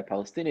be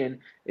anti-Palestinian,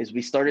 is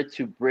we started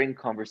to bring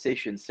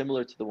conversations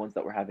similar to the ones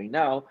that we're having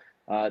now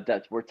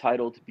that were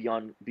titled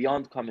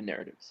Beyond Common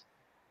Narratives.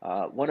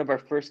 One of our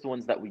first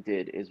ones that we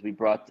did is we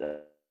brought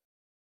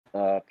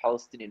a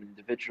Palestinian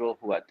individual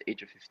who at the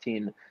age of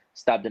 15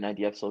 stabbed an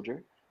IDF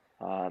soldier,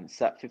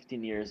 sat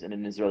 15 years in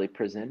an Israeli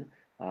prison,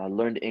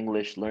 learned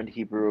English, learned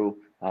Hebrew,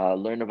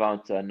 learned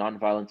about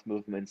nonviolent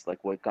movements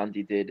like what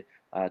Gandhi did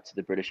to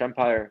the British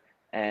Empire,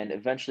 and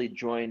eventually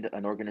joined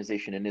an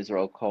organization in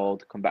Israel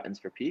called Combatants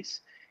for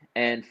Peace.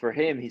 And for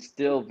him, he's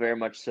still very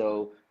much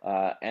so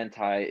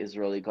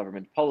anti-Israeli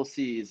government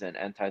policies and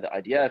anti the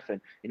IDF.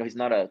 And he's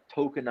not a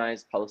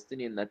tokenized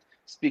Palestinian that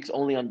speaks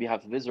only on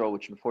behalf of Israel,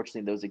 which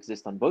unfortunately those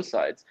exist on both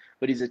sides.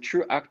 But he's a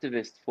true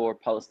activist for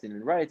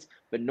Palestinian rights,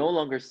 but no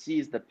longer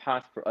sees the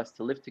path for us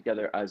to live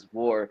together as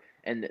war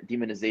and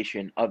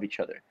demonization of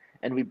each other.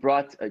 And we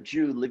brought a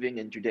Jew living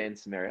in Judea and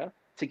Samaria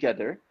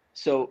together.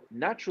 So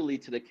naturally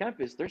to the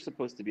campus, they're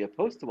supposed to be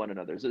opposed to one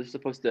another. So they're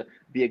supposed to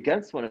be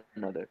against one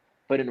another.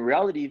 But in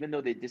reality, even though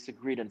they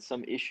disagreed on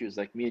some issues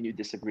like me and you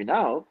disagree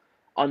now,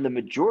 on the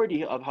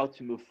majority of how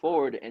to move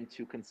forward and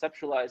to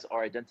conceptualize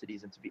our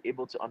identities and to be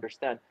able to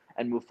understand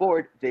and move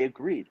forward, they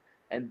agreed.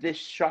 And this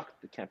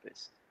shocked the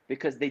campus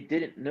because they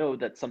didn't know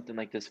that something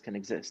like this can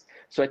exist.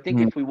 So I think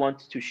if we want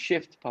to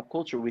shift pop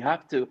culture, we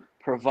have to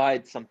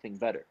provide something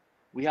better.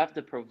 We have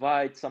to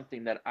provide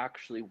something that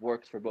actually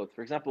works for both.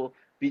 For example,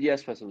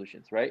 BDS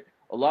resolutions, right?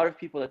 A lot of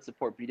people that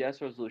support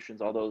BDS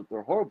resolutions, although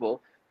they're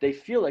horrible, they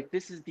feel like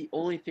this is the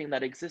only thing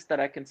that exists that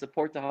I can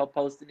support to help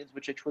Palestinians,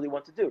 which I truly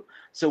want to do.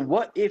 So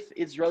what if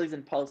Israelis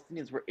and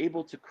Palestinians were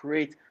able to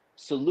create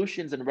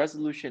solutions and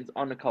resolutions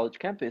on a college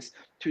campus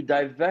to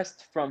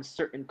divest from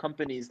certain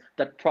companies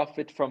that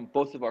profit from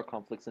both of our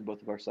conflicts and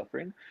both of our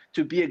suffering,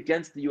 to be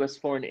against the US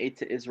foreign aid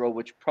to Israel,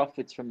 which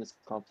profits from this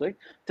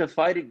conflict, to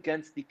fight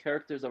against the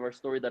characters of our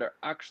story that are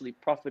actually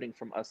profiting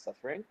from us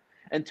suffering,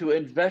 and to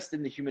invest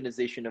in the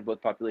humanization of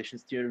both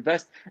populations, to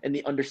invest in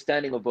the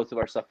understanding of both of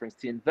our sufferings,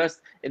 to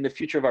invest in the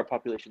future of our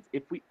populations.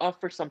 If we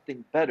offer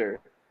something better,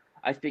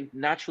 I think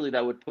naturally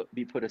that would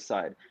be put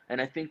aside. And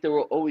I think there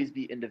will always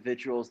be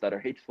individuals that are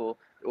hateful.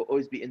 There will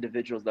always be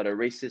individuals that are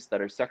racist,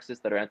 that are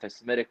sexist, that are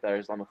anti-Semitic, that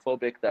are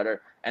Islamophobic, that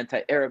are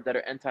anti-Arab, that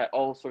are anti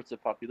all sorts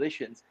of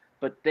populations.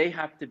 But they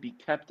have to be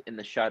kept in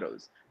the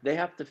shadows. They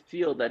have to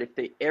feel that if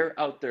they air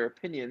out their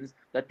opinions,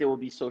 that they will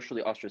be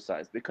socially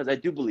ostracized. Because I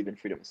do believe in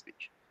freedom of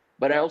speech.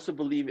 But I also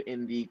believe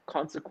in the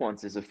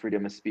consequences of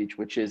freedom of speech,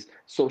 which is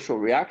social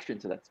reaction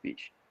to that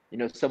speech.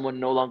 Someone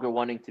no longer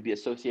wanting to be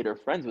associated or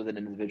friends with an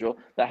individual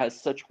that has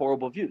such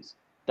horrible views.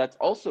 that's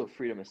also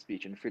freedom of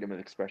speech and freedom of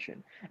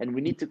expression. And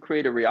we need to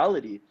create a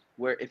reality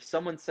where if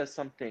someone says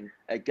something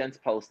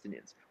against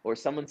Palestinians or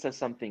someone says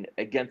something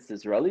against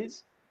Israelis,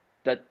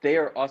 that they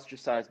are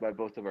ostracized by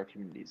both of our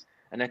communities.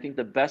 And I think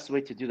the best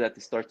way to do that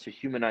is start to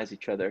humanize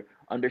each other,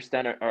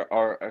 understand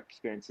our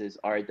experiences,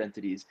 our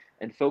identities,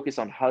 and focus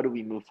on how do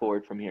we move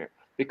forward from here.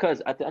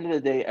 Because at the end of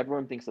the day,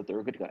 everyone thinks that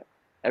they're a good guy.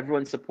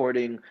 Everyone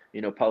supporting,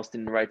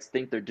 Palestinian rights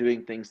think they're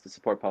doing things to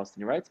support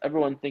Palestinian rights.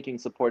 Everyone thinking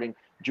supporting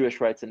Jewish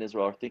rights in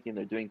Israel are thinking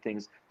they're doing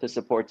things to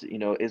support,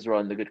 Israel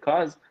and the good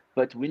cause.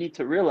 But we need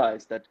to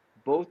realize that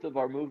both of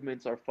our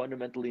movements are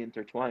fundamentally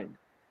intertwined.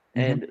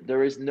 And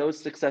there is no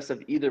success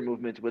of either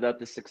movement without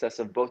the success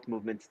of both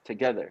movements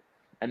together.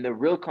 And the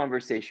real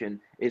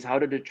conversation is how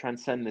to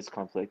transcend this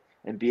conflict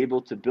and be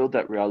able to build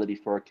that reality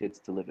for our kids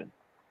to live in.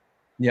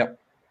 Yep.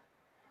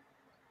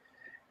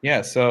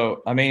 Yeah.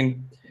 So, I mean,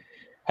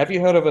 have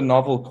you heard of a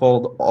novel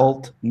called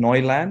Alt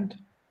Neuland?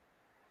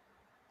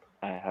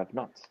 I have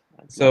not.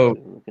 So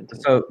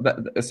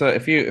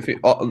if you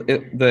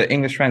the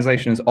English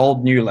translation is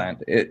Old New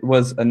Land. It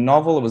was a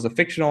novel. It was a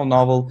fictional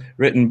novel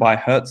written by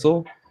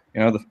Herzl,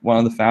 one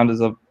of the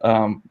founders of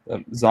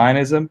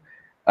Zionism,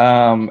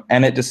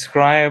 and it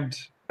described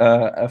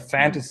a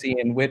fantasy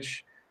in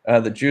which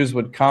the Jews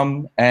would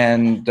come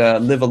and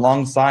live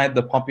alongside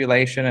the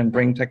population and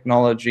bring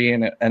technology,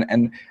 and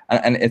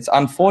it's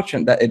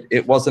unfortunate that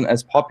it wasn't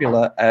as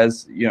popular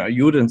as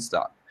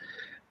Judenstadt,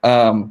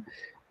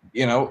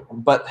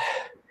 but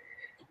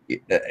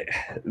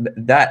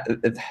that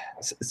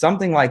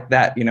something like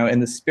that, in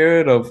the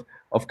spirit of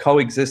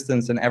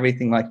coexistence and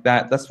everything like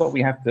that, that's what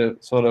we have to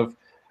sort of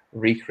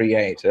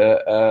recreate,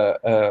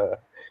 a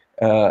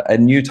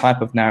new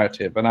type of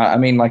narrative. And I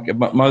mean, like,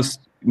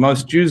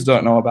 most Jews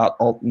don't know about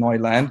Alt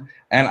Neuland,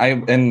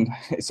 and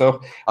so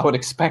I would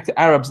expect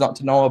Arabs not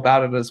to know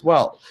about it as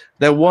well.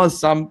 There was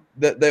some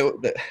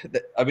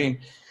I mean,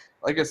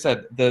 like I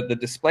said, the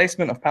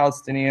displacement of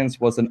Palestinians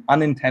was an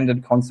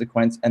unintended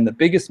consequence, and the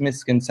biggest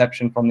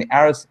misconception from the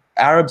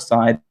Arab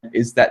side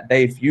is that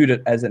they viewed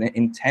it as an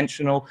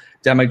intentional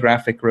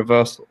demographic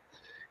reversal.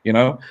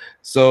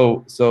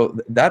 So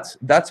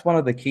that's one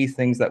of the key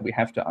things that we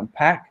have to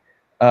unpack,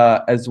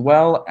 as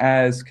well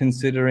as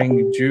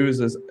considering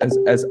Jews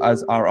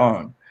as our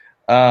own.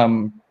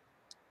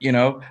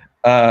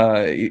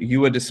 You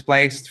were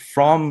displaced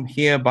from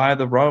here by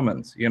the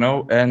Romans,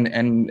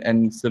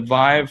 and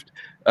survived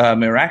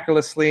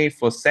miraculously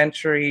for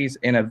centuries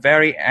in a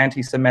very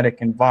anti-Semitic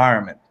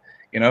environment,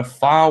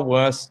 far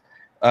worse,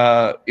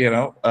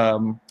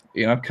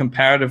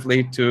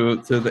 comparatively to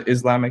the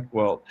Islamic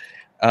world.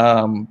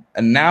 And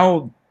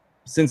now,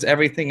 since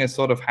everything has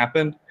sort of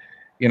happened,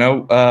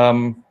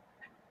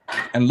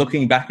 and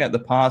looking back at the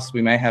past,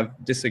 we may have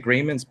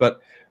disagreements,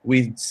 but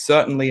we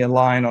certainly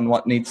align on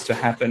what needs to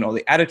happen or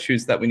the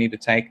attitudes that we need to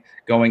take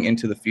going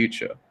into the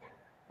future.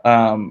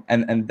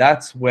 And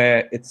that's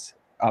where it's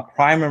our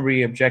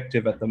primary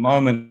objective at the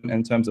moment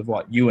in terms of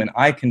what you and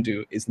I can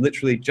do is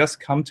literally just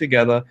come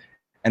together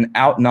and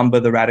outnumber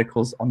the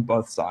radicals on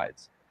both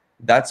sides.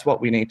 That's what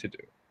we need to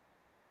do.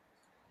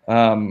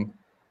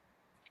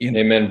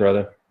 Amen,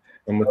 brother.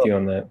 I'm with you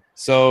on that.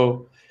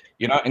 So,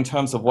 in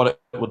terms of what it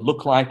would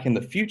look like in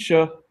the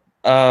future,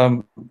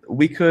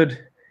 we could,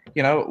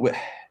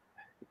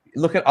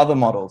 look at other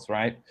models,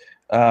 right?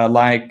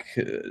 Like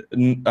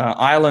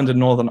Ireland and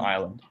Northern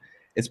Ireland.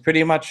 It's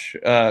pretty much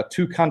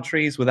two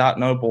countries without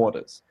no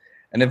borders,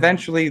 and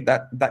eventually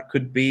that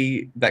could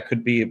be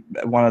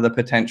one of the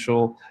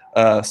potential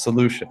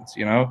solutions.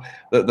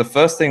 The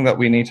first thing that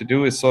we need to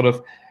do is sort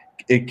of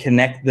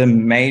connect the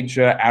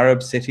major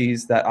Arab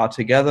cities that are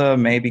together,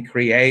 maybe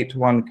create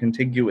one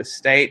contiguous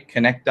state,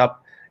 connect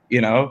up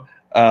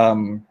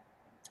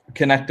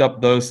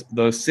those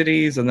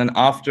cities, and then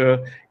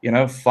after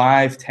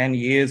 5-10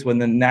 years, when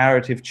the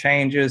narrative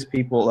changes,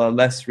 people are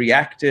less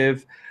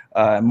reactive,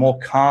 more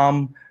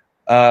calm,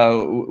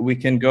 we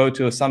can go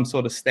to some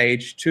sort of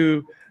stage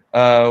 2,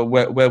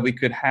 where we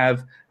could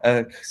have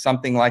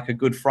something like a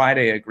Good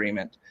Friday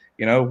Agreement,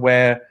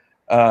 where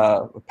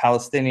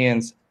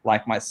Palestinians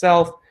like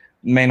myself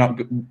may not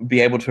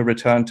be able to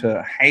return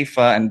to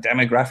Haifa and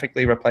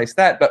demographically replace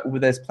that, but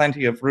there's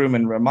plenty of room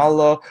in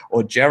Ramallah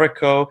or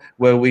Jericho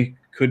where we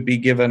could be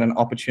given an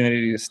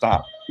opportunity to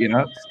start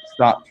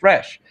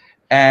fresh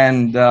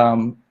and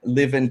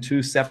live in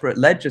two separate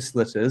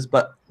legislatures,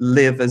 but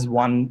live as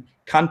one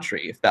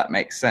country, if that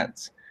makes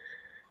sense.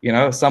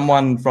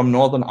 Someone from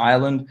Northern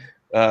Ireland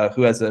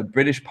who has a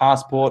British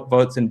passport,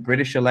 votes in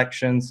British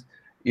elections,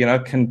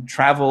 can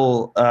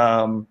travel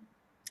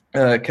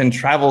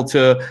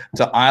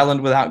to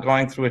Ireland without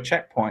going through a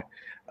checkpoint.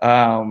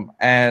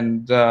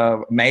 And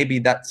maybe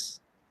that's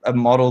a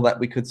model that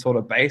we could sort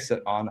of base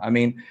it on. I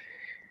mean,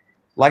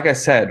 like I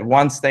said,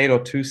 one state or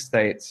two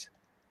states,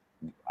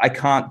 I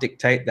can't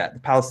dictate that. The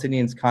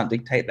Palestinians can't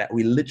dictate that.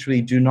 We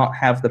literally do not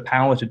have the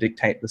power to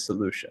dictate the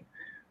solution.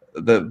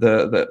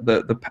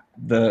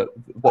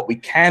 What we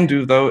can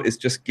do, though, is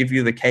just give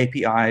you the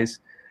KPIs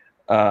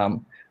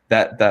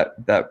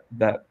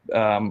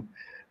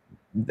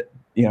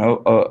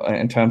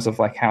in terms of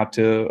like how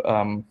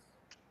to,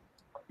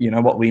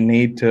 what we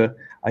need to,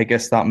 I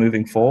guess, start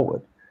moving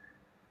forward,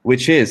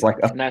 which is like,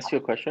 Can I ask you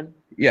a question?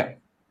 Yeah.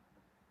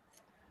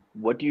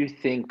 What do you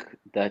think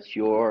that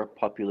your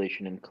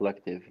population and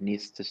collective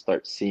needs to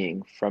start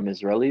seeing from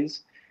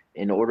Israelis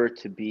in order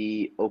to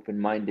be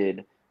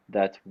open-minded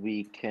that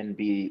we can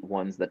be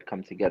ones that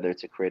come together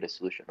to create a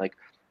solution? Like,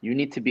 you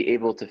need to be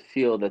able to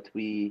feel that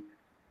we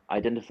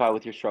identify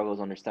with your struggles,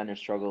 understand your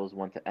struggles,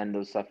 want to end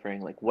those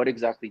suffering. Like, what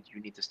exactly do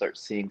you need to start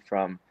seeing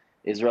from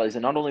Israelis,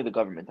 and not only the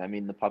government, I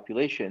mean the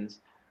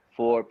populations,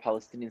 for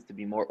Palestinians to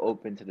be more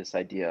open to this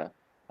idea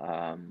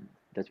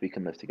that we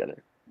can live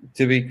together?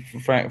 To be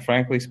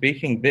frankly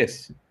speaking,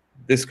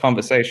 this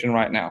conversation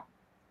right now,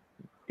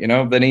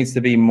 there needs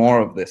to be more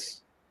of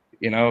this,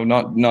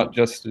 not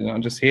just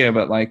just here,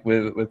 but like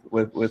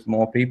with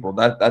more people.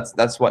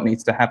 That's what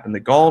needs to happen. The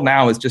goal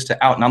now is just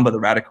to outnumber the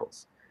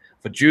radicals,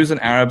 for Jews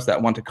and Arabs that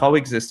want to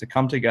coexist to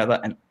come together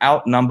and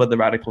outnumber the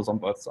radicals on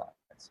both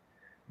sides.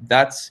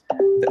 That's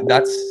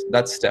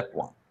step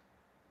one.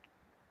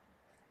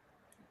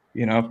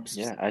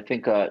 Yeah, I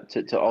think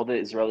to all the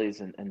Israelis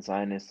and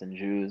Zionists and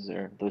Jews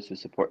or those who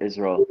support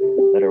Israel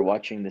that are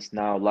watching this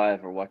now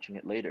live or watching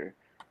it later,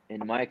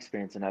 in my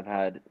experience, and I've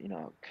had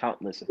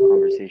countless of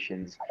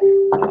conversations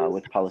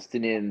with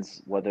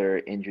Palestinians, whether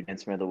in Judea and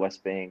Samaria, the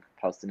West Bank,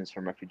 Palestinians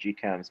from refugee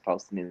camps,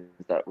 Palestinians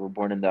that were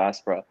born in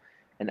diaspora,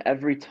 and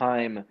every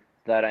time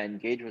that I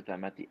engage with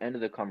them, at the end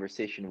of the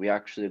conversation, we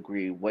actually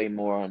agree way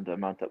more on the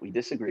amount that we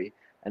disagree.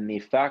 And the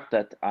fact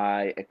that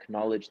I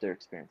acknowledge their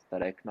experience,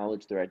 that I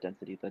acknowledge their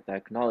identity, that I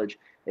acknowledge,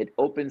 it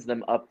opens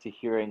them up to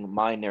hearing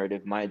my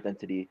narrative, my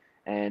identity,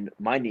 and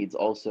my needs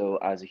also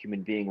as a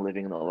human being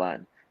living in the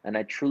land. And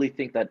I truly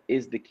think that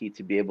is the key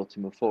to be able to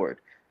move forward.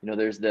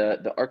 There's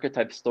the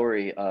archetype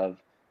story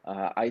of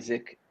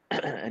Isaac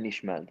and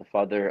Ishmael, the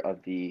father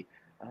of the,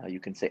 you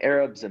can say,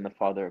 Arabs, and the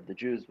father of the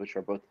Jews, which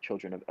are both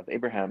children of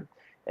Abraham.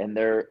 And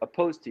they're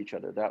opposed to each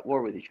other, they're at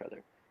war with each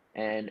other.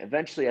 And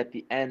eventually, at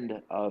the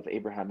end of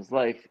Abraham's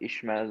life,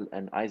 Ishmael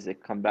and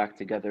Isaac come back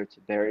together to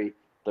bury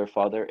their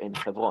father in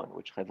Hebron,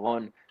 which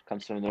Hebron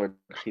comes from the word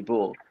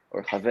chibur,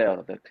 or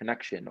chaver, the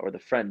connection, or the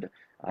friend,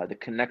 the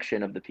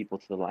connection of the people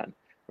to the land,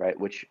 right?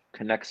 Which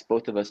connects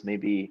both of us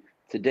maybe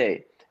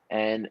today.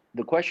 And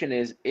the question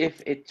is,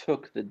 if it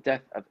took the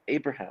death of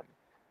Abraham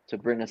to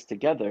bring us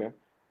together,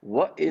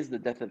 what is the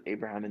death of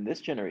Abraham in this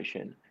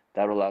generation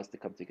that will allow us to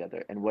come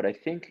together? And what I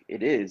think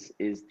it is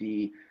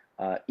the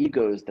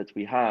egos that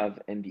we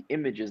have and the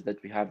images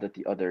that we have that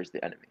the other is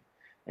the enemy.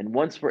 And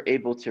once we're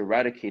able to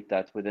eradicate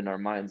that within our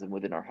minds and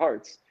within our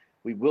hearts,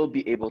 we will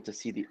be able to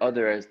see the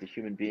other as the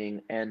human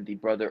being and the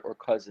brother or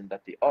cousin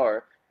that they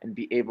are, and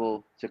be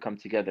able to come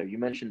together. You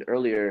mentioned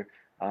earlier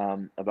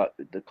about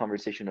the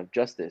conversation of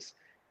justice.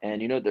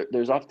 And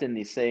there's often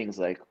these sayings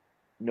like,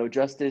 no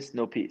justice,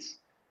 no peace,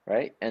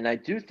 right? And I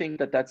do think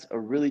that that's a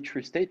really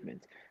true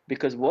statement,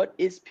 because what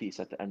is peace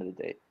at the end of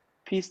the day?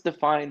 Peace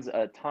defines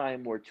a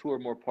time where two or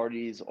more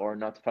parties are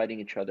not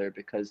fighting each other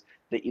because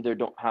they either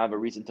don't have a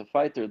reason to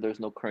fight or there's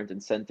no current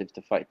incentive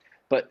to fight.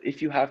 But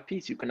if you have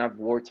peace, you can have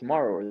war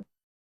tomorrow or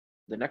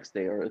the next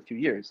day or a few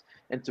years.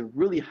 And to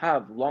really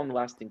have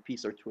long-lasting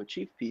peace, or to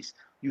achieve peace,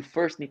 you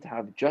first need to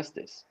have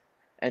justice.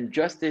 And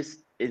justice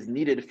is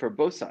needed for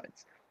both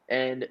sides.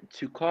 And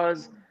to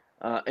cause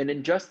an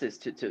injustice,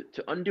 to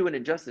undo an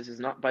injustice, is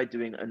not by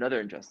doing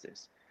another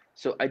injustice.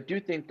 So I do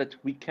think that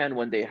we can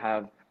one day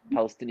have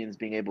Palestinians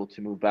being able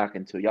to move back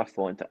into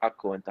Yafo, into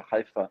Akko, into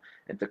Haifa,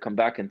 and to come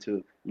back and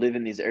to live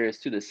in these areas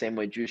too, the same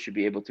way Jews should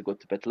be able to go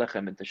to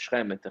Bethlehem, into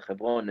Shechem, into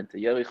Hebron, into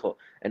Jericho,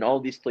 and all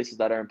these places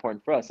that are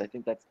important for us. I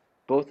think that's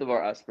both of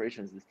our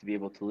aspirations, is to be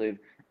able to live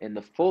in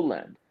the full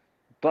land.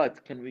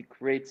 But can we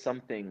create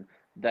something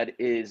that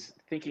is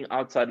thinking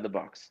outside of the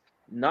box?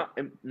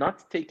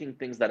 Not taking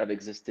things that have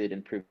existed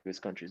in previous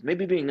countries,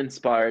 maybe being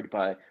inspired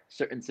by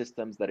certain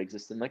systems that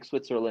exist in like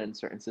Switzerland,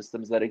 certain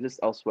systems that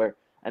exist elsewhere,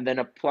 and then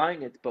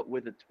applying it, but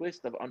with a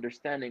twist of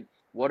understanding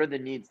what are the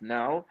needs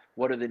now,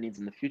 what are the needs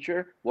in the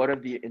future, what are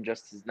the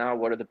injustices now,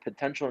 what are the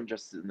potential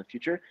injustices in the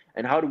future,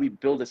 and how do we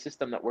build a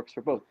system that works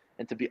for both?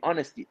 And to be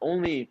honest, the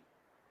only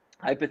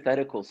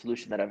hypothetical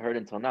solution that I've heard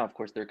until now, of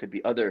course, there could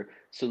be other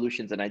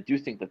solutions, and I do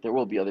think that there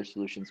will be other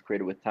solutions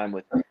created with time,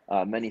 with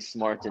many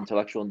smart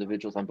intellectual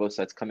individuals on both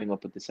sides coming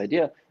up with this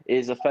idea,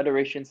 is a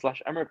federation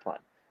 / Emir plan.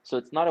 So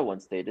it's not a one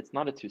state, it's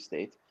not a two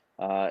state,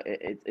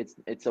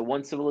 it's a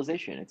one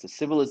civilization. It's a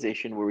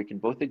civilization where we can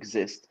both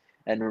exist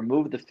and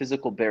remove the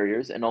physical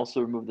barriers, and also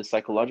remove the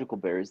psychological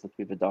barriers that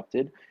we've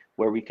adopted,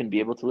 where we can be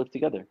able to live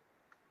together.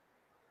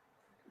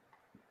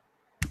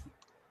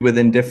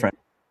 Within different,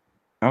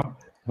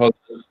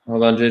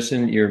 Hold on,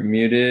 Jason. You're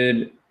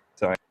muted.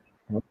 Sorry.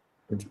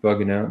 It's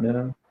bugging out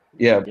now.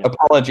 Yeah.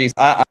 Apologies.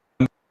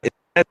 It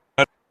says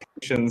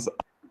notifications,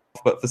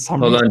 but for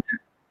some reason. Hold on.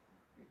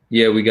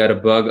 Yeah, we got a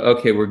bug.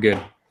 Okay, we're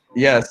good.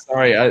 Yeah,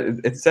 sorry.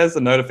 It says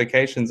the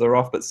notifications are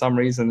off, but some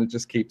reason it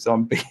just keeps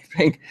on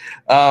beeping.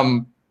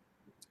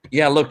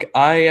 Yeah, look,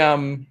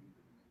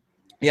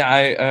 Yeah,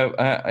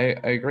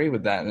 I agree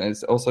with that, and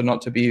it's also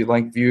not to be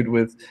like viewed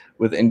with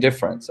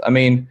indifference. I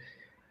mean,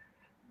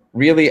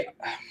 really,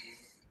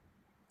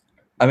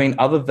 I mean,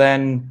 other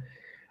than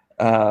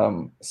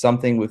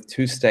something with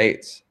two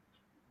states,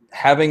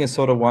 having a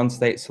sort of one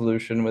state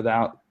solution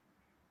without,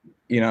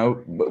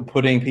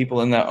 putting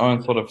people in their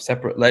own sort of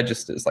separate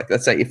registers. Like,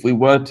 let's say if we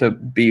were to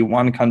be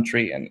one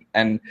country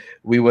and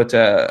we were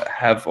to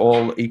have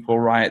all equal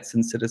rights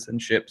and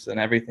citizenships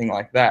and everything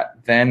like that,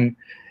 then,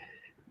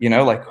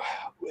 like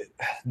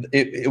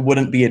it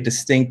wouldn't be a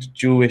distinct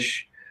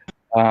Jewish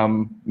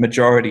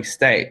majority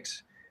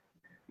state.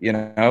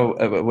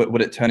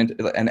 Would it turn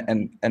into,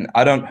 and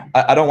I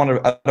don't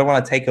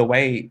want to take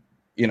away,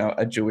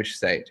 a Jewish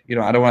state.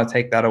 I don't want to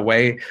take that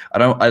away.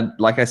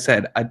 Like I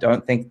said, I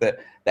don't think that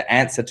the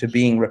answer to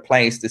being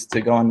replaced is to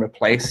go and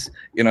replace,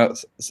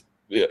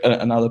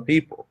 another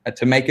people,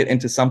 to make it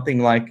into something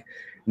like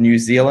New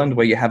Zealand,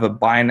 where you have a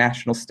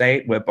binational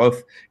state where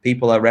both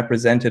people are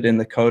represented in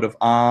the coat of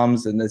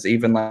arms, and there's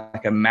even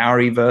like a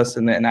Maori verse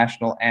in their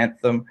national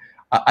anthem.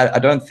 I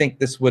don't think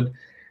this would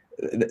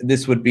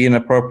be an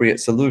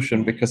appropriate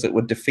solution, because it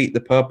would defeat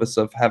the purpose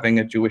of having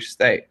a Jewish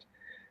state.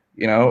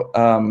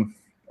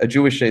 A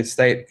Jewish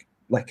state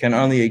can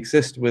only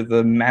exist with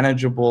a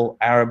manageable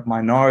Arab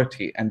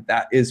minority, and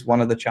that is one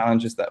of the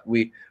challenges that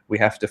we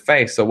have to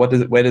face. So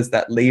where does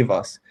that leave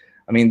us?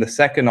 I mean, the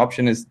second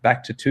option is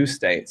back to two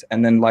states,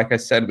 and then, like I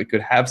said, we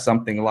could have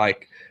something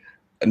like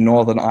a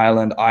Northern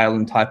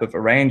Ireland type of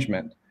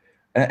arrangement,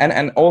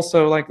 and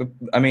also, like,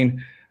 I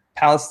mean,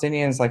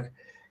 Palestinians, like,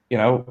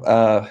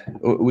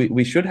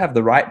 we should have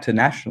the right to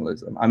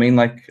nationalism. I mean,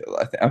 like,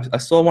 I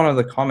saw one of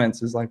the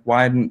comments is like,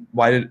 why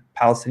did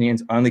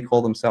Palestinians only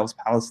call themselves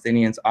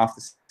Palestinians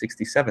after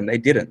 67? They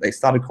didn't. They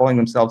started calling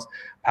themselves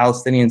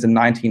Palestinians in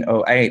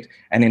 1908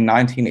 and in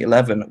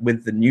 1911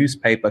 with the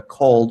newspaper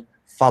called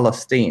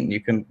Palestine. You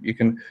can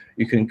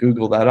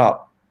Google that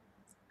up.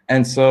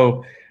 And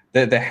so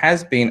there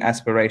has been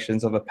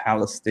aspirations of a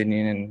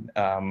Palestinian,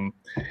 a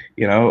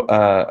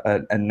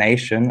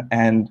nation.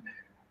 And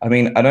I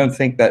mean, I don't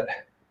think that.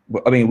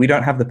 I mean, we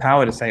don't have the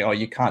power to say, "Oh,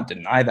 you can't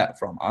deny that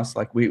from us."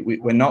 Like, we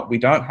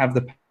don't have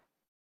the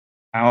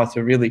power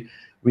to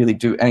really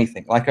do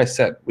anything. Like I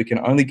said, we can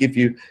only give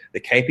you the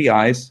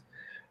KPIs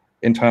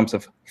in terms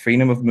of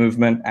freedom of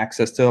movement,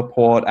 access to a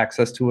port,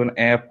 access to an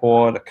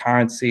airport, a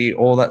currency,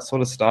 all that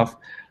sort of stuff,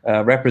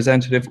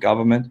 representative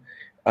government,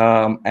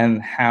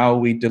 and how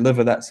we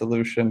deliver that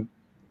solution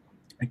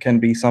can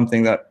be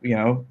something that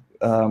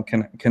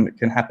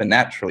can happen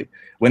naturally.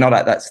 We're not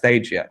at that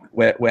stage yet.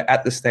 We're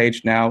at the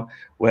stage now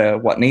where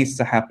what needs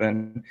to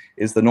happen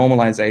is the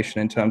normalization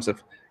in terms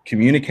of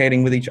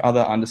communicating with each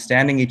other,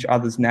 understanding each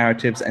other's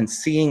narratives, and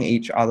seeing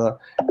each other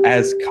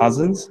as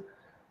cousins.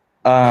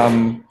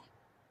 And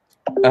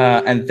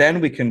then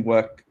we can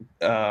work,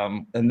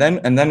 and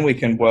then we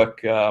can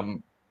work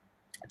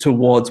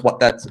towards what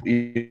that's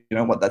going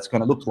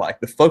to look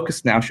like. The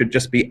focus now should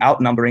just be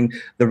outnumbering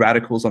the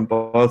radicals on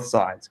both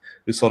sides,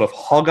 who sort of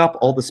hog up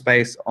all the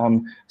space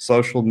on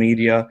social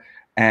media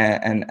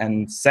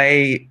and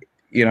say,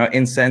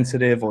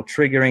 insensitive or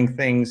triggering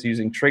things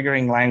using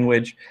triggering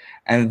language,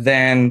 and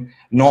then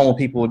normal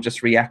people will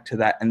just react to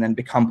that and then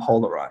become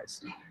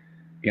polarized.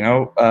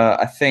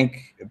 I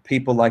think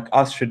people like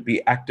us should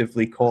be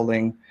actively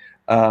calling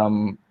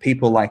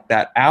people like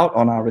that out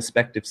on our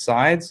respective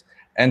sides,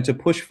 and to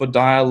push for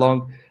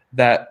dialogue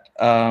that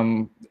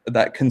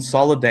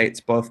consolidates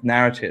both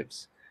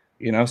narratives.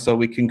 So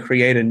we can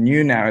create a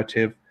new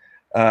narrative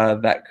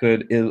that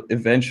could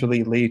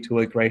eventually lead to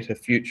a greater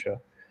future.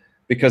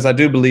 Because I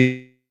do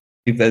believe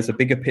there's a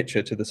bigger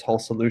picture to this whole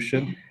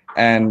solution,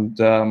 and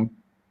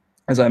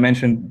as I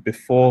mentioned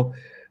before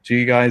to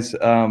you guys,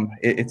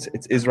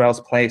 it's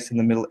Israel's place in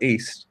the Middle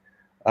East,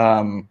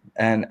 and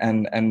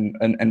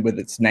with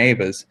its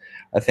neighbors.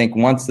 I think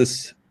once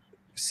this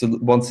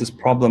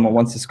problem, or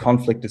once this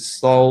conflict is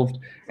solved,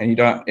 and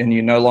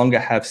you no longer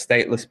have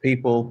stateless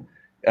people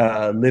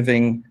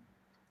living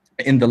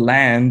in the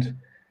land,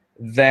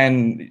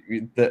 then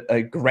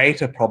a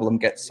greater problem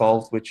gets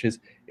solved, which is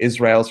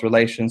Israel's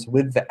relations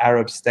with the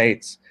Arab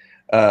states.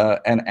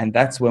 And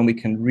that's when we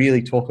can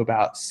really talk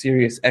about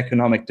serious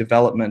economic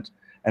development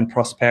and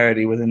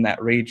prosperity within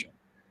that region.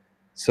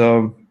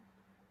 So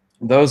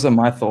those are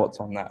my thoughts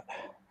on that.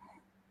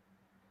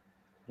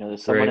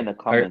 There's someone in the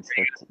comments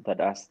that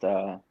asked,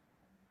 that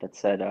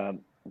said,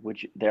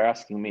 they're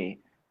asking me,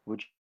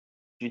 would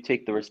you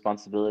take the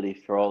responsibility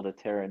for all the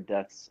terror and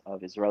deaths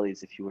of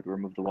Israelis if you would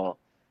remove the wall?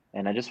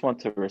 And I just want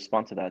to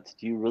respond to that.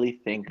 Do you really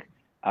think,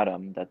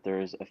 Adam, that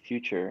there is a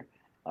future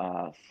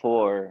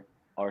for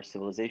our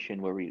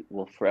civilization where we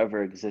will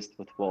forever exist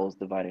with walls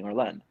dividing our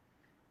land?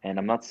 And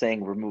I'm not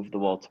saying remove the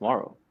wall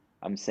tomorrow.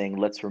 I'm saying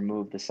let's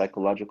remove the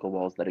psychological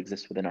walls that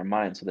exist within our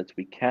minds, so that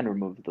we can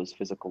remove those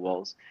physical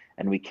walls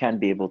and we can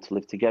be able to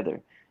live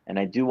together. And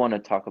I do want to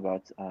talk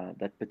about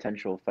that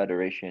potential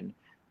federation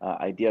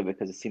idea,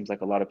 because it seems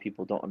like a lot of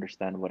people don't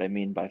understand what I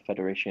mean by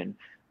federation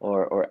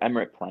or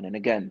emirate plan. And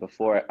again,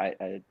 before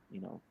I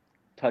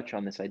touch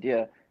on this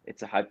idea,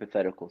 it's a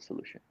hypothetical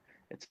solution.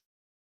 It's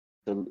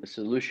a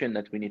solution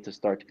that we need to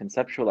start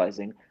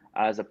conceptualizing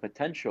as a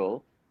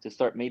potential to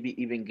start maybe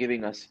even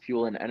giving us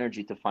fuel and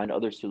energy to find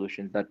other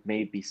solutions that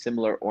may be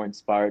similar or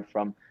inspired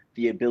from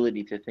the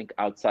ability to think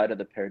outside of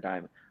the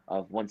paradigm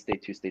of one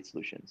state, two state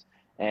solutions.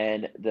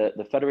 And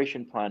the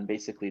Federation Plan,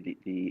 basically,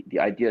 the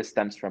idea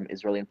stems from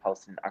Israeli and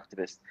Palestinian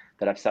activists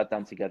that have sat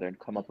down together and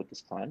come up with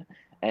this plan.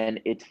 And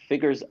it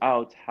figures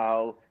out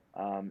how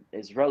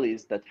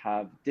Israelis that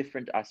have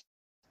different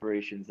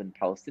aspirations than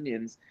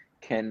Palestinians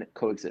can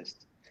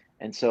coexist.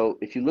 And so,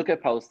 if you look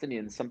at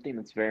Palestinians, something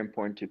that's very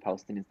important to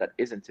Palestinians that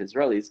isn't to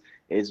Israelis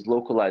is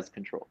localized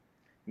control,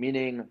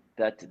 meaning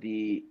that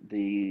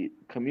the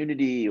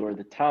community or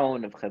the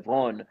town of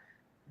Hebron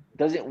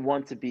doesn't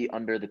want to be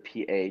under the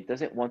PA,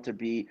 doesn't want to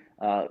be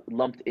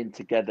lumped in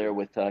together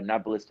with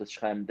Nablus, with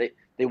Shechem.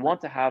 They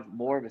want to have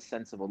more of a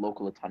sense of a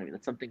local autonomy.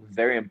 That's something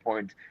very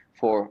important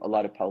for a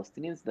lot of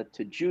Palestinians that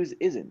to Jews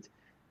isn't.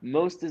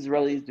 Most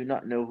Israelis do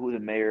not know who the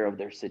mayor of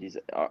their cities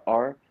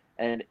are.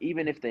 And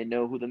even if they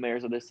know who the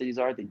mayors of their cities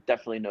are, they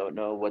definitely don't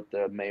know what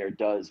the mayor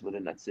does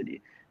within that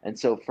city. And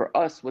so for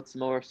us, what's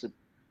more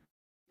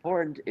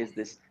important is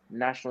this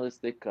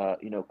nationalistic,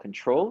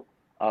 control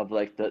of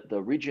like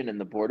the region and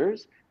the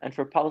borders. And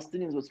for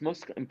Palestinians, what's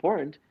most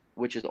important,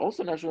 which is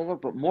also national,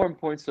 but more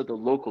important, so the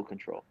local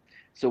control.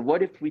 So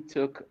what if we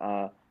took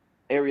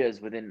areas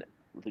within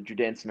the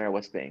Judea and Samaria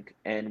West Bank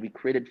and we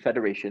created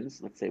federations?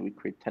 Let's say we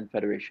create 10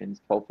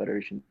 federations, 12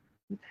 federations,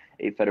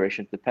 8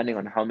 federations, depending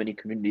on how many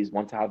communities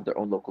want to have their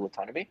own local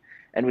autonomy.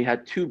 And we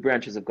had 2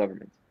 branches of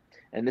government.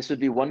 And this would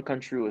be one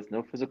country with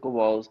no physical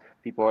walls.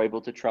 People are able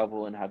to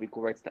travel and have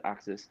equal rights to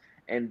access.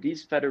 And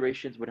these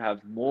federations would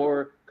have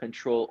more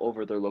control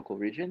over their local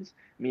regions,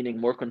 meaning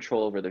more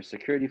control over their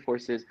security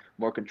forces,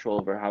 more control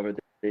over how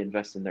they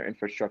invest in their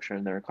infrastructure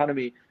and their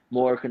economy,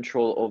 more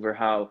control over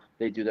how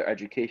they do their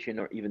education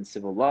or even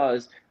civil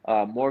laws,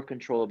 more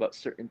control about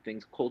certain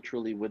things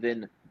culturally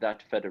within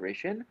that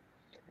federation.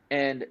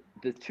 And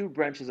the 2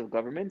 branches of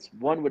governments,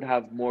 one would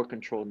have more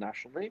control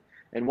nationally,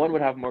 and one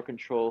would have more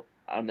control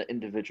on the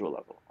individual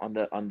level,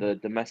 on the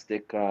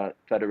domestic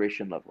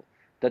federation level.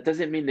 That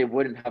doesn't mean they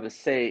wouldn't have a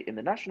say in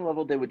the national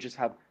level; they would just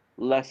have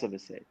less of a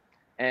say.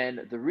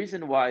 And the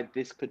reason why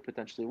this could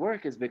potentially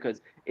work is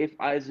because if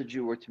I, as a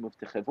Jew, were to move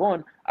to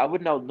Hebron, I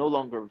would now no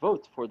longer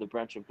vote for the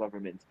branch of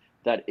government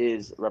that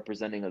is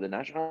representing of the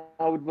national.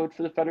 I would vote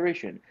for the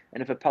federation.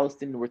 And if a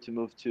Palestinian were to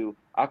move to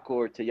Akko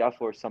or to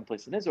Yafo or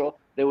someplace in Israel,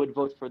 they would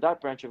vote for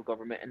that branch of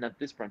government and not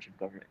this branch of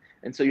government.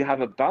 And so you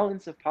have a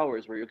balance of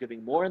powers where you're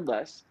giving more and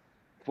less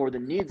for the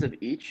needs of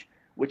each,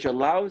 which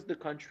allows the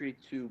country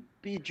to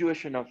be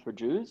Jewish enough for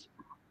Jews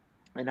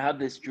and have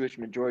this Jewish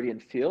majority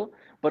and feel,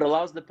 but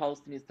allows the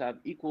Palestinians to have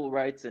equal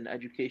rights and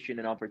education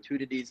and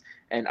opportunities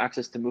and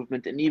access to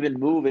movement and even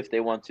move if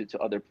they want to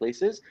other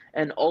places,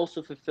 and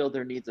also fulfill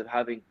their needs of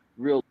having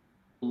real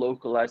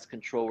localized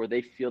control where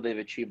they feel they've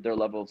achieved their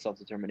level of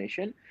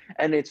self-determination.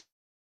 And it's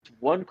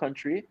one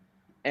country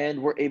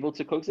and we're able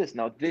to coexist.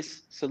 Now,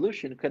 this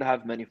solution could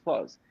have many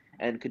flaws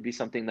and could be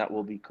something that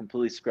will be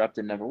completely scrapped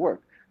and never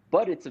work.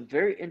 But it's a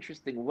very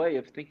interesting way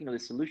of thinking of the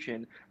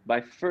solution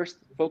by first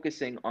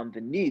focusing on the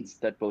needs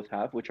that both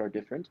have, which are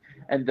different,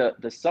 and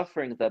the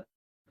sufferings that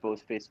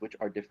both face, which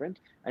are different,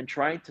 and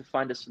trying to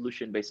find a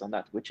solution based on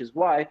that, which is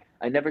why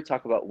I never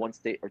talk about one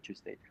state or two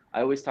state.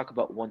 I always talk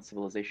about one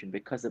civilization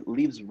because it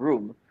leaves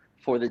room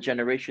for the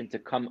generation to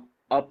come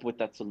up with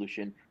that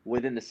solution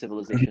within the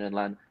civilization and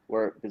land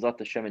where, Bezat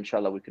Hashem,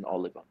 inshallah, we can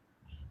all live on.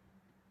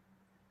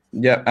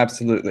 Yeah,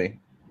 absolutely.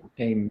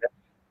 Amen.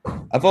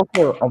 I've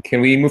also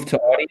Can we move to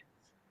audience?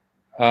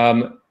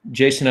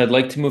 Jason, I'd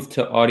like to move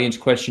to audience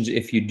questions.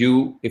 If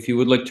you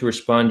would like to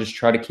respond, just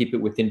try to keep it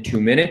within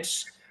 2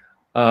 minutes.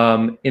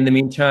 In the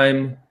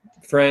meantime,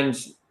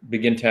 friends,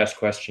 begin to ask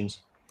questions.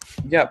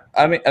 Yeah,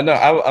 I mean, no,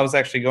 I was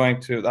actually going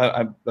to.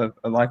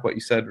 I like what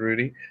you said,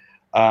 Rudy,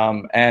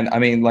 and I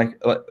mean,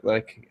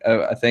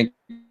 I think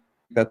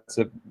that's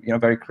a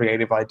very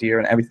creative idea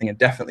and everything, and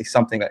definitely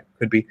something that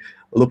could be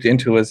looked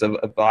into as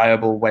a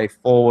viable way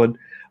forward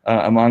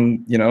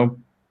among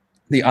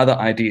the other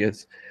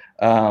ideas.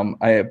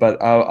 But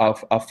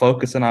our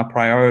focus and our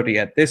priority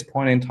at this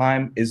point in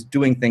time is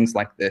doing things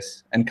like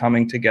this and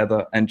coming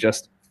together and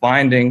just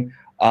finding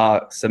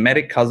our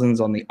Semitic cousins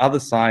on the other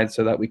side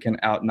so that we can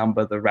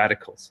outnumber the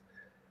radicals,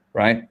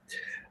 right?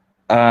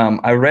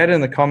 I read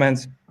in the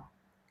comments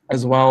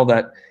as well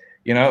that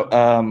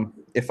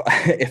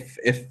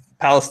if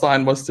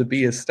Palestine was to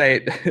be a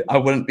state, I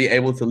wouldn't be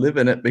able to live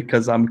in it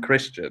because I'm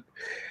Christian.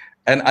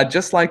 And I'd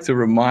just like to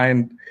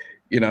remind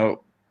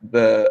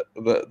the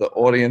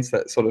audience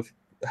that sort of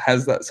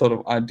has that sort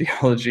of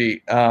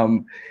ideology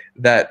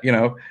that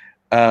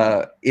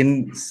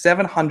in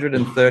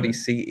 730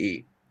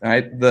 CE,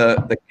 right,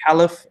 the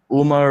Caliph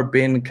Umar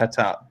bin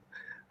Khattab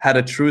had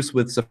a truce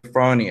with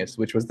Sophronius,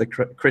 which was the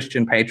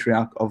Christian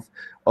patriarch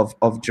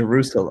of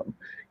Jerusalem.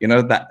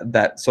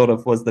 That sort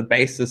of was the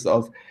basis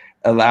of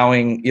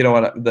allowing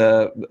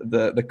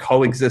the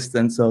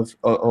coexistence of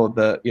or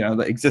the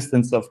the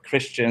existence of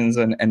Christians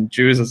and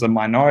Jews as a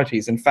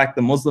minorities. In fact,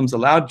 the Muslims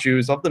allowed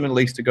Jews of the Middle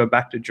East to go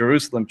back to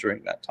Jerusalem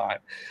during that time.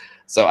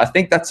 So I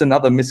think that's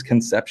another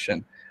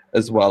misconception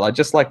as well. I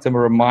just like to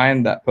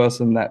remind that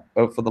person that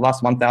for the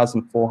last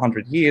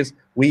 1,400 years,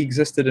 we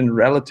existed in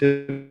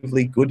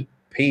relatively good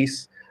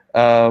peace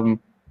with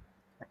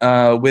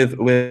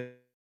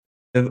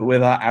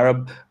our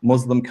Arab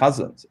Muslim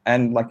cousins.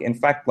 And like, in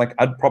fact, like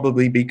I'd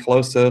probably be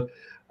closer.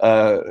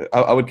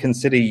 I would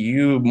consider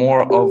you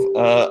more of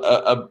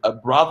a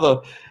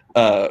brother,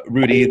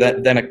 Rudy,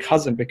 than a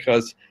cousin,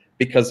 because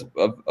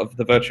of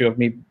the virtue of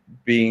me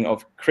being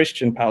of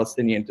Christian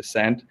Palestinian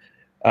descent,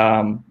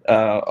 of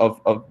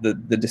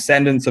the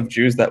descendants of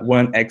Jews that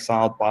weren't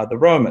exiled by the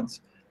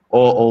Romans.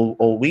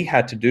 All we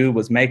had to do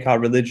was make our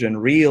religion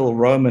real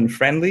Roman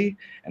friendly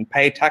and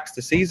pay tax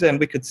to Caesar, and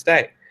we could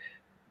stay.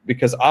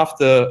 Because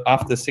after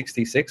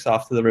 66,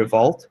 after the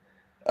revolt,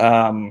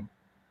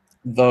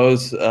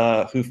 those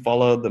who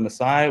followed the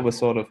Messiah were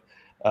sort of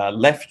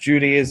left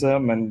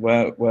Judaism and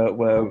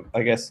were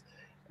I guess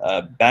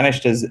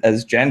banished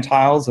as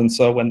Gentiles. And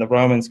so when the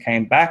Romans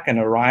came back and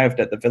arrived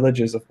at the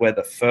villages of where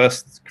the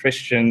first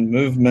Christian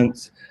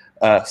movement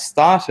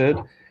started,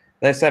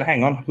 they said,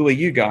 "Hang on, who are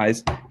you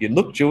guys? You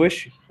look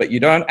Jewish, but you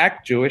don't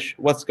act Jewish.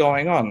 What's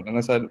going on?" And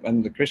I said,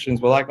 and the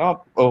Christians were like,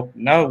 "Oh, well,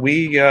 no,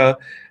 we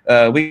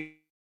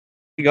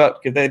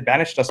got, they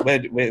banished us. We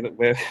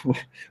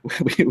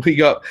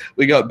got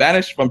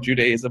banished from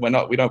Judaism.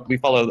 We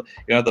follow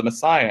the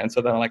Messiah." And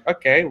so they're like,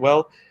 "Okay,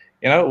 well,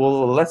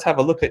 let's have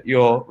a look at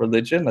your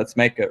religion. Let's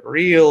make it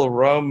real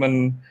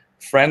Roman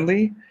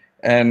friendly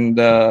and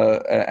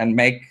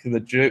make the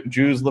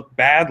Jews look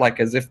bad,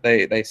 like as if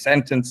they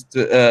sentenced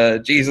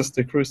Jesus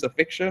to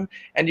crucifixion,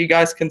 and you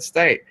guys can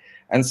stay."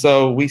 And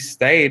so we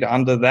stayed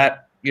under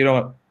that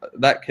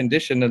that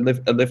condition and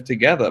live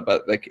together.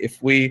 But like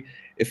if we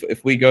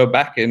go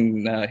back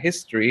in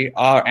history,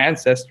 our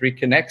ancestry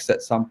connects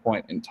at some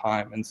point in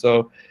time. And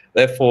so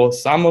therefore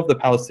some of the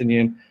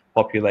Palestinian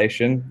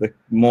population,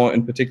 more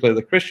in particular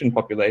the Christian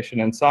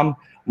population, and some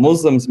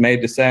Muslims may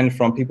descend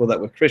from people that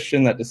were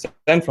Christian, that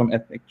descend from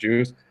ethnic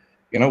Jews.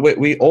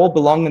 We all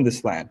belong in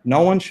this land.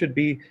 No one should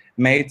be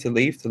made to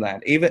leave the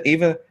land,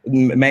 even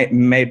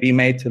may be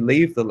made to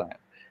leave the land.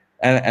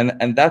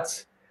 And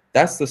that's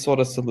the sort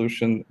of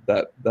solution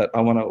that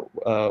I want to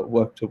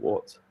work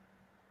towards.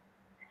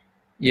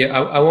 Yeah,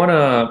 I want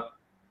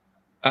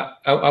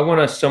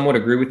to somewhat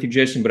agree with you,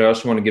 Jason, but I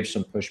also want to give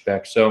some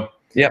pushback. So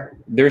yeah,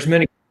 there's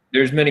many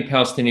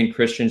Palestinian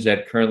Christians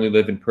that currently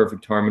live in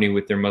perfect harmony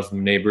with their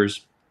Muslim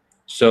neighbors.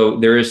 So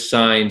there is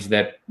signs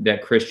that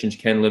Christians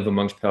can live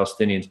amongst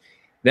Palestinians.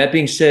 That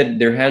being said,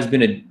 there has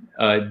been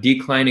a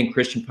declining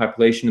Christian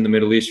population in the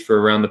Middle East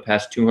for around the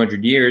past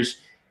 200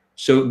 years.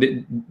 So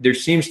there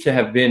seems to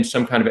have been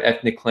some kind of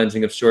ethnic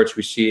cleansing of sorts.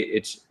 We see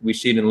it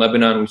in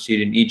Lebanon, we see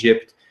it in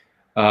Egypt.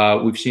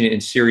 We've seen it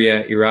in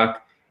Syria,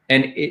 Iraq,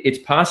 and it's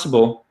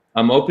possible.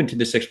 I'm open to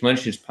this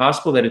explanation. It's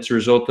possible that it's a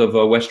result of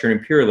Western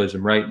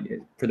imperialism, right?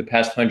 For the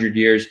past 100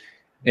 years,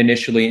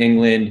 initially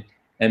England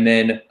and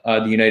then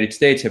the United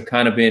States have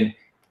kind of been,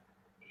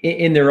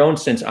 in their own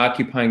sense,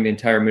 occupying the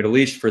entire Middle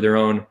East for their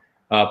own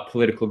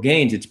political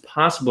gains. It's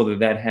possible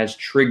that has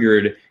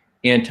triggered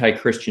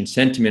anti-Christian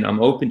sentiment.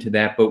 I'm open to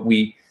that, but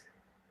we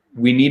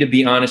need to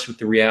be honest with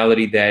the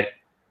reality that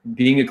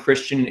being a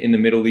Christian in the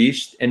Middle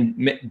East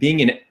and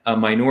being a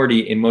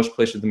minority in most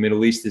places of the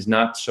Middle East is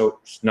not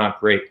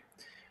great.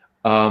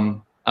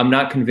 I'm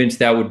not convinced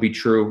that would be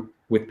true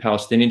with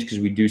Palestinians, because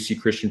we do see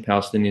Christian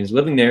Palestinians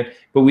living there,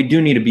 but we do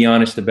need to be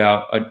honest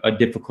about a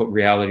difficult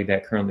reality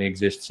that currently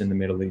exists in the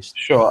Middle East.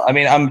 Sure. I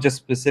mean, I'm just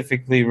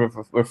specifically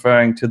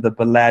referring to the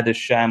Balad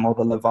al-Sham or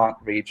the Levant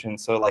region.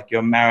 So like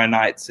your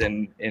Maronites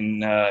in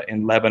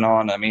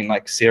Lebanon. I mean,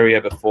 like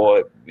Syria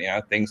before,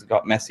 things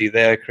got messy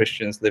there.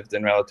 Christians lived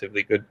in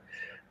relatively good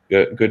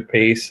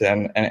peace,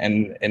 and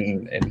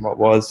in what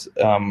was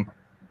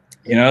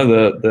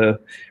the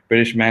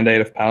British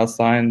Mandate of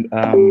Palestine,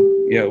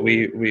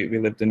 we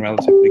lived in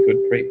relatively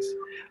good peace.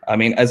 I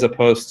mean, as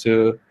opposed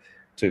to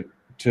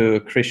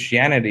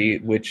Christianity,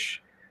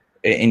 which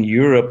in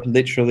Europe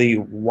literally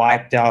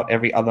wiped out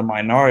every other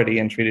minority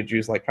and treated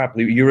Jews like crap.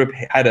 Europe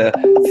had a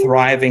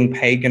thriving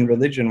pagan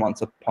religion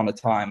once upon a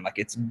time. Like,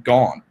 it's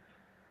gone,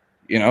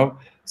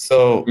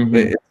 So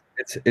Mm-hmm.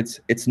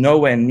 it's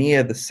nowhere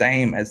near the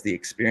same as the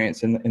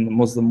experience in the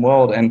Muslim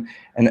world, and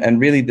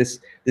really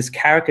this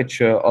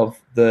caricature of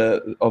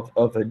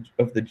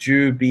the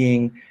Jew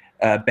being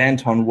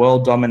bent on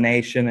world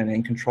domination and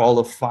in control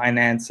of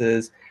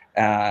finances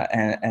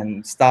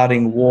and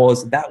starting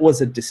wars. That was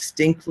a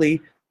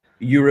distinctly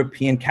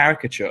European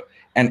caricature,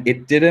 and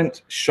it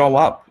didn't show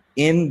up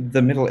in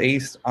the Middle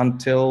East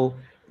until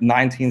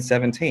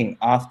 1917,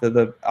 after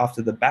the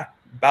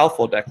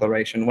Balfour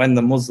Declaration, when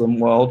the Muslim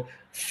world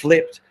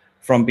flipped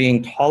from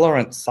being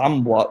tolerant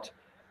somewhat,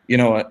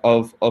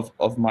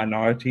 of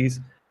minorities,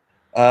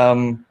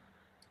 to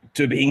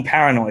being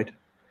paranoid.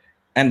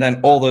 and then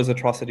all those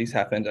atrocities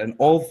happened, and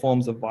all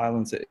forms of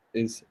violence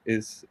is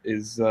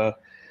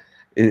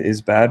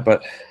bad.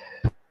 But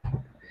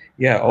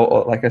yeah,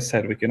 like I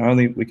said, we can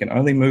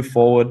only move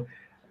forward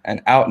and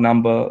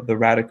outnumber the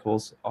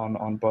radicals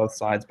on both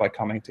sides by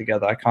coming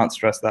together. I can't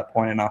stress that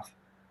point enough.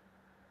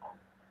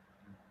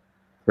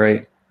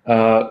 Great.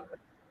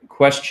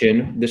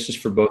 Question. This is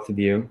for both of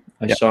you.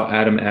 I saw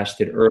Adam asked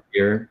it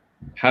earlier.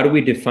 How do we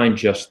define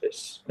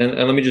justice? And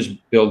let me just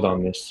build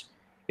on this.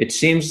 It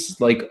seems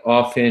like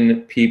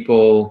often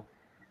people,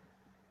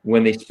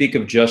 when they speak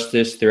of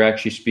justice, they're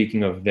actually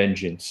speaking of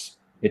vengeance.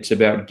 It's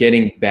about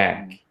getting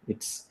back.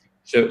 It's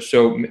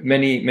so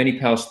many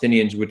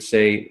Palestinians would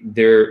say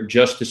their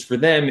justice for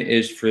them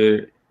is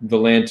for the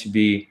land to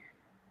be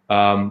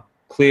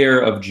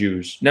clear of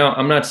Jews. Now,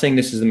 I'm not saying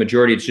this is the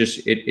majority. It's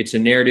just it's a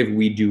narrative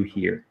we do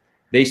here.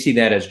 They see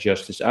that as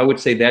justice. I would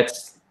say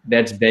that's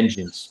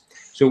vengeance.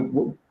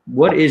 So,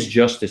 what is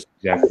justice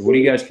exactly? What do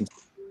you guys consider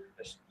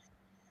this?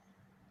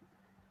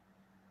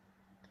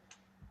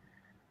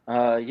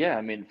 Yeah,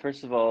 I mean,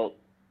 first of all,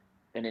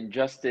 an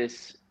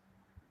injustice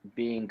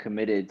being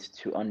committed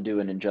to undo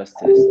an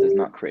injustice does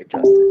not create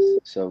justice.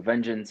 So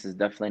vengeance is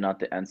definitely not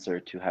the answer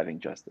to having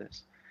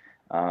justice.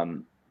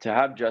 To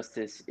have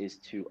justice is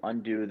to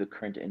undo the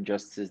current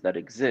injustices that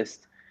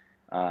exist,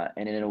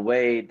 and in a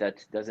way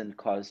that doesn't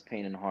cause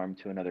pain and harm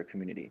to another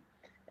community.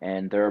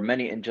 And there are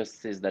many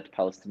injustices that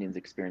Palestinians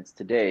experience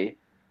today.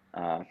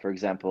 For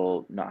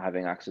example, not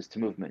having access to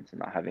movement,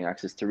 not having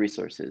access to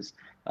resources,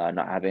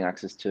 not having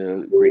access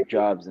to great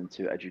jobs and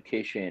to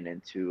education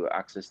and to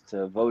access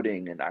to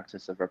voting and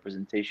access of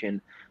representation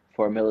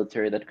for a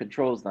military that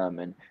controls them,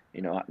 and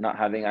not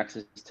having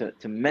access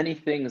to many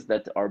things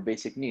that are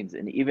basic needs.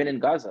 And even in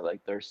Gaza,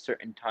 like there are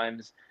certain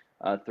times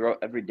throughout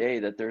every day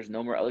that there's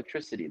no more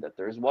electricity, that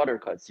there's water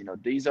cuts.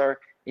 These are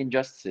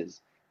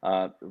injustices,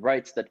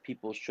 rights that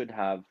people should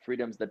have,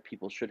 freedoms that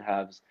people should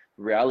have,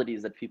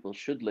 realities that people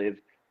should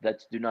live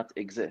that do not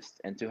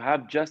exist. And to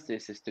have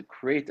justice is to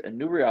create a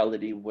new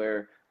reality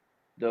where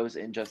those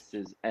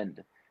injustices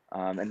end.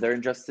 And there are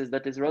injustices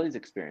that Israelis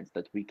experience,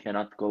 that we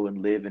cannot go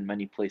and live in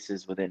many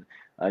places within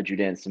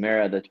Judea and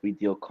Samaria, that we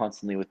deal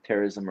constantly with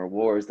terrorism or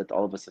wars, that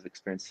all of us have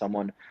experienced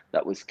someone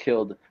that was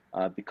killed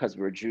because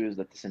we're Jews,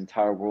 that this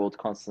entire world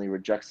constantly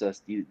rejects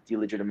us,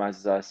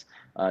 delegitimizes us,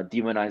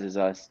 demonizes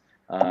us,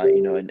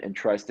 and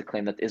tries to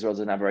claim that Israel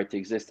doesn't have a right to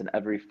exist. And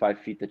every 5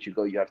 feet that you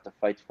go, you have to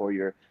fight for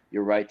your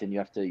right, and you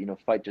have to,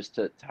 fight just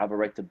to have a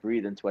right to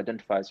breathe and to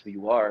identify as who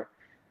you are.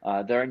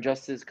 There are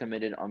injustices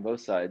committed on both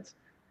sides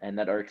and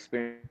that are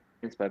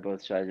experienced by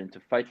both sides. And to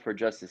fight for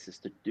justice is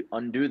to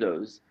undo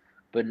those,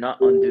 but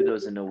not undo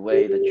those in a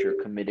way that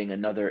you're committing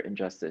another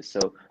injustice.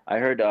 So I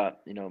heard,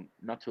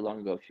 not too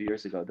long ago, a few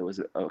years ago, there was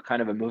a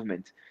kind of a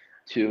movement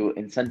to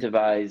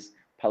incentivize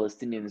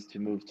Palestinians to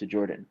move to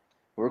Jordan.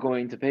 We're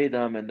going to pay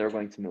them and they're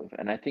going to move.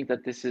 And I think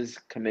that this is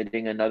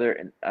committing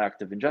another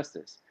act of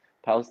injustice.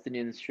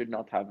 Palestinians should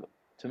not have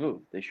to move.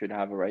 They should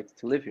have a right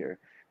to live here,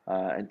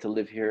 and to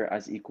live here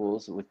as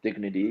equals, with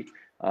dignity,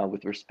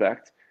 with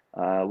respect,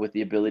 with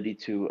the ability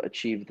to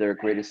achieve their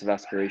greatest of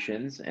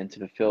aspirations and to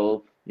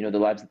fulfill, the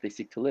lives that they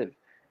seek to live.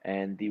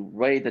 And the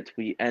way that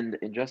we end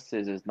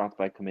injustice is not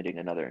by committing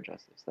another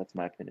injustice. That's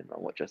my opinion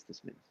on what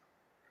justice means.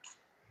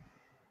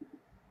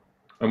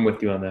 I'm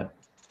with you on that.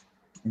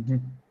 Mm-hmm.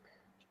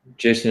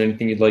 Jason,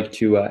 anything you'd like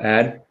to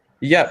add?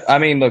 Yeah, I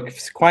mean, look,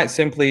 quite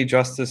simply,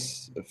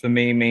 justice for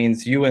me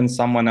means you and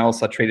someone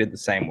else are treated the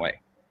same way.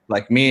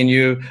 Like me and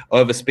you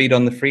overspeed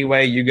on the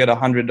freeway, you get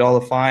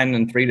 $100 fine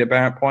and 3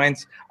 demerit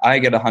points. I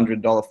get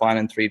 $100 fine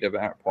and 3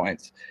 demerit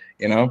points.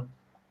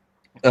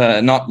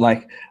 Not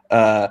like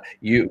I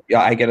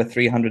get a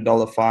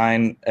 $300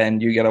 fine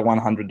and you get a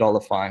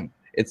 $100 fine.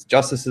 It's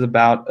justice is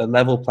about a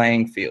level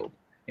playing field.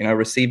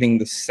 Receiving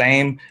the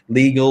same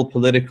legal,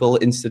 political,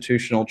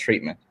 institutional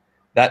treatment.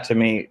 That to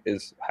me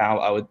is how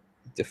I would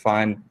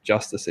define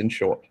justice in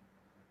short.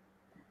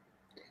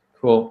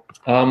 Cool.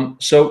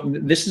 So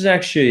this is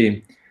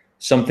actually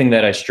something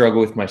that I struggle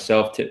with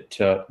myself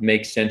to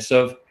make sense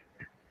of.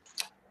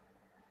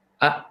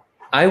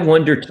 I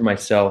wonder to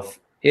myself,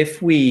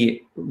 if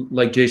we,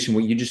 like Jason,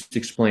 what you just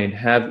explained,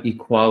 have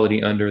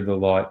equality under the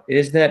law,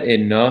 is that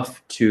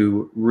enough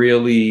to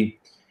really,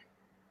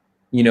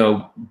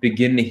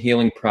 begin the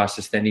healing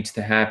process that needs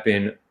to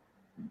happen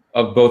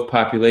of both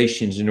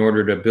populations in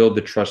order to build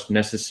the trust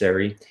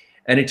necessary?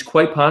 And it's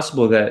quite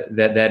possible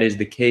that is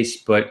the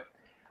case, but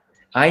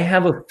I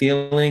have a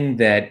feeling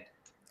that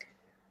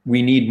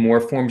we need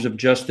more forms of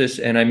justice.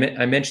 And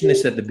I mentioned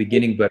this at the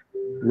beginning, but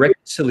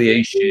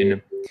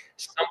reconciliation,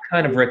 some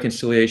kind of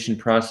reconciliation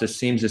process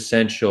seems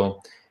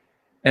essential.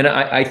 And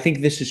I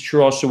think this is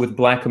true also with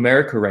Black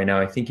America right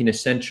now. I think an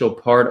essential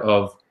part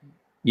of,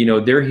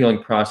 their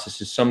healing process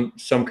is some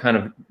kind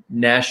of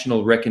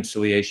national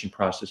reconciliation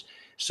process.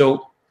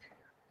 So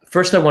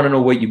first, I want to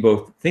know what you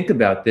both think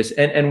about this,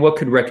 and what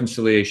could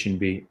reconciliation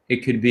be?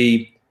 It could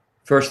be,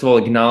 first of all,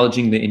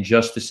 acknowledging the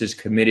injustices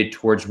committed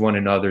towards one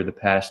another the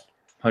past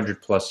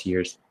 100+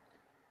 years,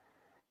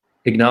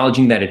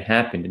 acknowledging that it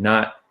happened,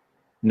 not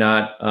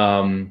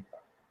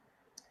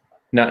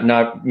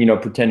not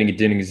pretending it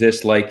didn't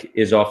exist, like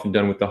is often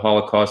done with the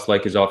Holocaust,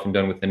 like is often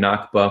done with the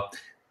Nakba.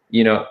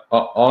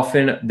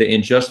 Often the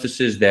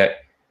injustices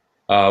that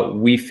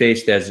we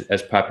faced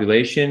as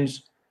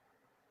populations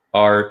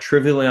are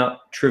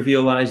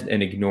trivialized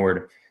and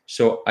ignored.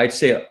 So I'd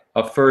say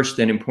a first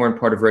and important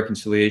part of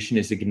reconciliation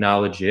is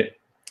acknowledge it.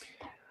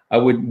 I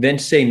would then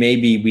say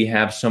maybe we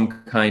have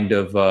some kind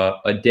of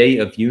a day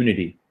of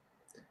unity,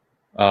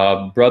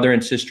 brother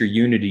and sister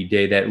unity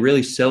day that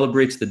really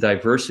celebrates the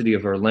diversity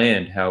of our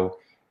land, how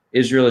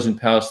Israelis and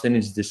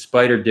Palestinians,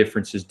 despite our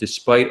differences,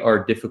 despite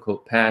our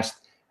difficult past,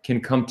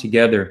 can come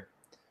together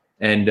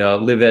and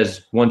live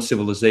as one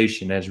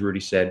civilization, as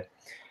Rudy said.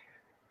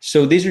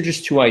 So these are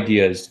just two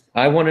ideas.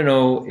 I want to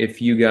know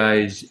if you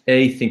guys,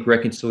 A, think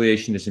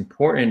reconciliation is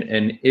important,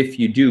 and if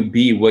you do,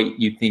 B, what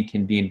you think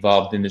can be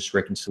involved in this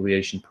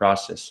reconciliation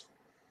process.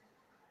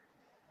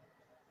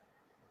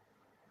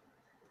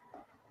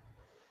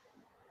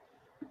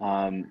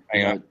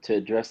 To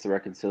address the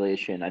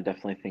reconciliation, I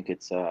definitely think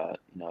it's a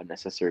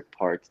necessary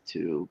part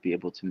to be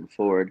able to move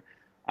forward.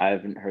 I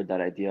haven't heard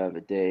that idea of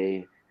a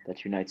day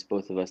that unites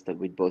both of us that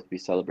we'd both be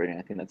celebrating.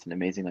 I think that's an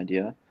amazing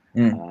idea.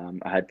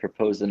 I had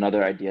proposed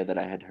another idea that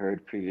I had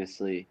heard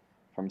previously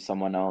from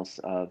someone else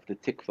of the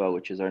Tikva,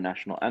 which is our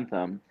national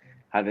anthem,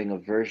 having a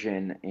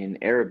version in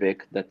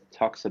Arabic that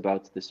talks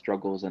about the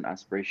struggles and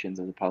aspirations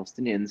of the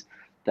Palestinians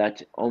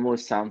that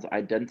almost sounds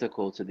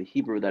identical to the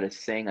Hebrew that is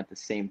sang at the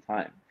same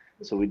time.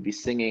 So we'd be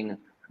singing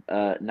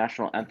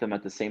national anthem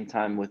at the same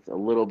time with a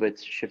little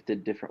bit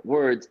shifted different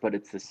words, but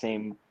it's the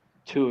same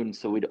tune.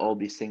 So we'd all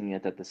be singing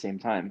it at the same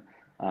time.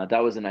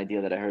 That was an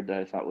idea that I heard that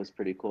I thought was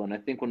pretty cool. And I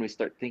think when we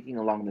start thinking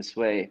along this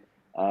way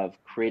of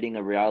creating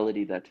a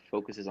reality that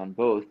focuses on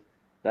both,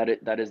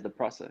 that is the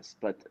process.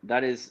 But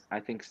that is, I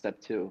think,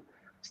 step two.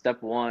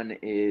 Step one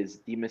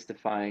is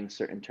demystifying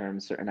certain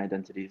terms, certain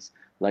identities,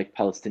 like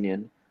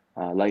Palestinian,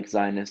 like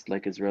Zionist,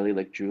 like Israeli,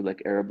 like Jew,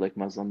 like Arab, like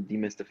Muslim,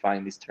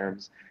 demystifying these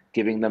terms,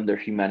 giving them their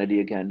humanity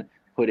again,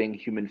 putting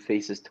human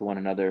faces to one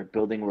another,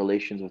 building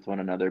relations with one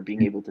another,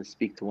 being able to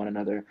speak to one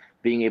another,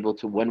 being able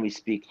to, when we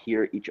speak,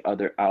 hear each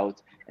other out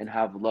and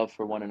have love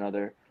for one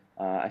another.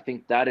 I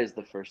think that is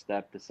the first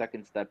step. The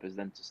second step is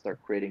then to start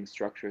creating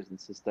structures and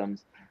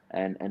systems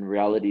and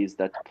realities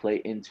that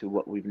play into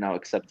what we've now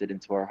accepted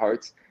into our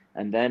hearts.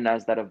 And then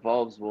as that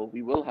evolves,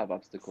 we will have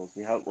obstacles.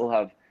 We'll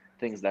have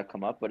things that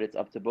come up, but it's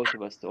up to both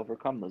of us to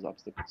overcome those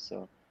obstacles.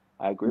 So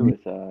I agree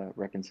with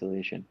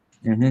reconciliation.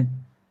 Mm-hmm.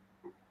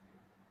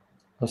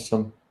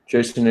 Awesome.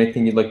 Jason,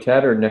 anything you'd like to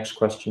add, or next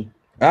question?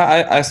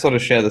 I sort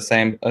of share the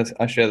same.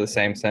 I share the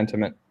same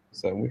sentiment.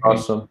 So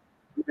awesome.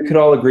 We could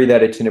all agree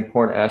that it's an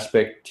important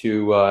aspect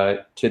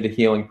to the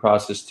healing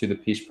process, to the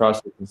peace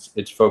process.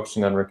 It's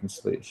focusing on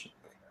reconciliation.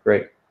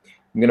 Great.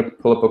 I'm going to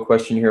pull up a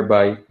question here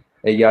by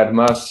Eyad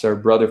Mas, our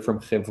brother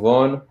from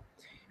Hebron.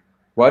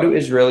 Why do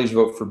Israelis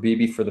vote for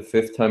Bibi for the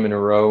 5th time in a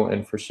row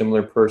and for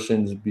similar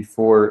persons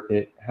before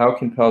it? How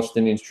can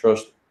Palestinians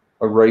trust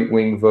a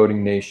right-wing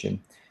voting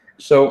nation?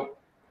 So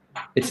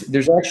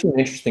there's actually an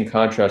interesting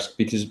contrast,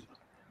 because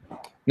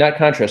not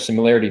contrast,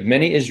 similarity.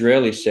 Many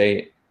Israelis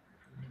say,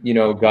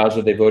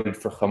 Gaza, they voted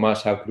for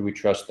Hamas. How could we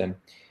trust them?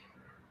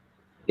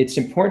 It's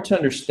important to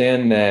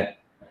understand that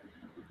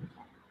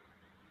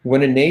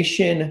when a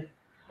nation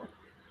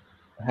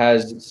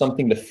has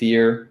something to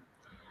fear,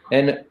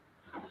 and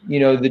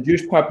the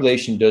Jewish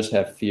population does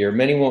have fear.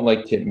 Many won't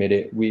like to admit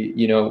it.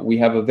 We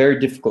have a very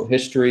difficult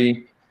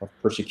history of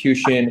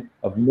persecution,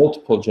 of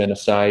multiple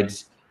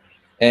genocides,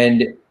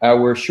 and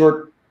our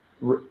short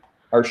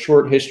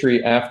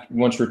history after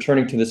once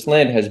returning to this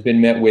land has been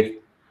met with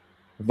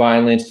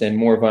violence and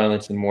more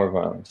violence and more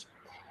violence.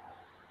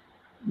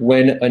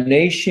 When a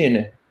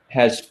nation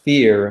has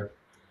fear,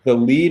 the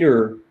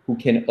leader who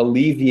can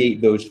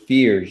alleviate those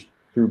fears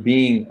through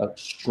being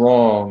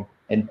strong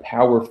and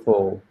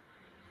powerful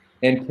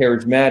and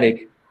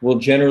charismatic will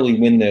generally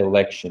win the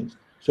elections.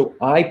 So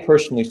I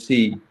personally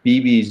see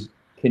Bibi's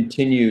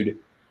continued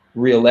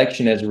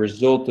re-election as a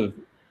result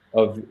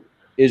of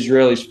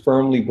Israelis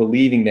firmly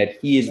believing that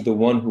he is the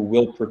one who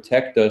will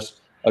protect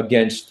us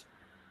against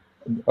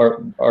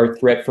our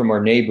threat from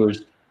our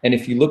neighbors. And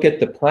if you look at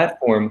the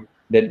platform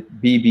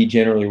that Bibi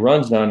generally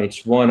runs on,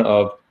 it's one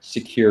of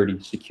security,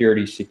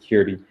 security,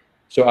 security.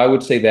 So I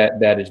would say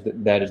that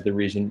is the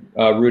reason.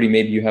 Rudy,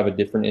 maybe you have a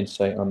different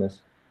insight on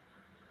this.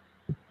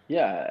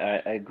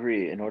 Yeah, I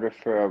agree. In order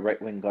for a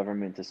right-wing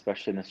government,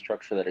 especially in the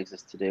structure that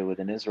exists today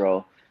within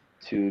Israel,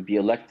 to be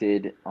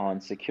elected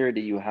on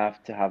security, you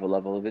have to have a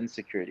level of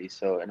insecurity.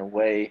 So in a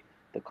way,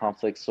 the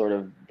conflict sort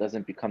of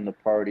doesn't become the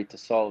priority to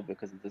solve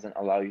because it doesn't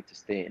allow you to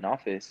stay in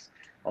office.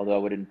 Although I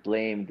wouldn't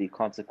blame the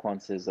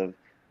consequences of,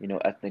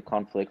 ethnic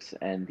conflicts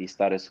and the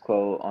status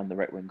quo on the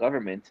right-wing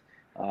government.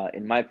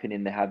 In my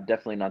opinion, they have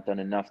definitely not done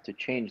enough to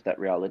change that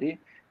reality.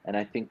 And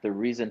I think the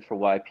reason for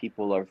why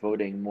people are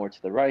voting more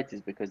to the right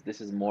is because this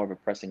is more of a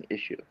pressing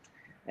issue.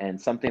 And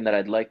something that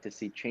I'd like to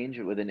see change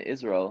within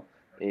Israel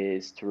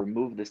is to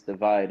remove this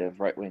divide of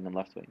right wing and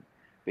left wing.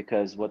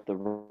 Because what the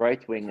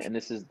right wing, and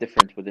this is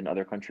different within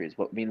other countries,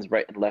 what means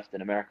right and left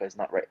in America is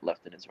not right and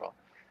left in Israel.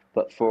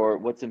 But for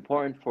what's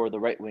important for the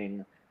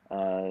right-wing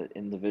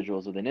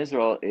individuals within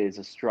Israel is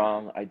a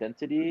strong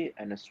identity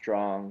and a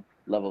strong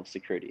level of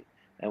security.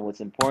 And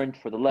what's important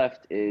for the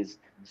left is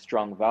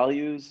strong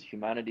values,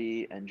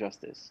 humanity, and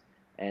justice.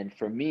 And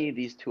for me,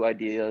 these two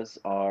ideas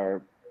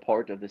are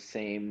part of the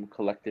same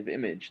collective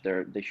image.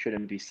 They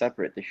shouldn't be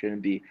separate. They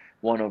shouldn't be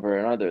one over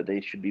another.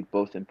 They should be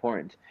both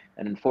important.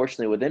 And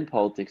unfortunately, within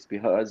politics,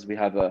 because we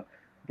have a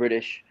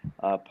British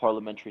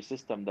parliamentary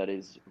system that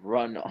is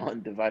run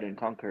on divide and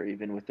conquer,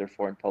 even with their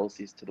foreign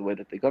policies to the way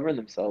that they govern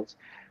themselves,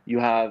 you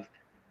have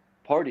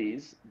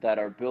parties that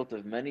are built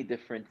of many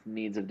different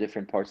needs of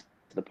different parts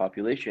of the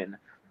population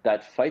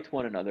that fight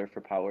one another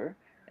for power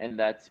and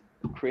that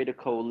create a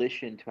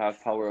coalition to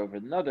have power over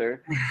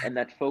another and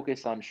that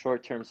focus on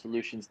short-term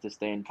solutions to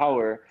stay in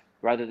power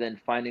rather than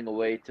finding a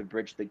way to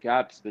bridge the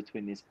gaps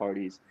between these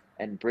parties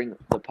and bring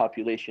the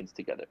populations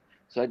together.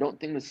 So I don't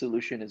think the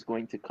solution is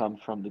going to come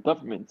from the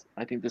government.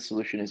 I think the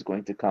solution is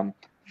going to come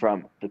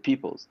from the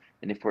peoples.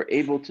 And if we're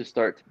able to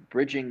start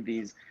bridging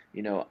these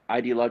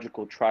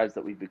ideological tribes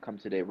that we've become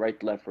today,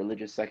 right, left,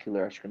 religious,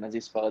 secular,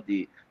 Ashkenazi,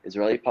 Sephardi,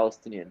 Israeli,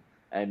 Palestinian,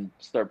 and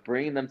start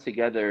bringing them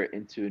together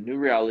into a new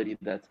reality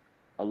that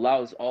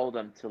allows all of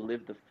them to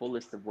live the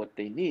fullest of what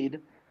they need,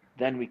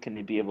 then we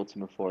can be able to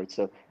move forward.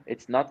 So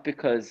it's not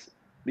because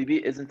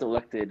Bibi isn't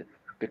elected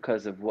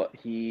because of what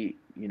you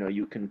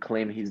can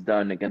claim he's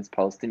done against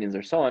Palestinians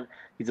or so on.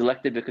 He's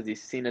elected because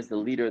he's seen as the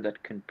leader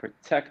that can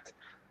protect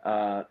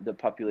the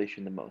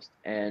population the most.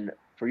 And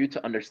for you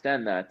to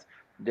understand that,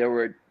 there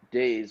were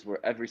days where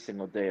every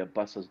single day a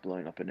bus was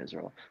blowing up in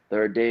Israel.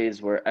 There are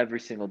days where every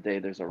single day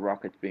there's a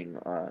rocket being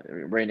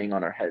raining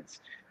on our heads.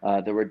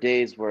 There were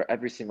days where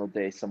every single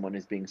day someone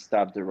is being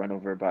stabbed or run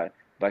over by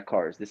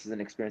cars. This is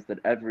an experience that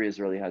every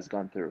Israeli has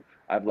gone through.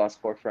 I've lost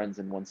 4 friends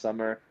in one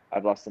summer.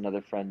 I've lost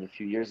another friend a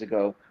few years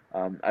ago.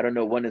 I don't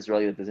know one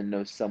Israeli that doesn't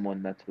know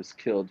someone that was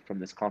killed from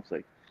this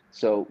conflict.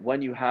 So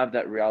when you have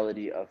that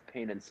reality of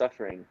pain and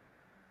suffering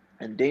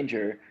and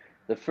danger,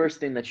 the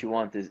first thing that you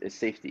want is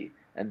safety.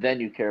 And then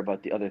you care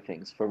about the other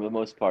things for the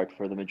most part,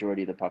 for the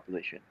majority of the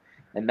population.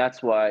 And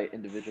that's why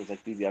individuals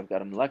like Bibi have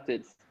got him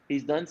elected.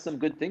 He's done some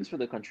good things for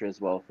the country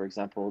as well. For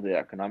example, the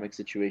economic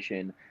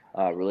situation,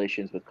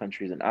 relations with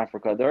countries in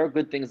Africa. There are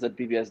good things that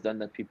Bibi has done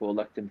that people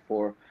elect him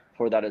for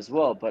that as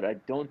well. But I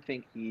don't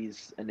think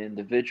he's an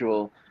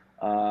individual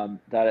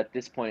that at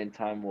this point in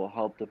time will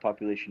help the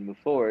population move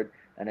forward.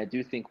 And I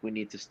do think we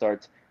need to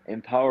start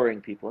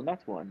empowering people,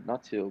 not one,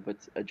 not two, but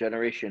a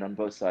generation on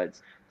both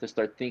sides to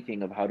start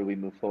thinking of how do we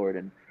move forward.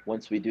 And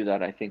once we do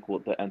that, I think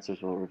the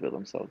answers will reveal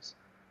themselves.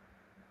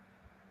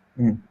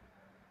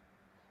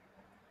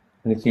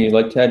 Anything you'd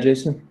like to add,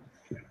 Jason?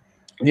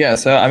 Yeah,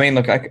 so I mean,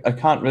 look, I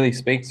can't really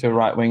speak to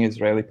right-wing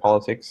Israeli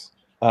politics,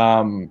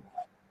 but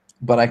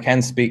I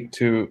can speak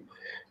to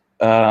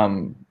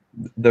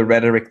the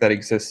rhetoric that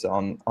exists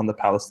on the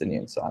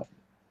Palestinian side,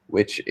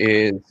 which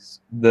is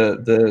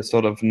the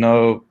sort of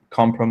no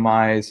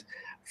compromise,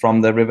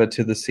 from the river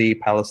to the sea,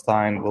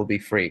 Palestine will be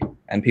free.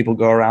 And people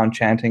go around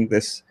chanting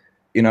this,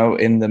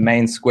 in the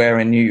main square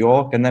in New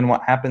York. And then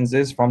what happens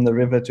is, from the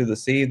river to the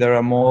sea, there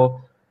are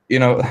more, I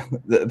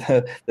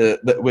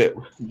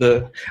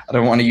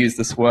don't want to use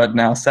this word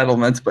now,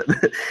 settlements, but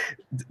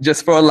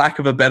just for a lack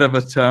of a better of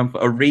a term,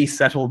 a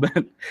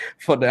resettlement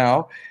for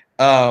now,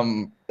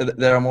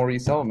 there are more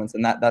resettlements,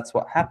 and that's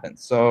what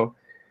happens. So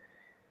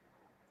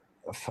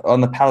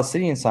on the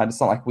Palestinian side, it's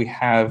not like we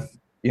have,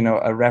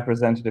 a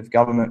representative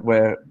government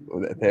where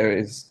there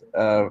is,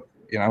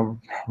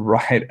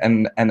 right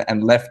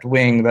and left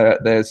wing.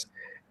 There's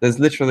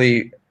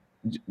literally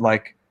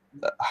like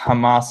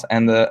Hamas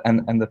and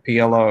the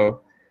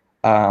PLO,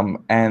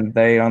 and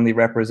they only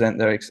represent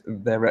their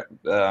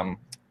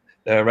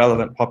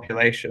relevant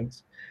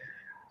populations.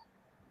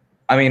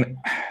 I mean,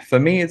 for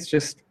me, it's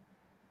just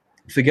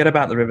forget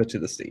about the river to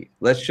the sea.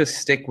 Let's just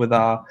stick with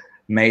our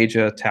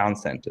major town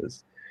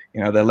centers.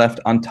 They're left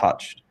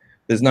untouched.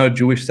 There's no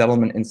Jewish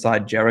settlement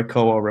inside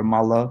Jericho or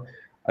Ramallah.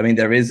 I mean,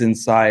 there is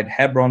inside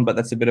Hebron, but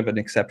that's a bit of an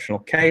exceptional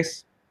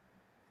case.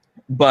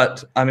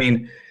 But I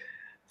mean,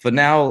 for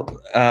now,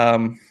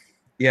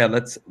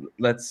 let's.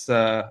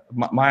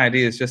 My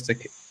idea is just to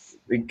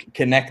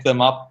connect them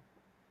up,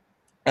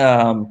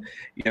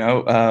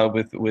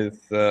 with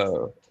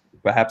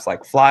perhaps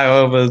like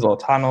flyovers or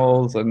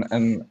tunnels,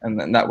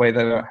 and that way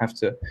they don't have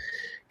to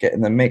get in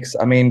the mix.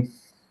 I mean,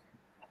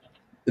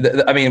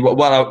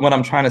 what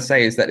I'm trying to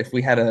say is that if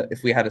we had a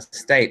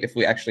state, if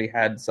we actually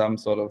had some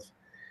sort of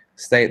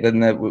state,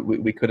 then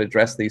we could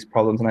address these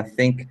problems. And I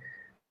think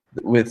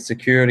with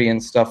security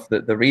and stuff,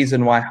 that the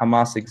reason why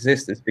Hamas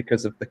exists is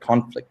because of the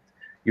conflict.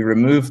 You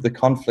remove the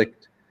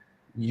conflict,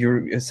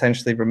 you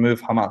essentially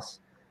remove Hamas.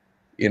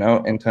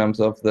 In terms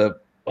of the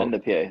And the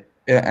PA.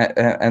 Yeah,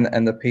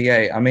 and the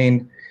PA. I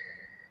mean,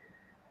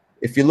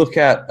 if you look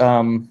at,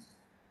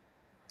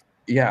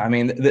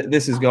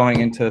 this is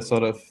going into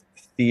sort of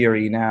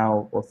theory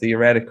now, or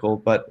theoretical,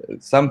 but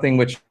something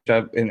which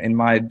in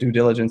my due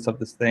diligence of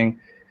this thing,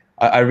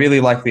 I really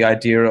like the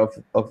idea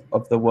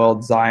of the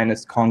World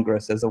Zionist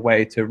Congress as a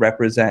way to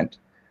represent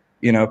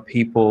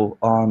people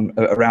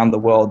around the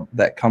world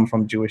that come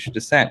from Jewish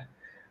descent.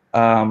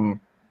 And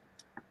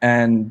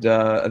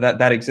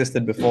that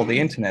existed before the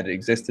internet. It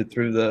existed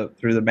through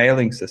the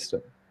mailing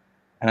system.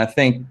 And I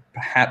think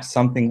perhaps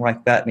something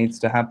like that needs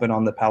to happen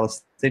on the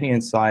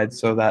Palestinian side,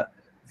 so that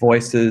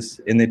voices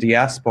in the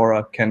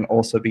diaspora can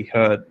also be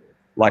heard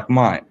like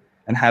mine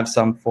and have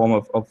some form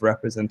of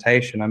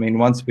representation. I mean,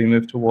 once we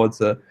move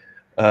towards a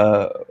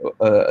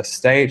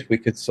state, we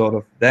could sort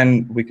of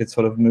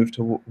move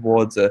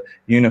towards a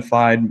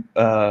unified,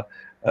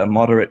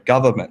 moderate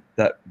government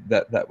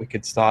that we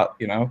could start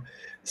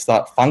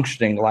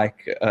functioning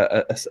like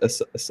a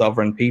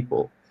sovereign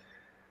people.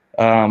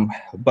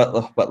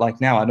 But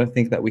like now, I don't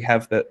think that we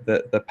have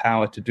the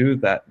power to do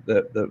that.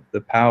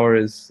 The power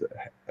is,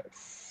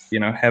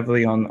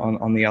 heavily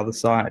on the other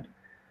side.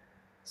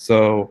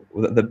 So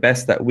the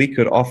best that we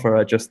could offer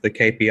are just the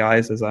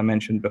KPIs, as I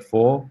mentioned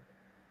before,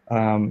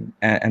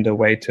 and a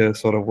way to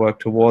sort of work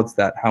towards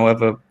that.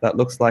 However that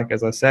looks like,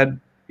 as I said,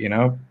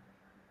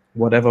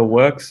 whatever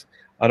works,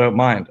 I don't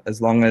mind,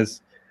 as long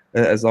as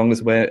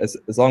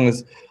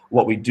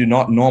what we do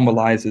not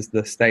normalize is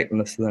the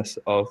statelessness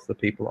of the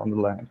people on the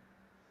land.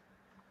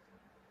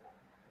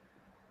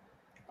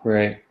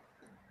 Great.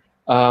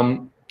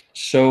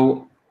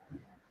 So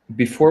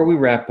before we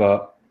wrap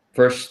up,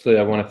 firstly,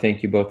 I want to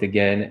thank you both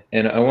again.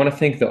 And I want to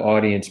thank the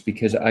audience,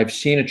 because I've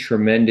seen a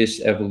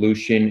tremendous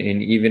evolution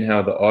in even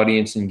how the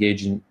audience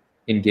engages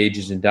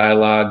in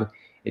dialogue.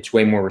 It's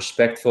way more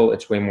respectful.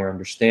 It's way more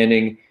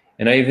understanding.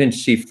 And I even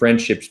see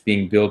friendships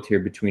being built here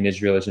between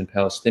Israelis and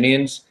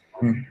Palestinians.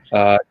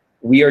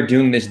 We are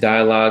doing this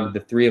dialogue,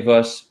 the three of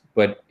us,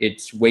 but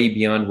it's way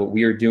beyond what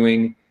we are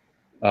doing.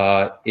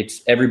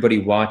 It's everybody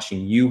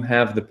watching. You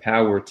have the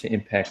power to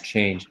impact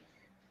change.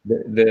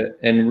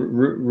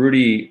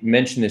 Rudy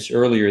mentioned this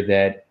earlier,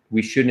 that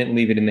we shouldn't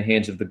leave it in the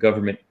hands of the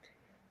government.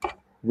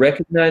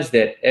 Recognize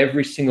that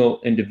every single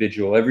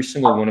individual, every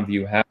single one of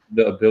you, have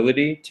the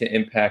ability to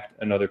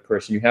impact another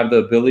person. You have the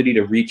ability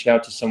to reach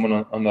out to someone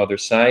on the other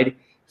side,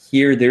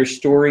 hear their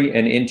story,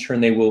 and in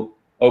turn they will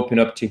open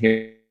up to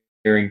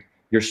hearing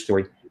your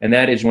story. And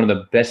that is one of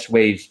the best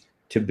ways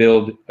to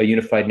build a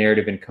unified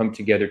narrative and come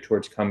together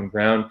towards common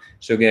ground.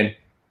 So again,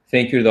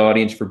 thank you to the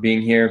audience for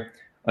being here.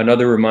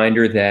 Another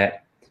reminder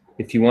that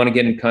if you want to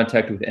get in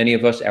contact with any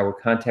of us, our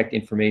contact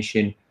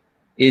information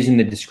is in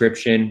the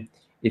description.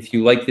 If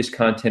you like this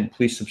content,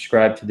 please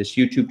subscribe to this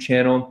YouTube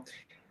channel.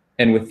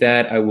 And with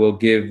that, I will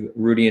give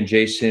Rudy and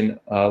Jason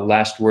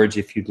last words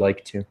if you'd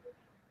like to.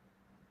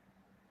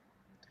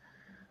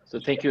 So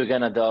thank you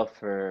again, Adel,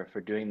 for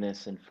doing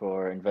this and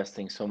for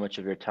investing so much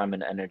of your time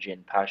and energy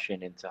and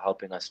passion into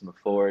helping us move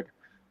forward.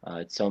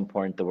 It's so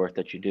important, the work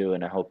that you do,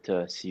 and I hope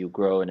to see you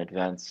grow and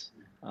advance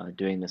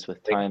doing this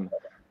with time.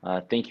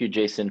 Thank you,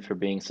 Jason, for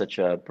being such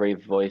a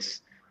brave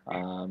voice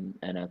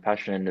and a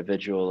passionate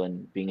individual,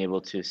 and being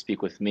able to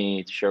speak with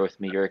me, to share with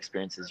me your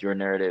experiences, your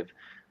narrative,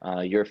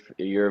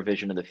 your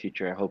vision of the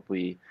future. I hope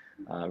we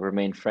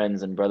remain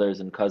friends and brothers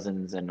and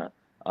cousins, and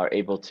are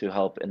able to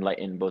help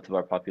enlighten both of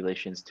our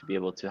populations to be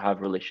able to have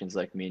relations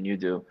like me and you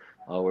do,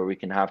 where we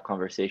can have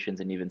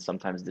conversations and even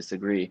sometimes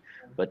disagree,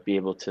 but be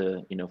able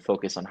to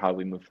focus on how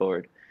we move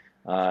forward.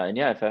 And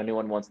yeah, if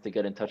anyone wants to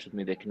get in touch with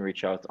me, they can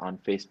reach out on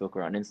Facebook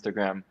or on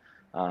Instagram.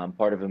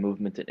 Part of a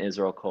movement in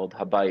Israel called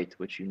Habayit,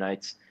 which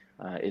unites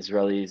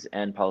Israelis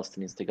and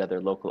Palestinians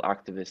together, local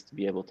activists, to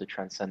be able to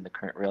transcend the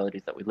current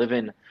realities that we live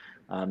in.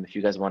 If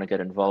you guys want to get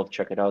involved,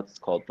 check it out. It's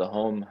called The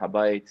Home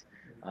Habayit,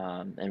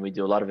 and we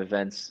do a lot of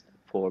events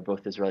for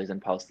both Israelis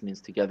and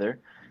Palestinians together.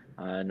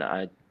 And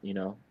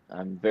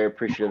I'm very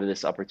appreciative of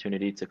this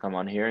opportunity to come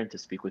on here and to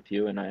speak with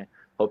you. And I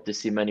hope to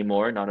see many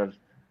more, not of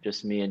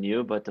just me and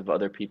you, but of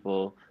other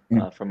people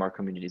from our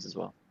communities as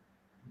well.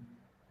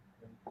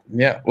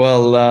 Yeah,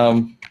 well,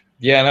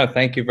 no,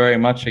 thank you very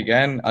much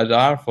again,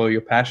 Adar, for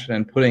your passion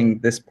in putting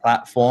this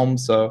platform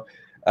so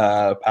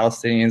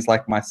Palestinians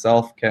like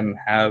myself can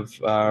have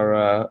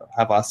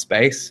our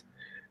space,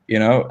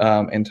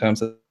 in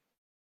terms of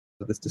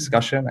this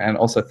discussion. And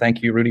also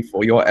thank you, Rudy,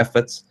 for your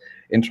efforts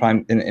in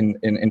trying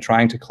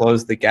to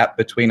close the gap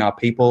between our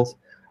peoples.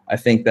 I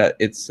think that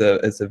it's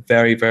a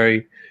very,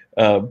 very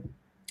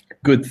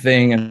good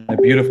thing and a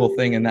beautiful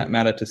thing in that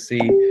matter to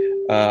see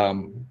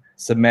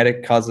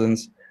Semitic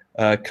cousins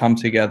come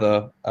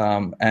together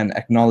and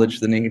acknowledge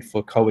the need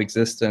for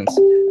coexistence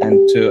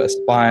and to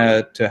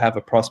aspire to have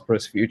a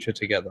prosperous future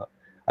together.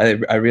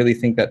 I really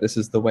think that this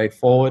is the way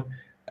forward,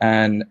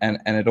 and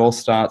it all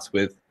starts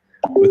with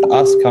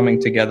us coming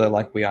together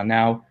like we are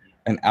now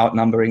and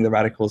outnumbering the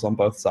radicals on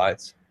both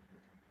sides.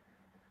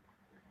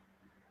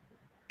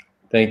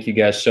 Thank you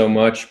guys so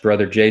much,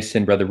 Brother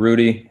Jason, Brother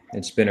Rudy.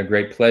 It's been a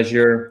great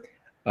pleasure.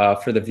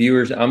 For the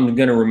viewers, I'm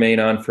going to remain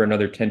on for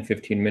another 10,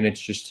 15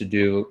 minutes just to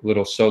do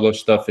little solo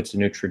stuff. It's a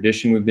new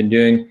tradition we've been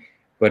doing.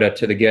 But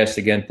to the guests,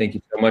 again, thank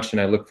you so much, and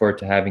I look forward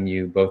to having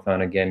you both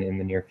on again in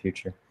the near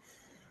future.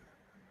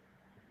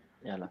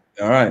 Yeah.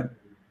 All right.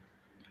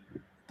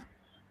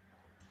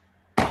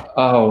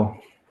 Oh,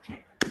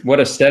 what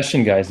a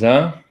session, guys,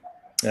 huh?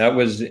 That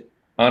was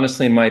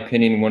honestly, in my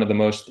opinion, one of the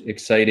most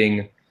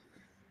exciting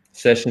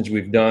sessions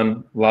we've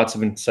done. Lots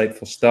of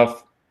insightful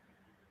stuff.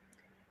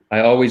 I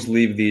always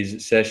leave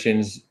these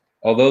sessions,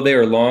 although they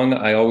are long,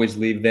 I always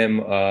leave them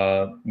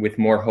with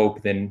more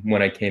hope than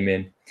when I came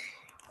in.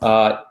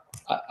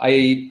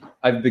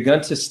 I've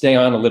begun to stay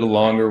on a little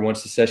longer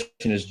once the session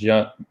is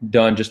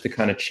done, just to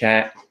kind of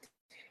chat.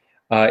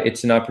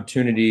 It's an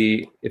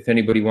opportunity if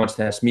anybody wants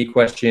to ask me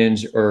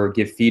questions or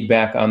give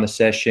feedback on the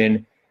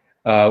session.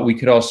 We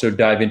could also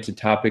dive into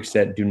topics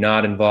that do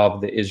not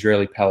involve the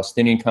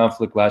Israeli-Palestinian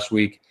conflict. Last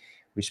week,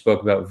 we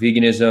spoke about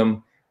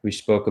veganism. We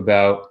spoke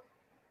about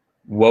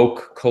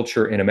woke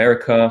culture in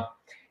America.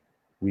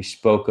 We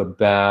spoke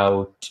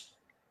about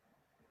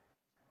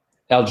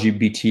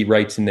LGBT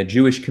rights in the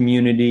Jewish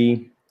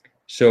community.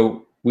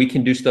 So we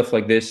can do stuff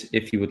like this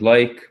if you would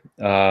like.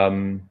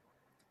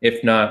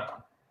 If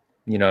not,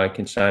 I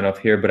can sign off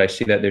here, but I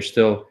see that there's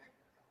still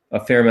a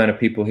fair amount of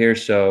people here.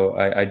 So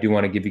I do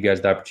want to give you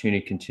guys the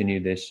opportunity to continue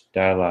this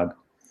dialogue.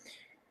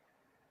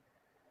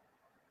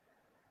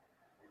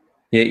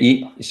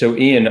 Yeah, so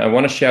Ian, I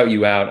want to shout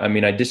you out. I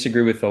mean, I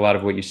disagree with a lot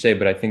of what you say,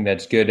 but I think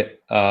that's good.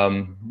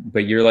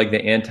 But you're like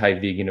the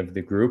anti-vegan of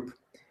the group.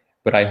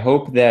 But I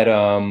hope that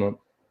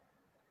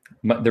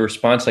the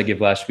response I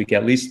gave last week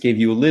at least gave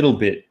you a little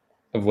bit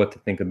of what to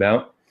think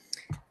about.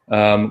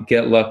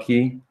 Get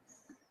lucky.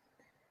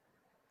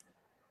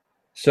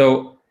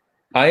 So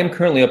I am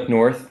currently up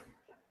north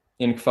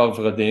in Kfar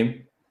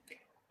Vradim.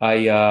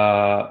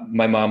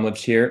 My mom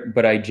lives here,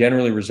 but I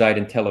generally reside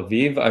in Tel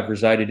Aviv. I've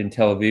resided in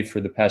Tel Aviv for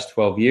the past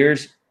 12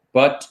 years,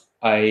 but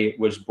I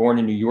was born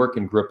in New York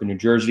and grew up in New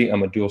Jersey.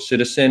 I'm a dual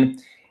citizen.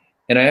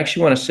 And I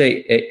actually want to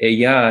say,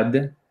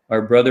 Eyad,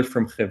 our brother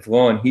from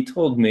Hebron, he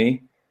told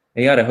me,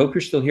 Eyad, I hope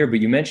you're still here, but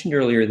you mentioned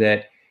earlier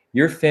that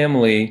your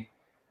family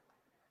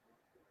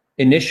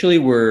initially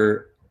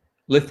were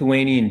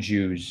Lithuanian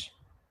Jews.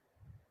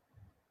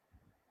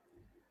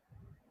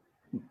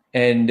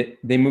 And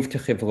they moved to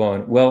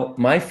Hebron. Well,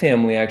 my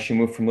family actually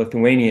moved from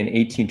Lithuania in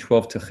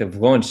 1812 to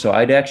Hebron, so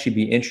I'd actually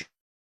be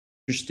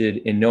interested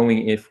in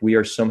knowing if we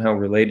are somehow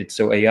related.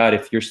 So Eyad,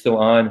 if you're still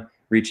on,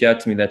 reach out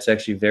to me. That's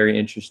actually very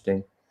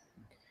interesting.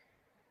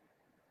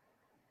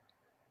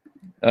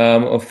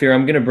 Ophir,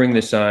 I'm going to bring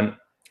this on.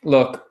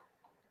 Look,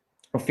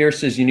 Ophir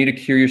says you need to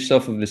cure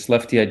yourself of this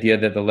lefty idea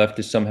that the left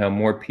is somehow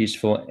more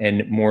peaceful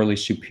and morally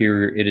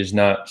superior. It is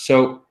not.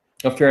 So,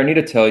 Ophir, I need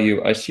to tell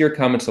you, I see your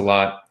comments a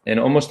lot, and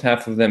almost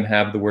half of them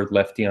have the word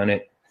lefty on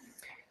it.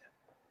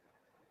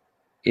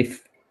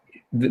 If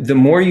the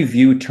more you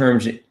view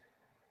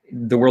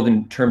the world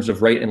in terms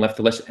of right and left,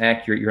 the less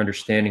accurate your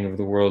understanding of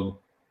the world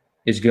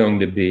is going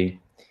to be.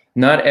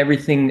 Not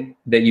everything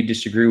that you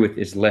disagree with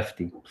is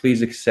lefty.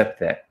 Please accept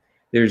that.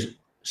 There's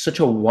such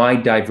a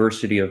wide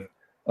diversity of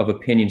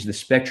opinions. The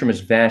spectrum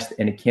is vast,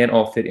 and it can't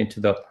all fit into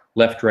the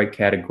left-right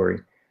category.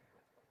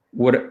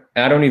 What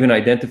I don't even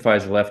identify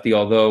as a lefty,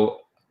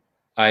 although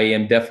I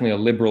am definitely a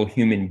liberal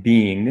human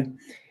being.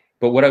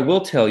 But what I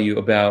will tell you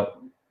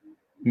about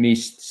me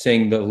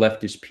saying the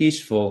left is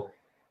peaceful,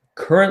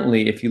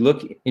 currently, if you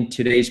look in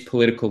today's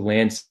political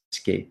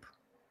landscape,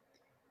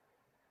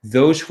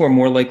 those who are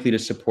more likely to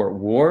support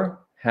war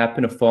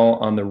happen to fall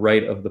on the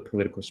right of the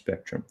political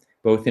spectrum,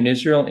 both in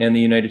Israel and the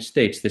United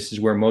States. This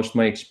is where most of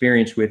my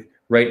experience with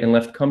right and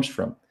left comes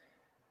from.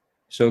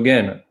 So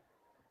again,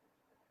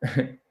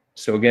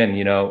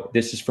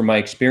 this is from my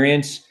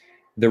experience.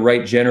 The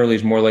right generally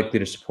is more likely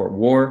to support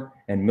war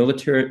and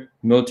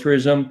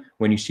militarism.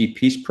 When you see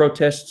peace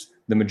protests,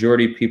 the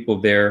majority of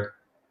people there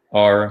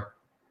are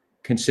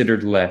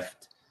considered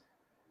left.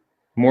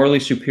 Morally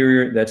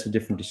superior, that's a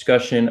different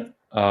discussion.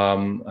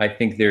 I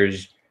think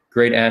there's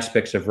great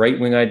aspects of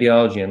right-wing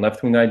ideology and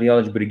left-wing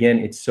ideology, but again,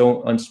 it's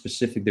so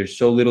unspecific. There's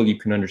so little you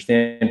can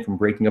understand from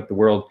breaking up the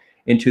world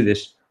into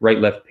this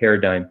right-left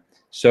paradigm.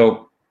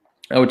 So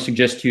I would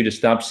suggest to you to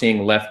stop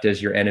seeing left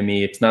as your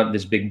enemy. It's not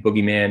this big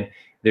boogeyman.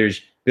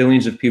 There's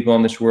billions of people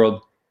in this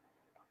world.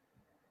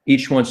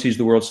 Each one sees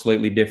the world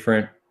slightly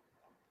different.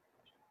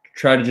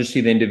 Try to just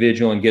see the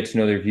individual and get to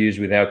know their views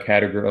without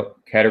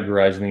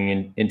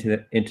categorizing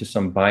into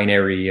some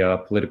binary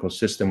political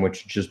system,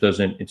 which just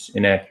doesn't, it's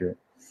inaccurate.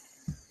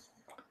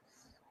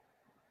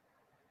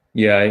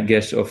 Yeah, I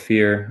guess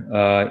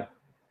Ophir,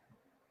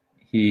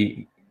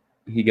 he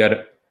got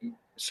it.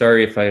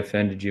 Sorry if I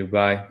offended you.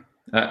 Bye.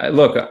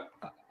 Look,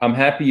 I'm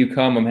happy you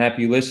come. I'm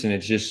happy you listen.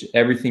 It's just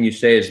everything you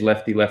say is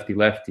lefty, lefty,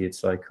 lefty.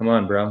 It's like, come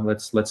on, bro.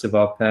 Let's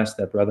evolve past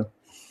that, brother.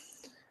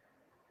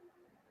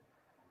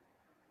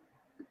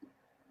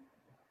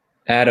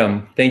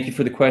 Adam, thank you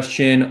for the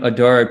question.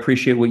 Adar, I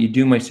appreciate what you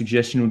do. My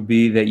suggestion would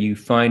be that you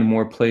find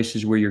more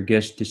places where your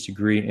guests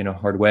disagree in a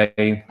hard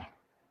way.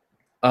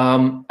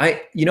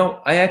 I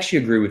actually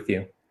agree with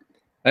you.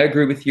 I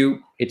agree with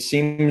you. It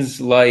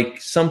seems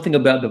like something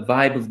about the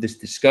vibe of this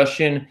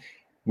discussion.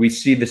 We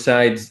see the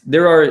sides.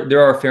 There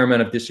are a fair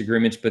amount of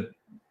disagreements, but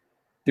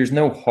there's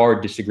no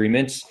hard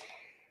disagreements.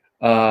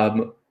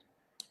 In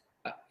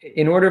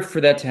order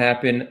for that to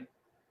happen,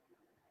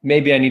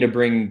 maybe I need to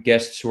bring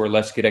guests who are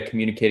less good at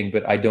communicating,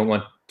 but I don't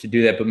want to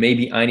do that, but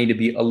maybe I need to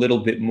be a little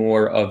bit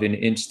more of an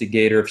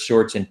instigator of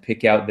sorts and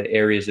pick out the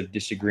areas of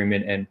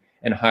disagreement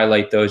and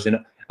highlight those.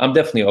 And I'm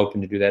definitely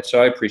open to do that.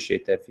 So I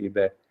appreciate that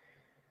feedback.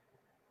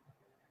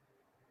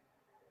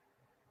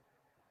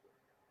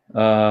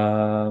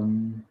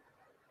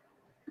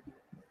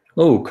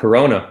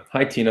 Corona.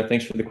 Hi, Tina.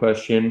 Thanks for the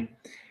question.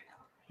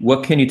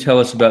 What can you tell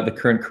us about the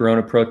current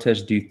Corona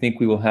protest? Do you think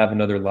we will have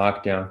another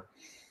lockdown?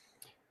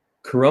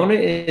 Corona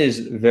is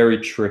very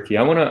tricky.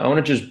 I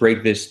wanna just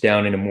break this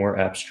down in a more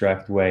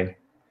abstract way.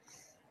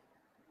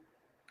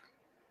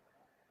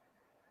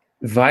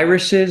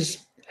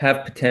 Viruses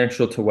have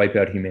potential to wipe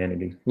out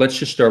humanity. Let's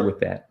just start with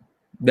that.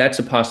 That's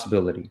a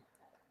possibility.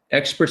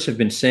 Experts have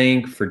been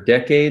saying for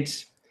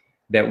decades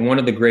that one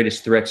of the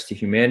greatest threats to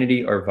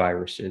humanity are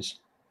viruses.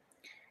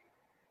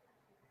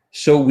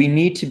 So we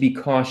need to be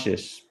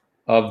cautious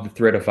of the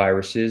threat of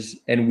viruses,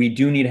 and we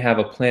do need to have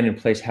a plan in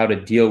place how to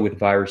deal with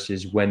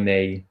viruses when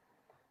they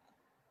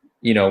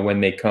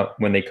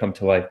come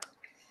to life.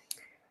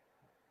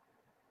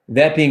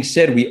 That being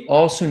said, we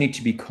also need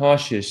to be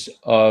cautious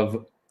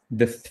of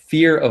the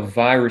fear of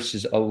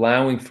viruses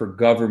allowing for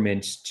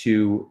governments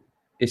to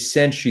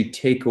essentially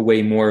take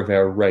away more of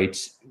our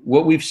rights.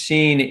 What we've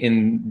seen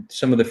in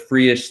some of the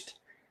freest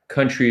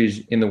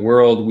countries in the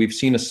world, we've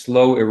seen a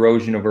slow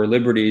erosion of our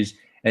liberties,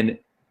 and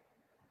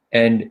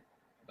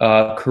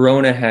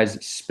Corona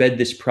has sped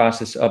this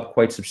process up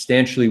quite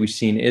substantially. We've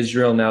seen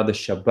Israel now, the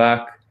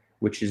Shabak,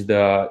 which is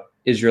the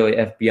Israeli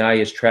FBI,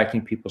 is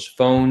tracking people's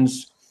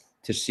phones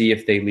to see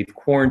if they leave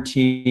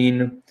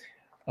quarantine.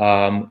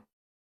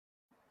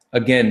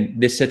 Again,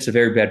 this sets a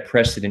very bad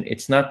precedent.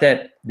 It's not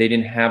that they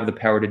didn't have the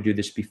power to do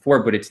this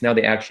before, but it's now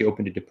they actually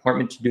opened a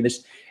department to do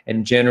this.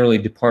 And generally,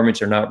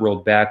 departments are not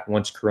rolled back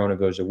once Corona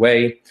goes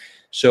away.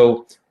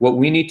 So what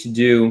we need to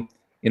do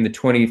in the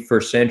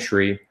 21st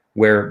century,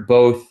 where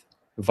both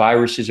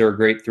viruses are a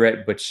great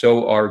threat, but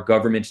so are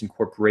governments and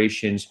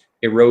corporations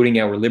eroding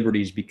our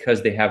liberties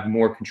because they have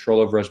more control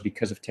over us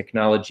because of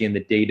technology and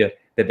the data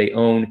that they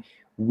own,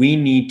 we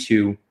need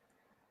to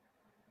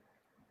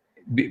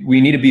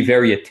be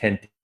very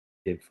attentive.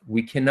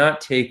 We cannot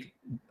take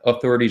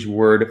authorities'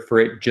 word for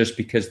it just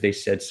because they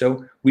said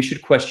so. We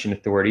should question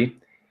authority.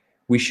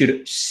 We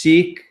should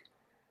seek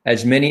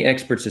as many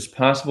experts as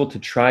possible to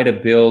try to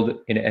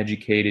build an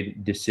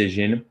educated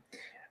decision.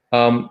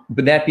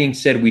 But that being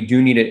said, we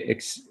do need to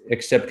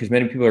accept, because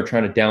many people are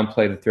trying to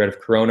downplay the threat of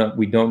Corona.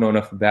 We don't know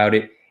enough about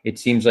it. It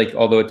seems like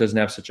although it doesn't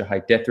have such a high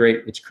death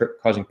rate, it's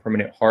causing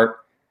permanent heart,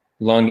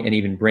 lung, and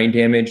even brain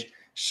damage.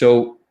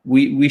 So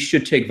we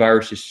should take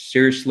viruses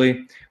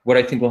seriously. What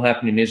I think will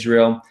happen in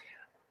Israel.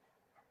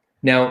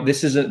 Now,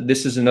 this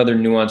is another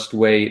nuanced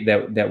way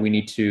that we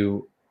need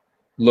to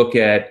look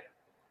at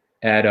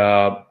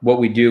what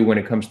we do when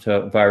it comes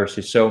to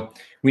viruses. So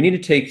we need to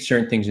take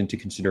certain things into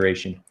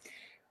consideration.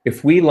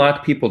 If we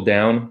lock people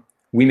down,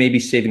 we may be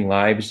saving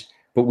lives,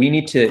 but we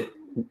need to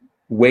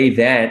weigh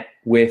that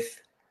with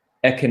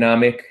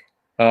the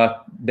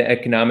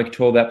economic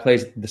toll that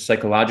plays, the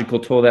psychological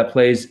toll that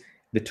plays,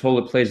 the toll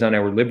it plays on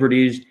our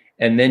liberties,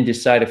 and then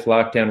decide if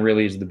lockdown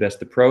really is the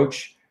best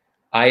approach.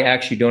 I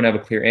actually don't have a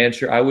clear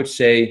answer. I would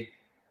say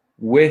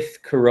with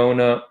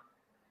Corona,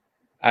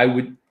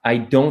 I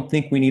don't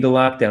think we need a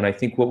lockdown. I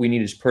think what we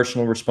need is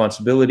personal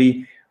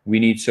responsibility. We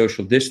need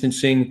social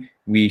distancing.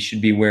 We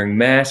should be wearing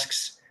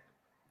masks.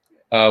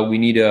 We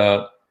need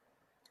to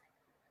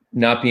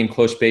not be in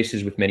close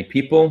spaces with many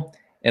people.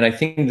 And I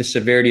think the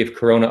severity of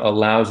Corona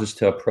allows us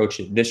to approach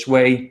it this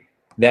way.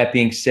 That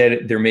being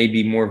said, there may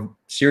be more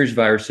serious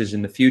viruses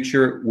in the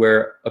future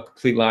where a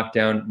complete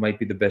lockdown might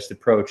be the best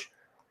approach.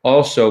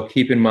 Also,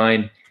 keep in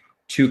mind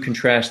two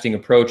contrasting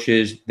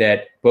approaches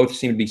that both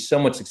seem to be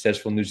somewhat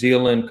successful. New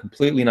Zealand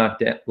completely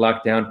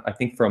locked down. I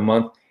think for a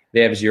month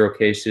they have 0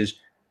 cases.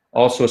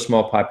 Also a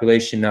small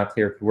population, not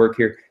clear if it could work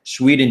here.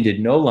 Sweden did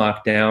no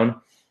lockdown.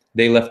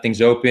 They left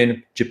things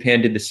open.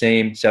 Japan did the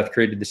same. South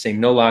Korea did the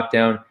same. No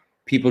lockdown.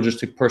 People just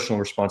took personal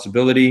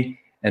responsibility,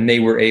 and they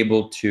were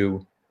able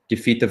to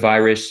defeat the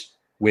virus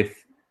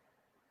with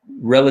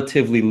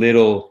relatively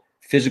little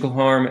physical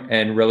harm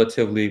and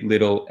relatively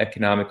little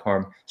economic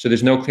harm. So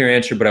there's no clear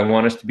answer, but I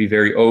want us to be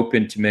very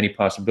open to many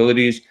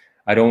possibilities.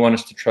 I don't want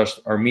us to trust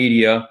our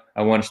media.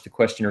 I want us to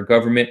question our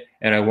government,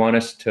 and I want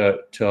us to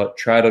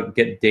try to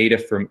get data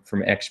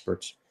from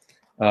experts.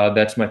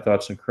 That's my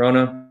thoughts on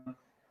Corona.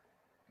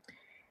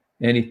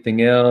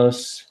 Anything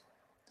else?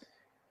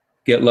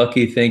 Get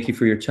lucky. Thank you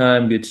for your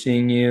time. Good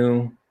seeing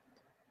you.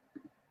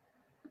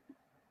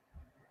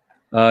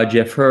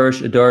 Jeff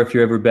Hirsch, Adar, if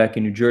you're ever back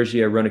in New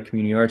Jersey, I run a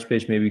community art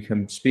space. Maybe you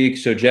come speak.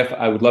 So Jeff,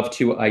 I would love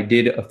to. I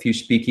did a few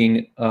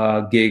speaking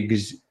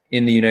gigs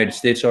in the United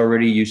States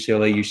already,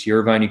 UCLA, UC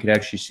Irvine. You could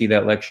actually see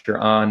that lecture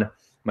on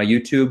my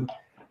YouTube.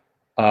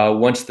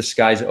 Once the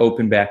skies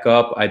open back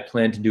up, I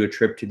plan to do a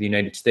trip to the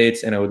United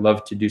States, and I would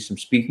love to do some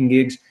speaking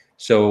gigs.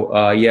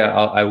 So yeah,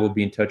 I will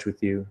be in touch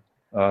with you.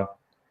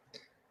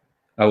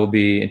 I will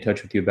be in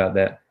touch with you about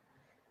that.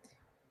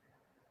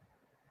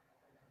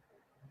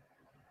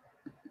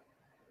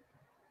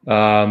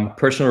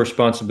 Personal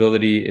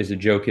responsibility is a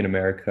joke in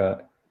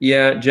America.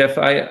 Yeah, Jeff,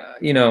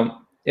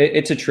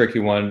 it's a tricky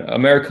one.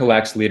 America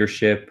lacks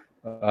leadership.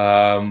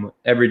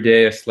 Every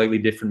day, a slightly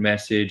different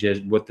message as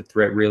what the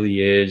threat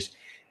really is.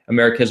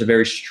 America has a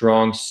very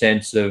strong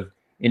sense of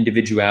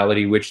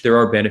individuality, which there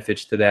are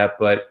benefits to that.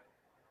 But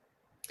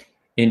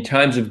in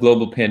times of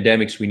global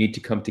pandemics, we need to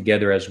come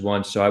together as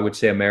one. So I would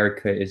say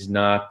America is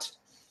not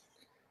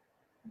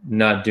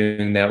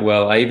doing that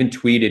well. I even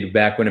tweeted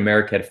back when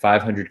America had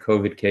 500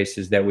 COVID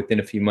cases that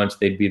within a few months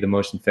they'd be the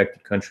most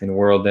infected country in the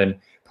world. And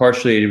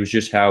partially it was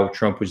just how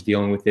Trump was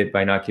dealing with it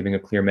by not giving a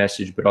clear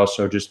message, but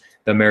also just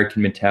the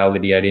American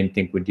mentality I didn't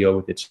think would deal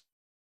with it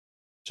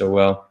so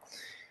well.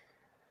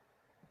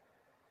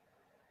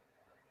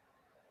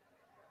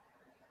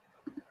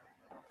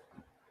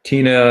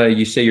 Tina,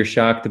 you say you're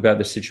shocked about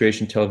the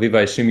situation in Tel Aviv.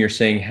 I assume you're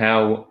saying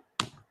how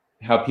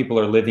people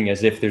are living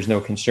as if there's no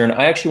concern.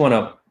 I actually want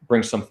to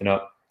bring something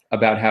up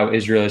about how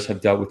Israelis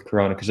have dealt with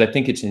Corona, because I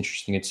think it's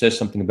interesting. It says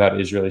something about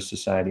Israeli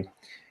society.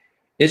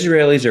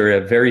 Israelis are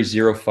a very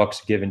zero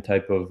fucks given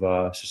type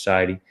of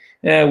society.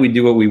 Yeah, we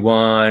do what we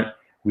want.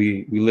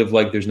 We live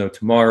like there's no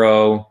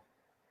tomorrow.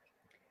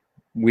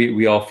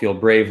 We all feel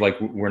brave, like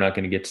we're not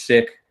going to get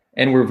sick.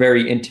 And we're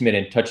very intimate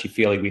and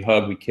touchy-feely. We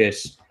hug, we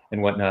kiss,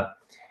 and whatnot.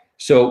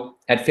 So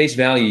at face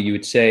value, you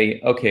would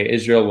say, okay,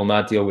 Israel will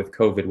not deal with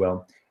COVID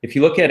well. If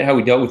you look at how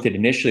we dealt with it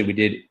initially, we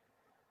did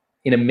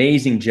an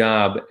amazing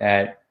job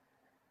at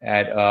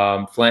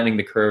flattening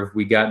the curve.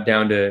 We got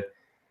down to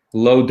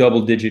low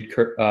double-digit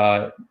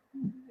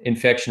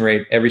infection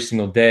rate every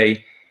single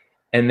day,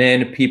 and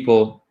then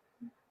people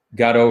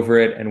got over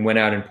it and went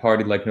out and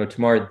partied like no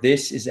tomorrow.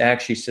 This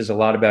actually says a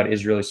lot about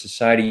Israeli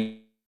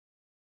society.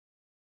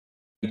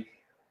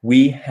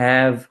 We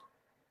have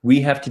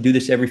to do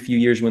this every few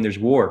years when there's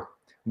war.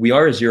 We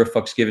are a zero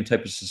fucks given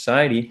type of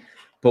society,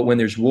 but when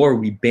there's war,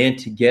 we band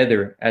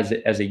together as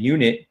a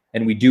unit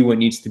and we do what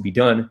needs to be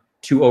done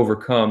to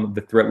overcome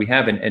the threat we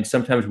have. And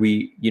sometimes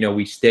we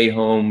stay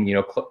home,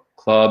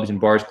 clubs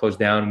and bars close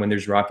down when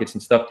there's rockets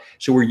and stuff.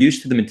 So we're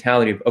used to the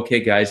mentality of, okay,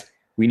 guys,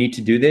 we need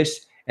to do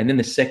this. And then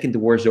the second the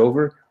war's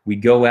over, we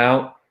go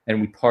out and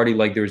we party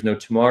like there was no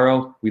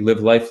tomorrow. We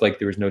live life like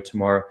there was no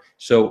tomorrow.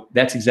 So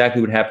that's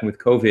exactly what happened with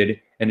COVID.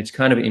 And it's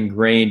kind of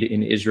ingrained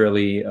in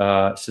Israeli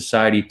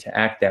society to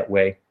act that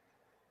way.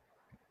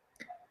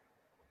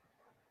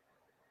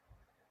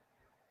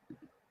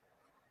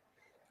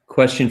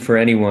 Question for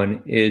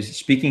anyone: is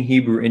speaking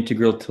Hebrew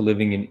integral to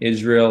living in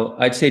Israel?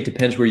 I'd say it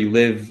depends where you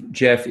live,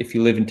 Jeff. If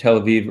you live in Tel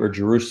Aviv or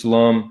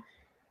Jerusalem,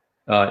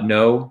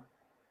 no.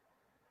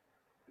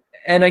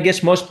 And I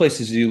guess most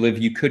places you live,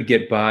 you could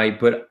get by,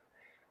 but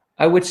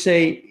I would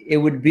say it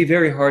would be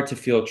very hard to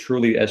feel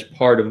truly as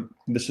part of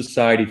the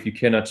society if you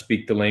cannot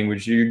speak the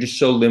language. You're just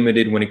so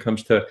limited when it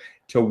comes to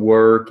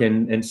work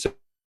and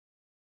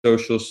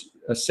social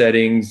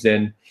settings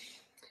and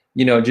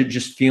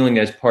just feeling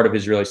as part of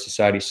Israeli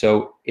society.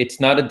 So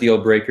it's not a deal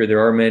breaker.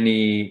 There are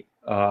many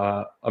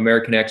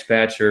American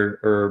expats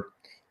or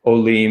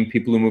Olim,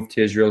 people who move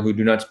to Israel who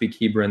do not speak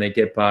Hebrew and they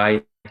get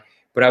by.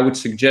 But I would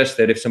suggest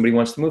that if somebody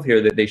wants to move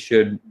here, that they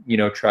should,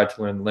 try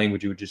to learn the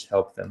language. It would just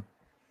help them.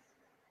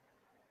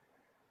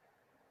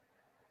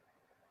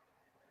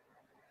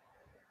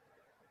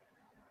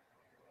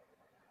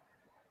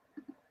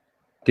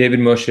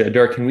 David Moshe,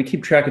 Adar, can we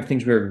keep track of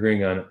things we're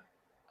agreeing on?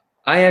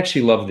 I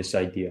actually love this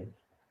idea.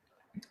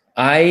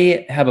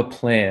 I have a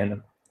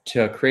plan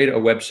to create a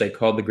website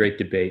called The Great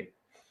Debate,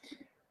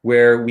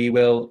 where we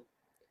will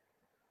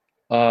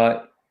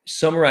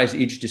summarize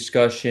each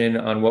discussion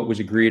on what was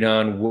agreed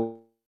on,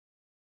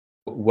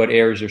 what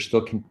areas are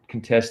still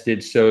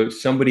contested. So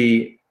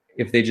somebody,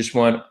 if they just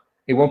want,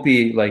 it won't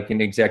be like an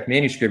exact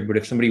manuscript, but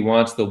if somebody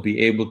wants, they'll be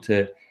able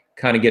to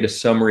kind of get a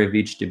summary of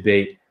each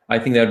debate. I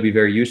think that would be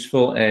very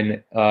useful,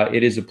 and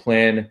it is a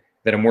plan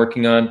that I'm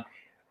working on.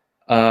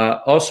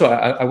 Also,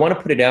 I want to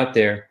put it out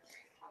there.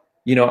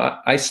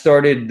 I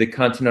started the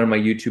content on my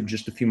YouTube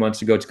just a few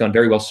months ago. It's gone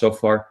very well so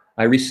far.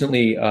 I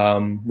recently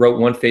wrote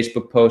one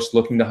Facebook post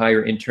looking to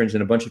hire interns,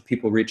 and a bunch of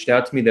people reached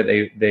out to me that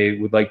they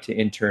would like to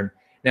intern.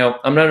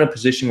 Now, I'm not in a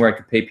position where I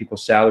could pay people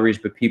salaries,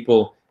 but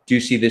people do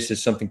see this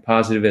as something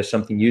positive, as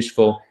something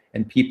useful,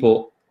 and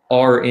people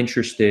are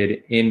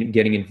interested in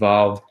getting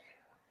involved.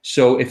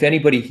 So if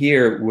anybody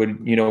here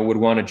would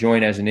want to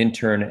join as an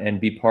intern and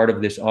be part of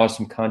this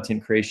awesome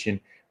content creation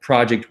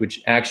project,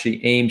 which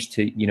actually aims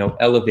to,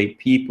 elevate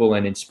people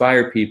and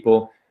inspire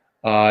people,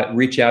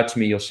 reach out to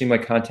me. You'll see my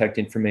contact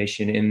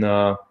information in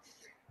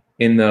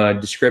the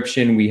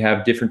description. We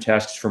have different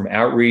tasks from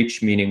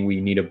outreach, meaning we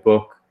need a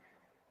book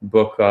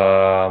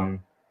the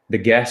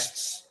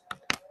guests.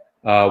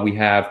 We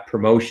have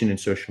promotion and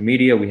social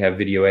media. We have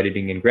video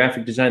editing and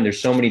graphic design.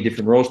 There's so many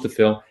different roles to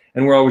fill,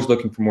 and we're always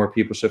looking for more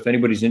people. So if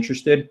anybody's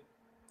interested,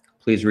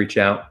 please reach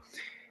out.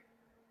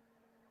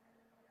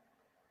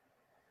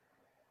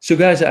 So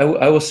guys, I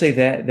will say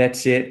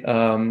that's it.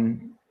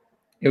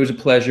 It was a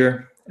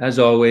pleasure, as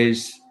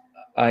always.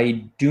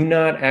 I do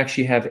not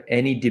actually have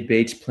any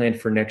debates planned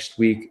for next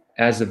week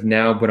as of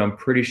now, but I'm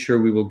pretty sure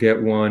we will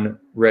get one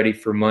ready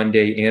for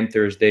Monday and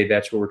Thursday.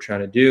 That's what we're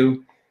trying to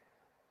do.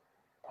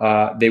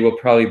 They will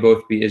probably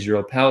both be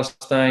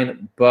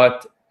Israel-Palestine,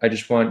 but I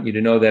just want you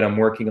to know that I'm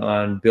working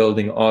on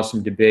building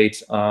awesome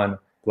debates on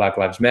Black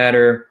Lives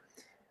Matter,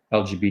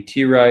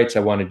 LGBT rights.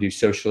 I want to do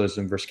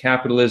socialism versus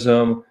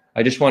capitalism.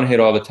 I just want to hit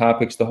all the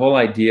topics. The whole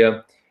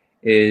idea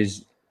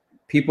is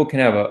people can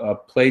have a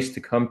place to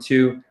come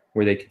to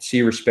where they can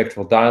see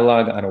respectful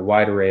dialogue on a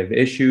wide array of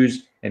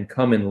issues and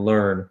come and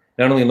learn.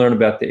 Not only learn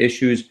about the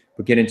issues,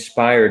 but get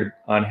inspired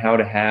on how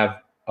to have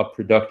a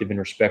productive and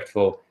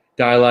respectful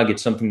dialogue.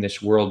 It's something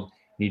this world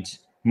needs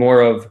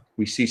more of.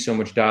 We see so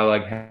much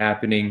dialogue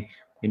happening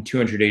in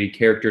 280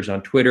 characters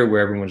on Twitter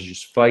where everyone's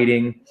just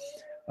fighting.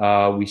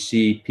 We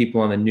see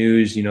people on the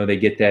news, they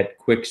get that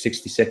quick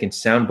 60-second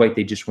soundbite.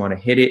 They just want to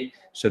hit it.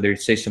 So they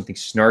say something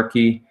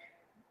snarky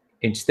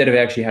instead of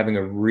actually having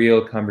a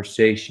real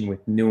conversation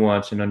with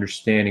nuance and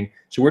understanding.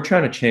 So we're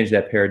trying to change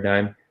that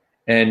paradigm.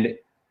 And,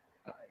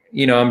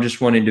 I'm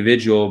just one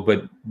individual,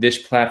 but this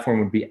platform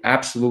would be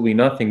absolutely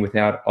nothing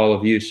without all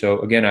of you. So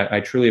again, I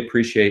truly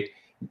appreciate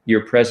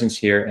your presence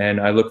here, and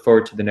I look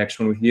forward to the next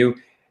one with you.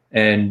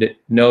 And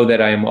know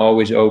that I am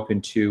always open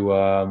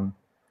to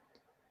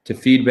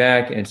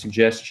feedback and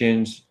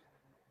suggestions.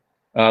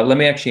 Let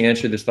me actually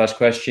answer this last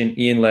question.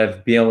 Ian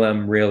Lev,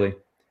 BLM, really.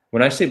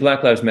 When I say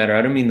Black Lives Matter,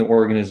 I don't mean the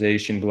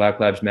organization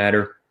Black Lives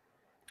Matter,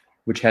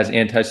 which has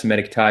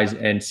anti-Semitic ties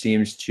and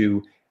seems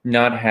to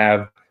not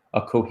have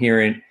a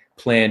coherent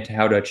plan to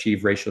how to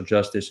achieve racial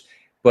justice.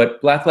 But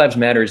Black Lives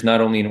Matter is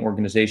not only an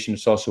organization,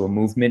 it's also a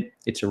movement.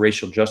 It's a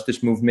racial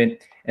justice movement.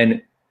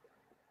 And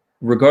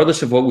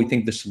regardless of what we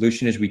think the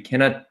solution is, we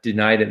cannot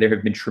deny that there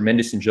have been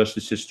tremendous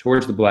injustices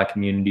towards the Black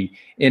community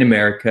in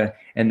America,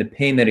 and the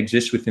pain that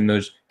exists within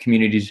those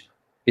communities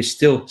is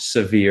still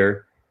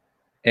severe.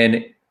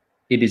 And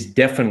it is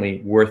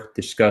definitely worth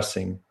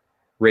discussing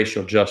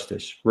racial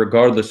justice,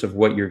 regardless of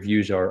what your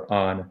views are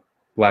on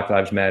Black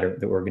Lives Matter,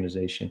 the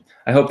organization.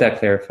 I hope that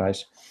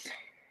clarifies.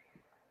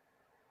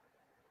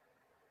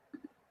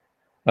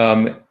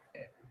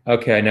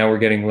 Okay, now we're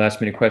getting last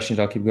minute questions.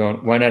 I'll keep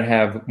going. Why not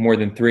have more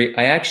than 3?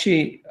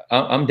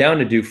 I'm down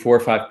to do 4 or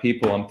 5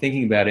 people. I'm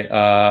thinking about it.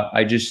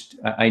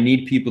 I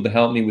need people to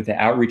help me with the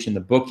outreach and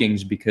the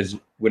bookings, because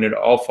when it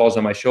all falls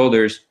on my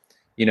shoulders,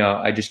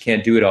 I just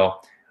can't do it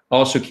all.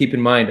 Also, keep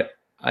in mind,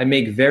 I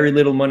make very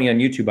little money on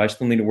YouTube. I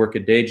still need to work a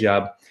day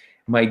job.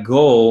 My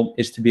goal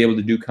is to be able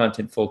to do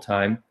content full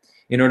time.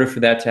 In order for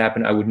that to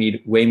happen, I would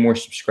need way more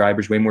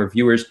subscribers, way more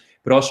viewers,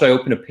 but also I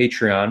opened a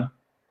Patreon,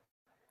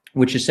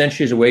 which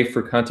essentially is a way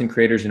for content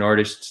creators and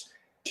artists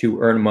to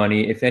earn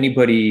money. If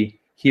anybody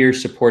here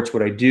supports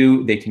what I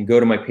do, they can go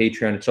to my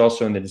Patreon. It's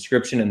also in the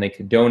description, and they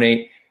can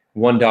donate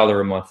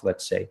 $1 a month,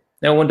 let's say.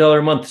 Now, $1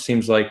 a month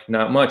seems like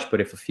not much,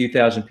 but if a few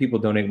thousand people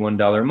donate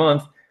 $1 a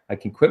month, I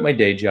can quit my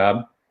day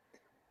job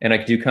and I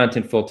can do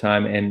content full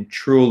time and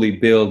truly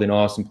build an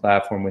awesome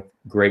platform with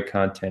great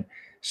content.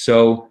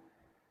 So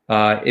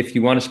if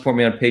you want to support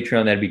me on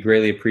Patreon, that'd be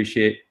greatly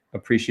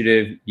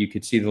appreciative. You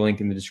could see the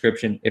link in the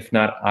description. If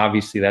not,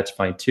 obviously that's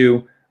fine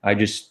too. I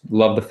just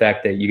love the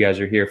fact that you guys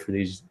are here for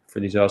these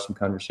awesome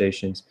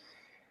conversations.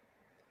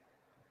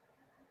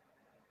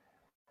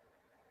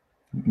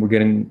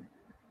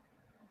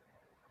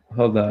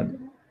 Hold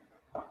on.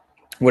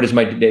 What is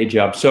my day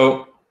job?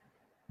 So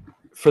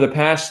for the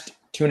past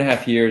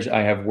 2.5 years, I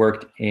have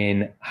worked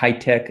in high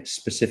tech,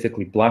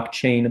 specifically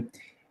blockchain,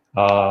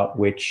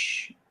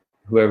 which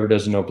whoever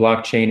doesn't know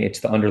blockchain,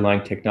 it's the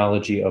underlying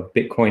technology of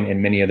Bitcoin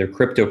and many other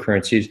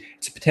cryptocurrencies.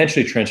 It's a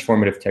potentially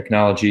transformative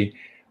technology.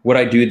 What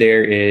I do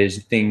there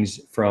is things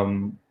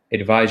from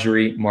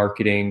advisory,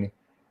 marketing,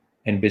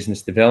 and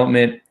business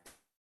development.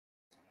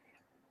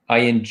 I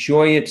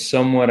enjoy it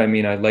somewhat. I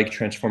mean, I like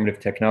transformative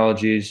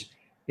technologies.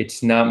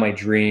 It's not my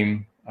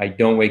dream. I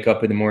don't wake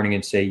up in the morning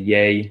and say,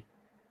 yay,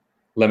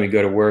 let me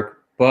go to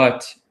work.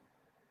 But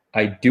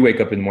I do wake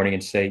up in the morning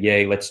and say,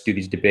 yay, let's do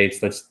these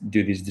debates, let's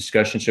do these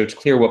discussions. So it's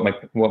clear what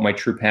my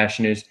true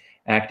passion is: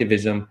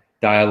 activism,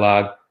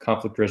 dialogue,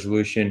 conflict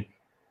resolution.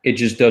 It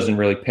just doesn't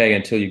really pay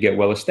until you get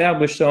well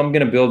established. So I'm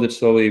going to build it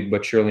slowly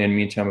but surely. In the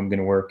meantime, I'm going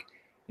to work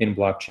in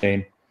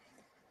blockchain.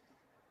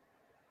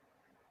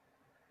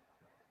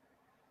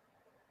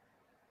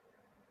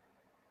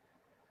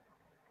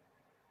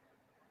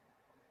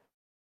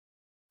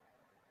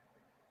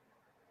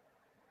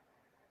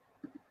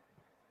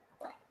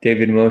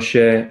 David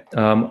Moshe,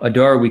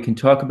 Adar, we can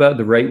talk about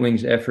the right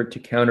wing's effort to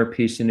counter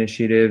peace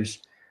initiatives.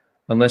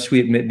 Unless we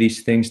admit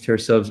these things to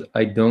ourselves,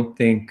 I don't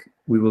think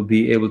we will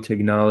be able to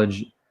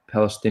acknowledge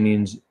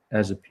Palestinians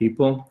as a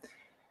people.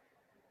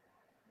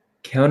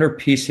 Counter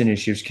peace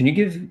initiatives. Can you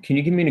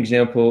give me an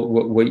example?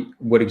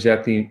 What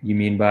exactly you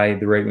mean by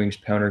the right wing's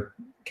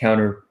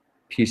counter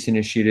peace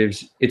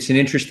initiatives? It's an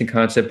interesting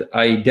concept.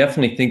 I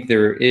definitely think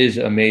there is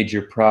a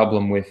major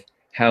problem with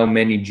how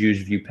many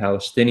Jews view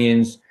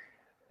Palestinians.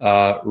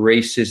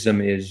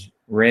 Racism is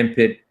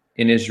rampant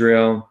in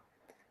Israel.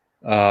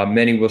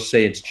 Many will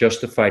say it's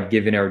justified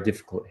given our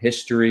difficult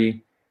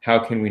history. How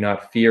can we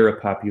not fear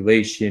a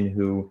population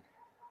who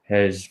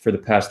has, for the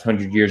past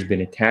 100 years,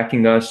 been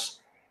attacking us?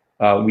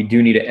 We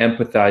do need to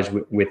empathize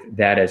with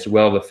that as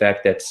well. The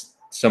fact that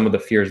some of the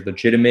fear is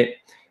legitimate,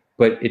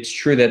 but it's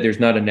true that there's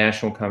not a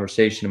national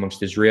conversation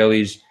amongst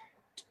Israelis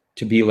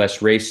to be less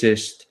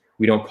racist.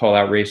 We don't call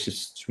out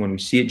racists when we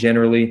see it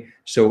generally.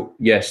 So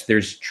yes,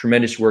 there's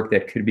tremendous work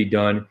that could be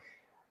done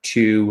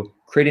to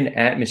create an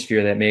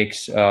atmosphere that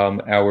makes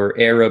our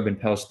Arab and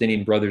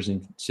Palestinian brothers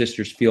and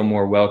sisters feel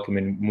more welcome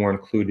and more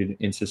included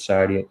in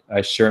society.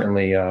 I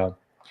certainly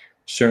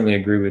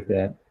agree with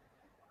that.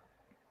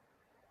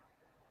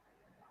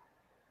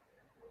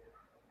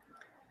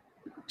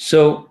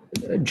 So,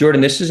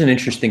 Jordan, this is an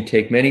interesting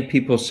take. Many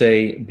people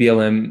say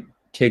BLM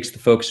takes the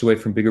focus away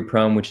from bigger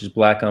problem, which is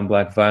black on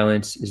black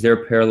violence. Is there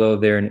a parallel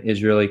there in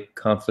Israeli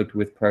conflict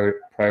with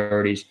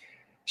priorities?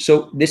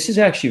 So this is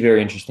actually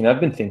very interesting. I've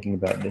been thinking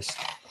about this.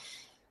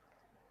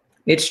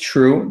 It's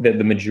true that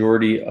the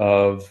majority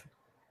of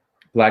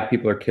black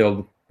people are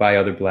killed by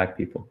other black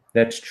people.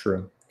 That's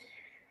true.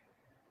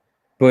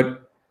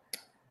 But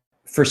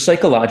for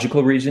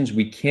psychological reasons,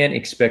 we can't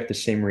expect the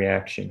same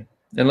reaction.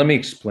 And let me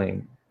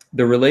explain.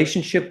 The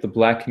relationship the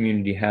black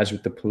community has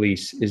with the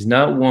police is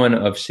not one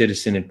of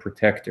citizen and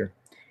protector.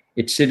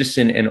 It's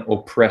citizen and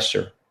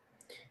oppressor.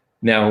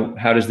 Now,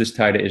 how does this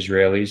tie to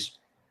Israelis?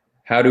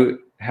 How does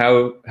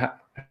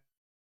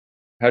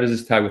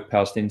this tie with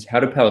Palestinians? How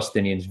do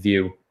Palestinians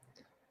view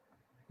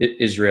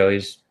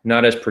Israelis?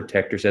 Not as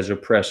protectors, as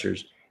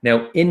oppressors.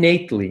 Now,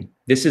 innately,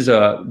 this is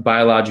a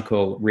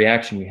biological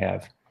reaction we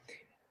have.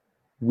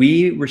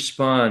 We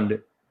respond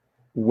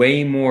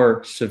way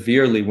more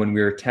severely when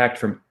we're attacked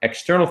from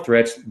external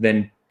threats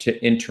than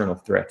to internal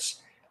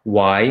threats.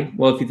 Why?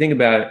 Well, if you think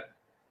about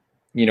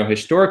it,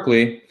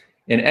 historically,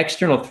 an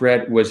external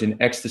threat was an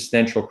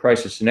existential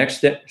crisis. An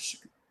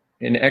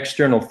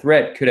external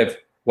threat could have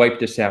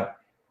wiped us out.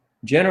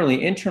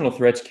 Generally, internal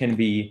threats can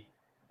be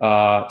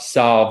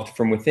solved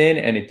from within,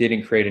 and it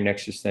didn't create an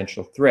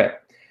existential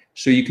threat.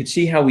 So you could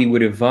see how we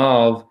would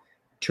evolve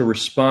to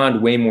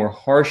respond way more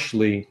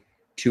harshly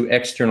to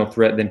external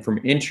threat than from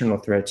internal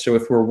threat. So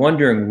if we're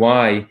wondering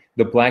why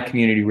the black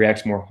community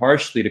reacts more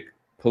harshly to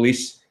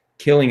police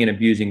killing and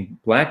abusing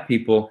black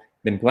people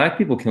than black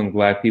people killing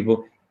black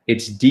people,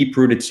 it's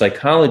deep-rooted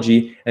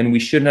psychology, and we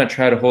should not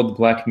try to hold the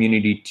black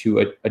community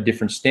to a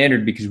different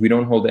standard, because we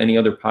don't hold any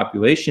other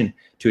population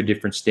to a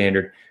different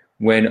standard.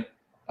 When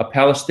a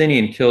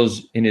Palestinian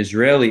kills an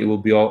Israeli, it will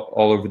be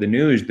all over the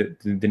news.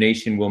 The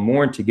nation will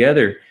mourn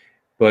together.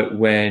 But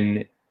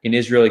when an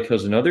Israeli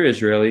kills another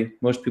Israeli,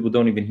 most people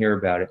don't even hear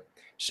about it.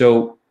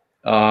 So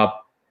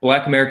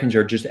black Americans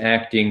are just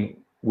acting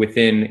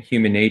within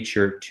human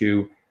nature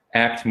to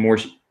react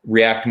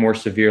more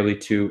severely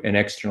to an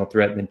external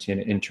threat than to an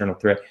internal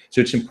threat.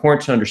 So it's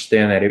important to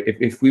understand that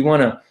if we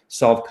want to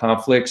solve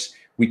conflicts,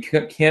 we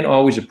can't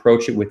always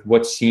approach it with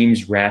what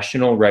seems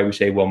rational, right? We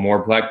say, well,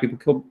 more black people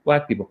kill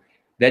black people.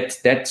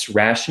 That's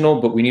rational,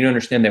 but we need to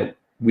understand that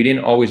we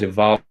didn't always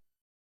evolve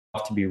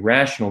to be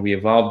rational. We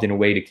evolved in a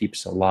way to keep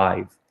us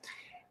alive.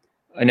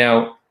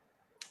 Now,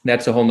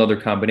 that's a whole nother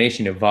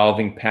combination,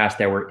 evolving past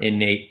our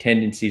innate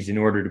tendencies in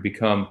order to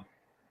become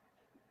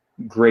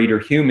greater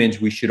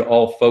humans. We should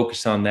all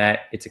focus on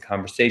that. It's a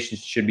conversation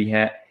that should be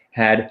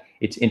had.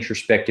 It's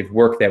introspective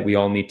work that we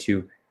all need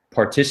to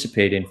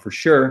participate in for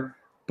sure,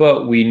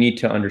 but we need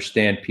to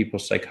understand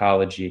people's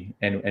psychology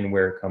and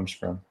where it comes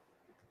from.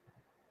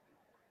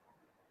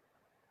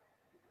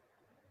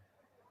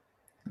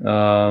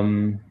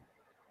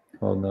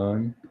 Hold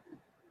on.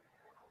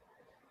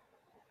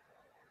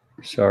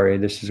 Sorry,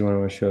 this is what I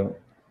want to show.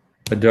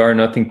 Adar,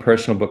 nothing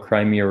personal but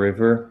Crimea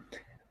River.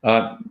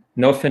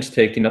 No offense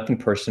taken, nothing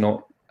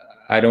personal.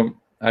 I don't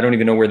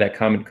even know where that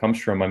comment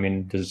comes from. I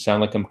mean, does it sound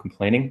like I'm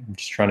complaining? I'm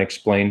just trying to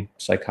explain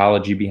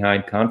psychology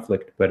behind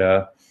conflict,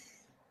 but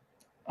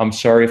I'm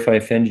sorry if I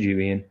offended you,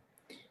 Ian.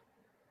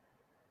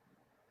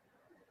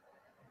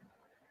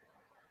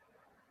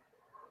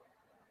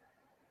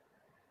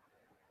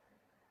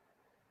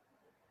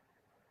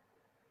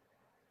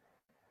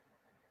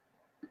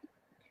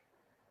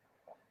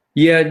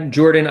 Yeah,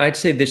 Jordan, I'd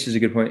say this is a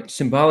good point.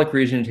 Symbolic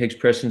reasoning takes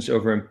precedence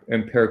over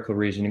empirical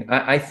reasoning.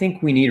 I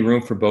think we need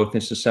room for both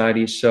in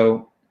society.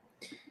 So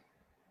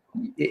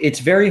it's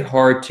very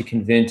hard to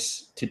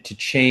convince, to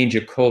change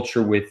a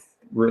culture with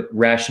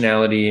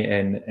rationality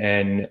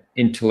and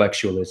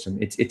intellectualism.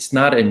 It's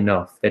not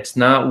enough. That's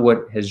not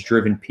what has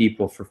driven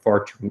people for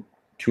far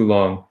too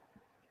long.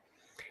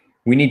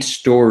 We need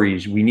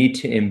stories. We need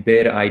to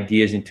embed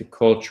ideas into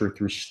culture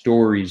through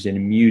stories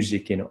and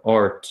music and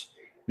art.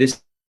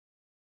 This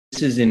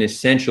is an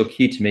essential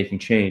key to making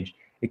change.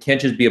 It can't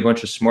just be a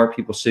bunch of smart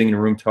people sitting in a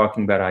room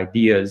talking about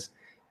ideas,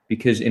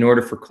 because in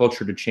order for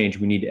culture to change,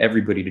 we need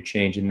everybody to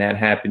change, and that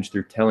happens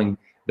through telling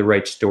the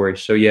right story.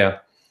 So yeah,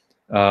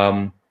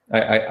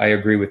 I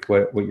agree with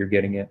what you're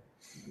getting at.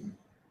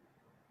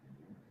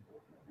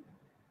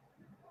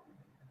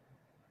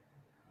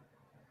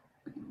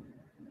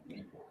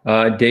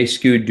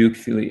 Daysku Duke,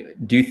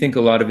 do you think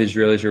a lot of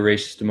Israelis are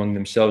racist among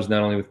themselves,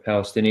 not only with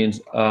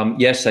Palestinians?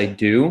 Yes, I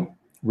do.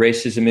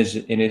 Racism is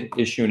an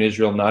issue in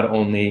Israel, not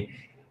only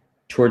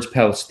towards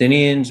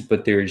Palestinians,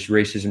 but there's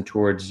racism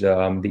towards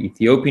the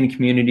Ethiopian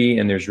community,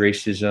 and there's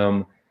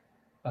racism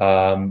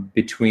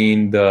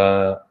between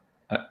the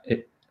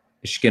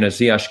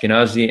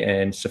Ashkenazi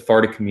and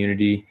Sephardic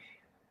community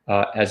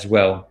as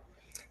well.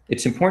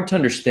 It's important to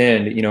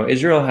understand,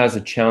 Israel has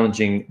a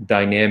challenging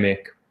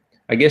dynamic,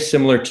 I guess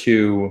similar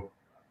to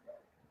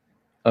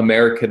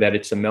America, that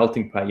it's a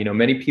melting pot.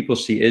 Many people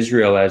see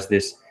Israel as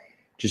this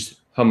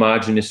just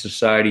homogenous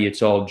society.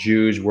 It's all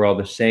Jews. We're all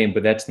the same,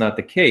 but that's not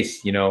the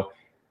case.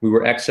 We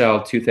were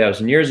exiled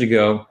 2,000 years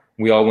ago.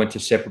 We all went to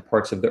separate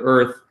parts of the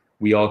earth.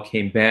 We all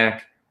came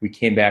back. We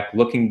came back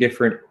looking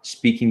different,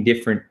 speaking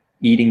different,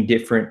 eating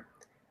different.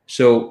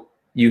 So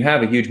you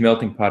have a huge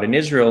melting pot in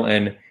Israel,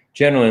 and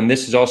generally, and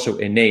this is also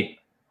innate.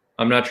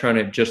 I'm not trying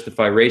to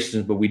justify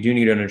racism, but we do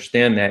need to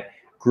understand that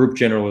group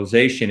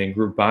generalization and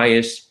group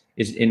bias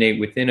is innate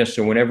within us.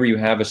 So whenever you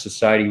have a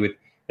society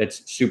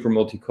that's super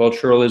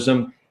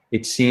multiculturalism,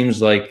 it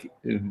seems like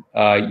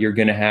you're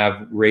going to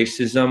have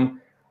racism.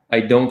 I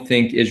don't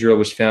think Israel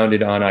was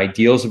founded on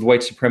ideals of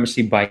white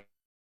supremacy by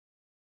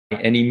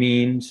any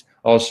means.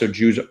 Also,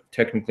 Jews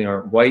technically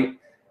aren't white,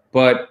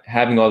 but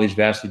having all these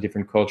vastly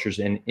different cultures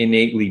and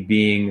innately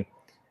being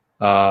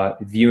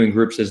viewing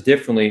groups as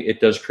differently, it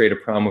does create a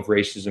problem of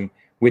racism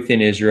within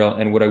Israel.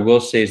 And what I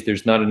will say is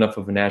there's not enough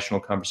of a national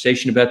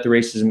conversation about the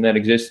racism that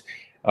exists.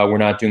 We're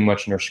not doing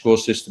much in our school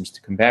systems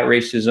to combat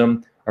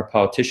racism. Our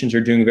politicians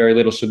are doing very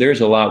little. So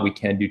there's a lot we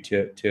can do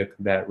to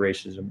combat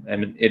racism,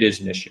 and it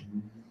is an issue.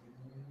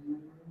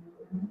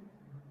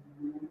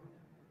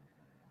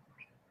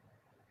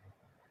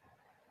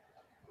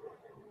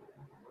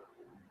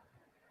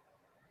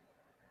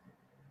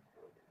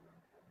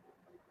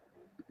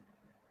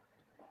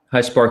 Hi,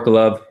 Sparkle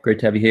Love. Great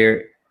to have you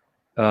here.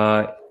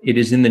 It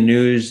is in the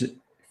news.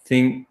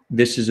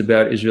 This is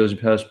about Israel's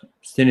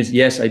Palestinians.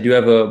 Yes, I do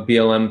have a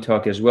BLM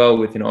talk as well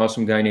with an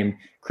awesome guy named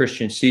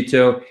Christian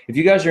Cito. If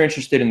you guys are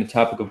interested in the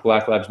topic of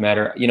Black Lives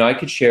Matter, I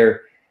could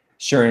share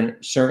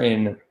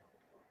certain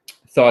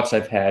thoughts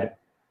I've had.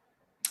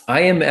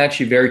 I am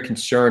actually very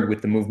concerned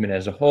with the movement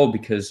as a whole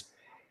because,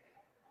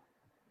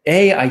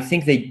 I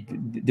think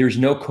there's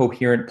no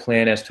coherent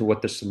plan as to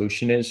what the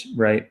solution is,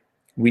 right?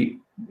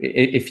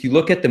 If you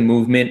look at the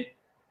movement,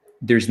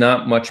 there's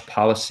not much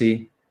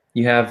policy.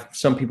 You have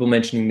some people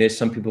mentioning this,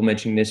 some people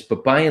mentioning this,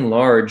 but by and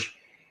large,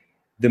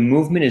 the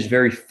movement is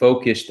very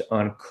focused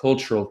on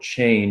cultural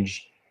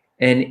change,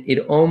 and it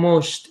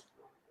almost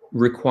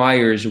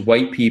requires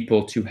white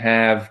people to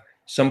have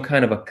some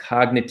kind of a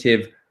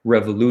cognitive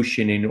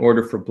revolution in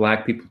order for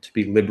Black people to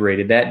be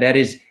liberated. That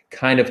is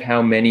kind of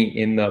how many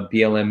in the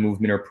BLM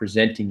movement are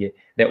presenting it,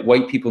 that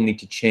white people need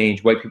to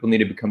change, white people need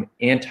to become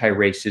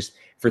anti-racist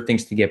for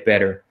things to get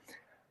better.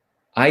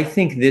 I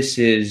think this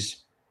is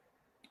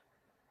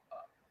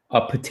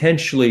a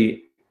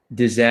potentially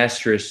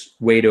disastrous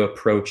way to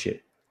approach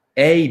it.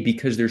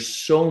 Because there's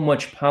so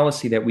much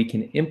policy that we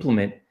can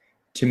implement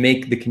to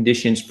make the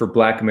conditions for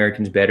Black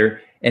Americans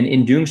better. And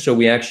in doing so,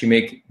 we actually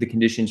make the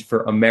conditions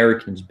for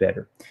Americans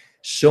better.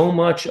 So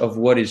much of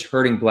what is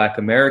hurting Black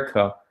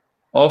America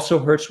also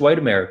hurts white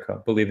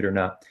America, believe it or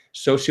not.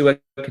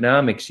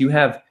 Socioeconomics, you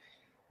have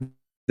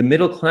the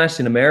middle class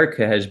in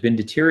America has been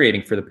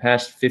deteriorating for the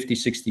past 50,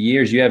 60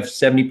 years. You have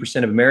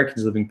 70% of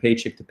Americans living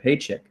paycheck to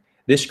paycheck.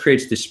 This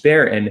creates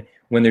despair, and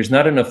when there's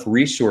not enough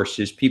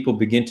resources, people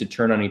begin to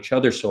turn on each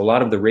other. So a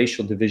lot of the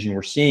racial division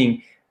we're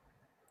seeing,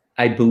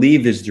 I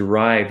believe, is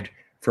derived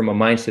from a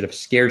mindset of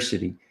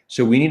scarcity.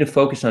 So we need to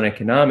focus on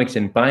economics,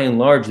 and by and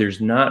large,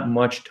 there's not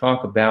much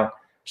talk about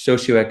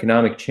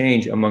socioeconomic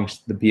change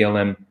amongst the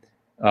BLM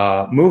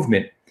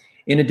movement.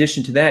 In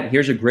addition to that,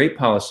 here's a great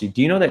policy.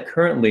 Do you know that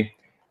currently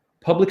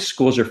public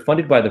schools are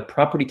funded by the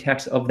property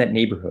tax of that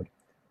neighborhood?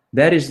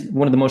 That is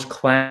one of the most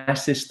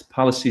classist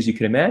policies you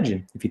can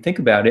imagine. If you think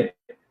about it,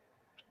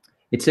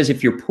 it says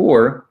if you're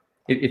poor,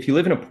 if you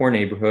live in a poor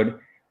neighborhood,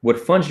 what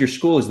funds your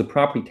school is the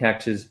property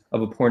taxes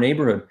of a poor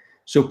neighborhood.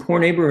 So poor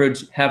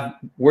neighborhoods have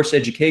worse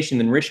education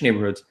than rich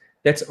neighborhoods.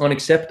 That's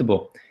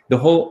unacceptable. The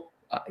whole,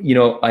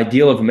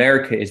 ideal of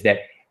America is that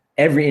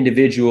every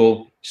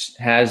individual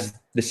has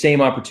the same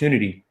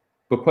opportunity.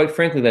 But quite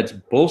frankly, that's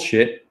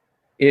bullshit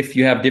if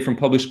you have different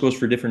public schools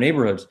for different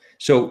neighborhoods.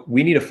 So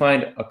we need to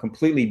find a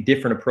completely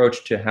different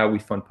approach to how we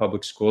fund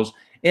public schools.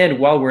 And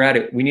while we're at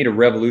it, we need to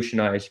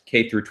revolutionize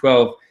K through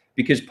 12,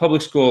 because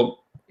public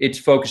school, it's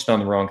focused on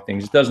the wrong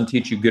things. It doesn't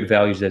teach you good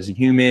values as a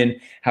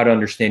human, how to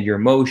understand your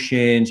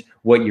emotions,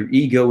 what your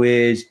ego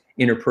is,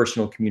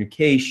 interpersonal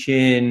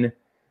communication.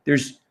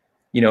 There's,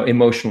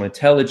 emotional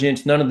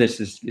intelligence. None of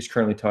this is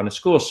currently taught in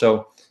school.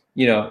 So,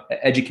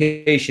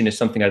 education is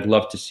something I'd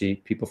love to see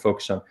people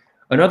focus on.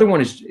 Another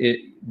one is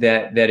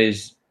that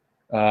is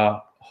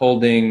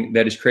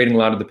creating a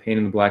lot of the pain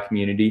in the Black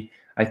community,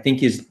 I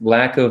think, is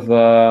lack of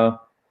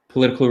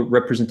political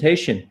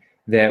representation,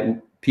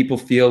 that people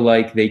feel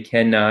like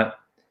that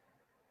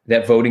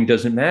voting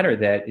doesn't matter,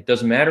 that it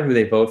doesn't matter who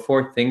they vote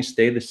for, things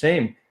stay the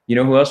same. You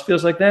know who else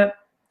feels like that?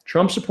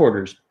 Trump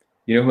supporters.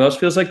 You know who else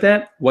feels like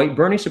that? White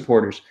Bernie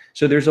supporters.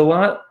 So there's a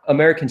lot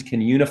Americans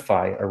can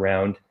unify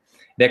around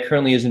that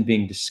currently isn't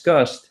being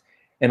discussed.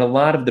 And a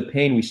lot of the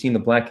pain we see in the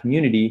Black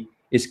community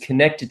is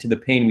connected to the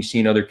pain we see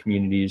in other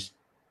communities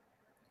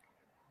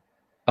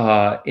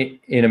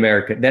in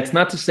America. That's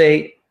not to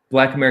say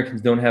Black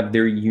Americans don't have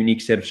their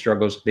unique set of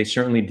struggles. They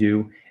certainly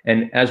do.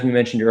 And as we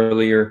mentioned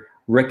earlier,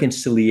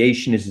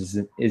 reconciliation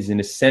is an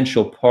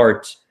essential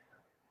part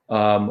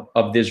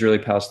of the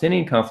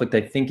Israeli-Palestinian conflict.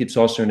 I think it's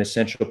also an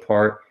essential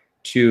part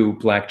to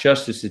Black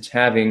justice. It's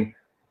having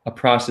a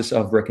process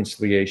of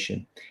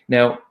reconciliation.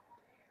 Now,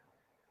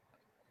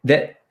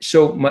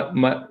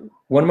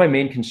 one of my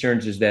main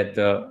concerns is that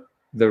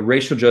the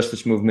racial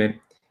justice movement,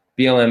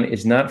 BLM,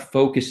 is not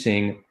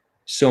focusing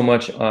so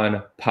much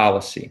on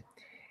policy.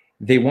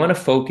 They want to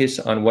focus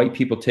on white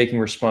people taking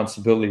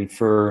responsibility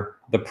for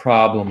the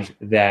problems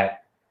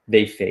that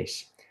they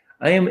face.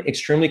 I am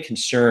extremely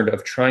concerned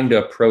of trying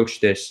to approach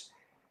this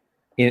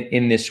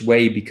in this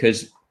way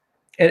because,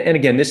 and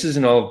again, this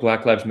isn't all of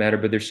Black Lives Matter,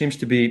 but there seems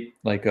to be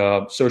like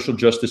a social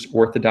justice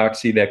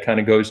orthodoxy that kind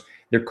of goes,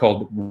 they're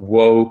called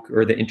woke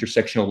or the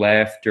intersectional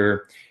left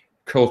or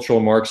cultural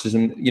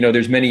Marxism.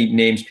 There's many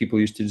names people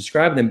use to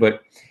describe them,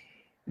 but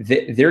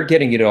they're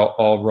getting it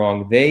all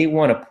wrong. They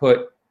want to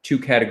put two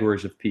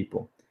categories of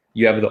people.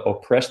 You have the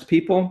oppressed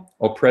people.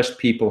 Oppressed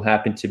people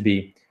happen to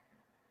be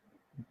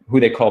who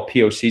they call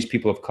POCs,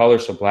 people of color,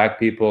 so Black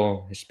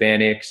people,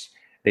 Hispanics.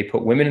 They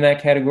put women in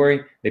that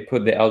category. They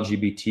put the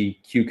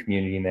LGBTQ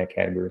community in that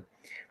category.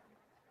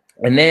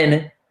 And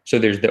then, so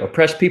there's the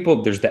oppressed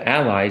people, there's the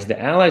allies. The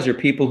allies are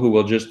people who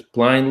will just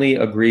blindly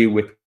agree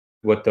with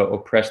what the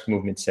oppressed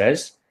movement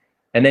says.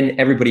 And then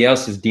everybody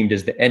else is deemed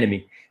as the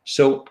enemy.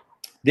 So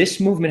this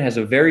movement has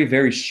a very,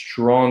 very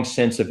strong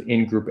sense of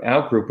in-group,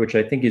 out-group, which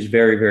I think is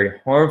very, very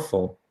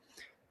harmful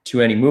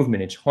to any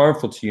movement. It's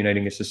harmful to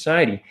uniting a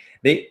society.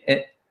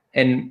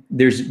 And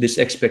there's this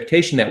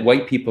expectation that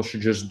white people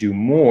should just do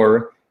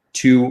more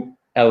to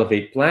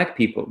elevate Black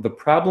people. The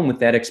problem with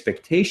that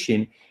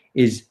expectation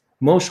is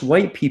most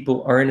white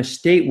people are in a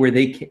state where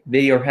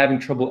they are having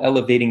trouble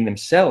elevating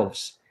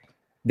themselves.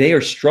 They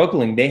are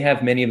struggling. They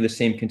have many of the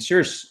same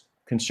concerns,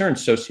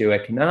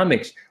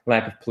 socioeconomics,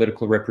 lack of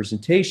political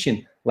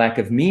representation, lack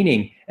of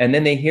meaning. And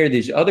then they hear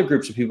these other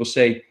groups of people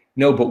say,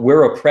 no, but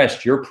we're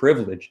oppressed, you're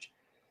privileged.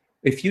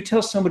 If you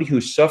tell somebody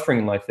who's suffering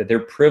in life that they're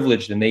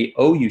privileged and they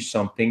owe you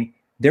something,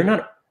 they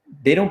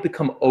don't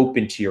become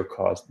open to your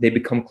cause. They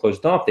become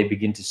closed off. They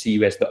begin to see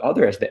you as the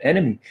other, as the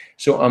enemy.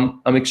 So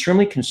I'm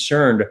extremely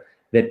concerned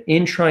that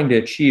in trying to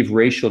achieve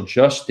racial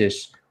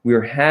justice, we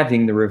are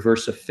having the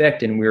reverse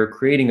effect and we are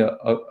creating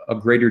a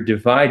greater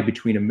divide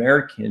between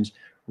Americans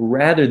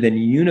rather than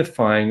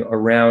unifying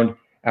around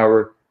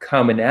our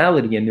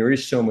commonality. And there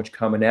is so much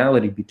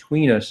commonality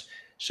between us.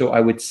 So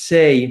I would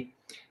say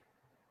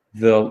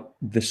the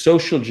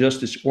social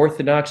justice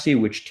orthodoxy,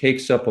 which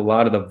takes up a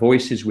lot of the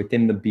voices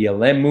within the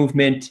BLM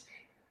movement,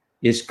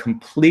 is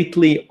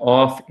completely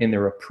off in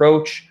their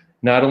approach.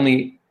 Not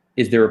only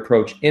is their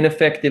approach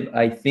ineffective,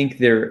 I think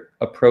their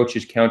approach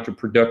is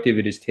counterproductive.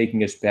 It is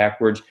taking us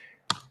backwards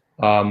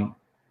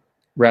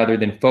rather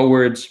than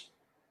forwards.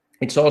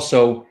 It's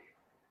also,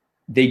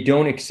 they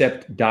don't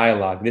accept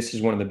dialogue. This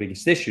is one of the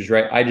biggest issues,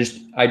 right? I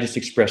just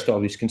expressed all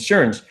these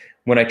concerns.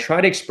 When I try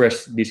to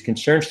express these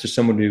concerns to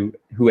someone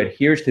who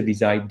adheres to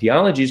these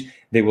ideologies,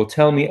 they will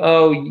tell me,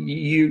 "Oh,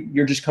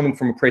 you're just coming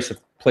from a place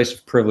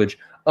of privilege.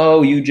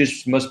 Oh, you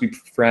just must be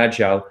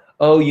fragile.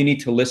 Oh, you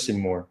need to listen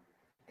more."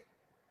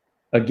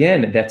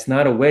 Again, that's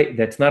not a way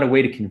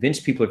to convince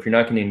people if you're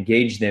not going to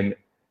engage them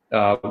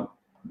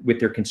with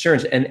their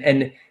concerns.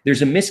 And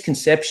there's a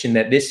misconception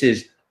that this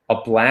is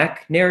a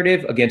Black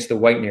narrative against the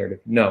white narrative.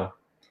 No.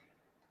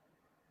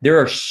 There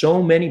are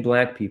so many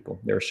Black people,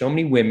 there are so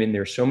many women,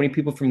 there are so many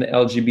people from the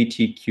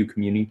LGBTQ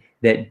community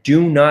that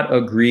do not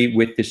agree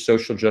with this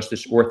social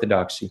justice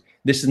orthodoxy.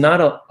 This is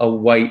not a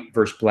white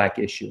versus Black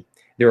issue.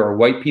 There are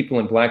white people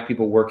and Black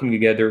people working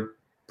together,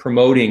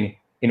 promoting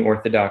an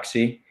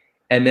orthodoxy.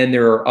 And then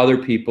there are other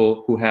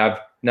people who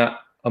have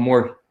not a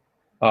more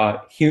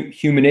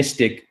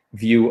humanistic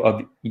view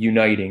of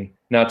uniting,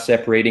 not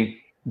separating.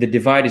 The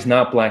divide is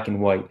not black and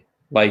white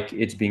like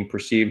it's being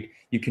perceived.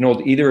 You can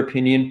hold either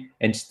opinion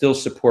and still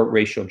support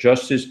racial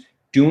justice.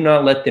 Do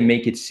not let them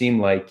make it seem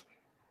like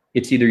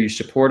it's either you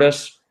support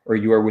us or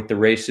you are with the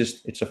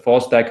racist. It's a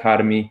false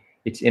dichotomy.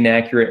 It's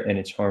inaccurate and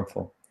it's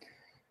harmful.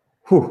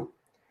 Whew.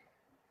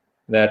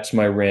 That's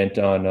my rant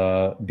on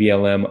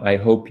BLM. I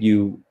hope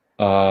you,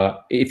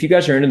 if you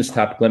guys are into this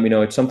topic, let me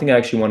know. It's something I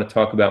actually want to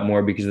talk about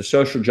more because the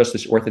social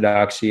justice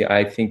orthodoxy,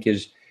 I think,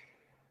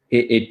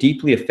 it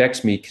deeply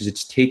affects me because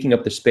it's taking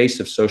up the space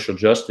of social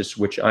justice,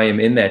 which I am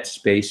in that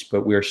space,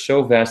 but we are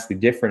so vastly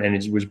different. And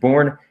it was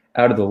born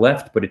out of the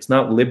left, but it's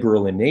not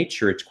liberal in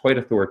nature. It's quite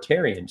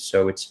authoritarian.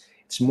 So it's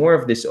more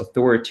of this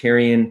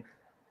authoritarian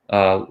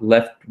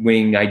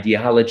left-wing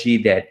ideology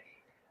that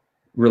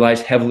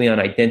relies heavily on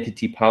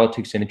identity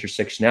politics and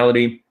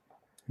intersectionality.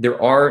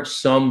 There are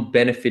some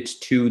benefits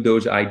to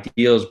those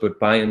ideals, but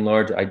by and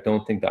large, I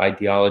don't think the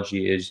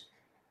ideology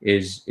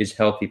is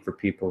healthy for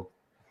people.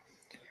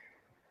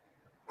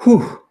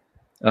 Whew.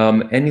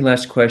 Any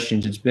last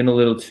questions? It's been a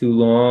little too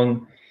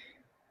long.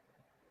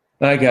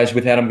 All right, guys,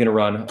 with that, I'm going to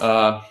run.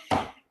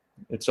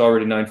 It's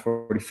already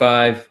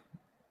 9:45.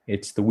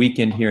 It's the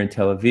weekend here in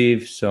Tel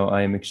Aviv, so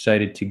I am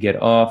excited to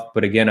get off.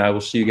 But again, I will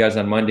see you guys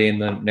on Monday in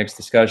the next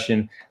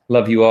discussion.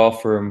 Love you all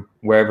from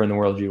wherever in the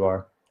world you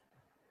are.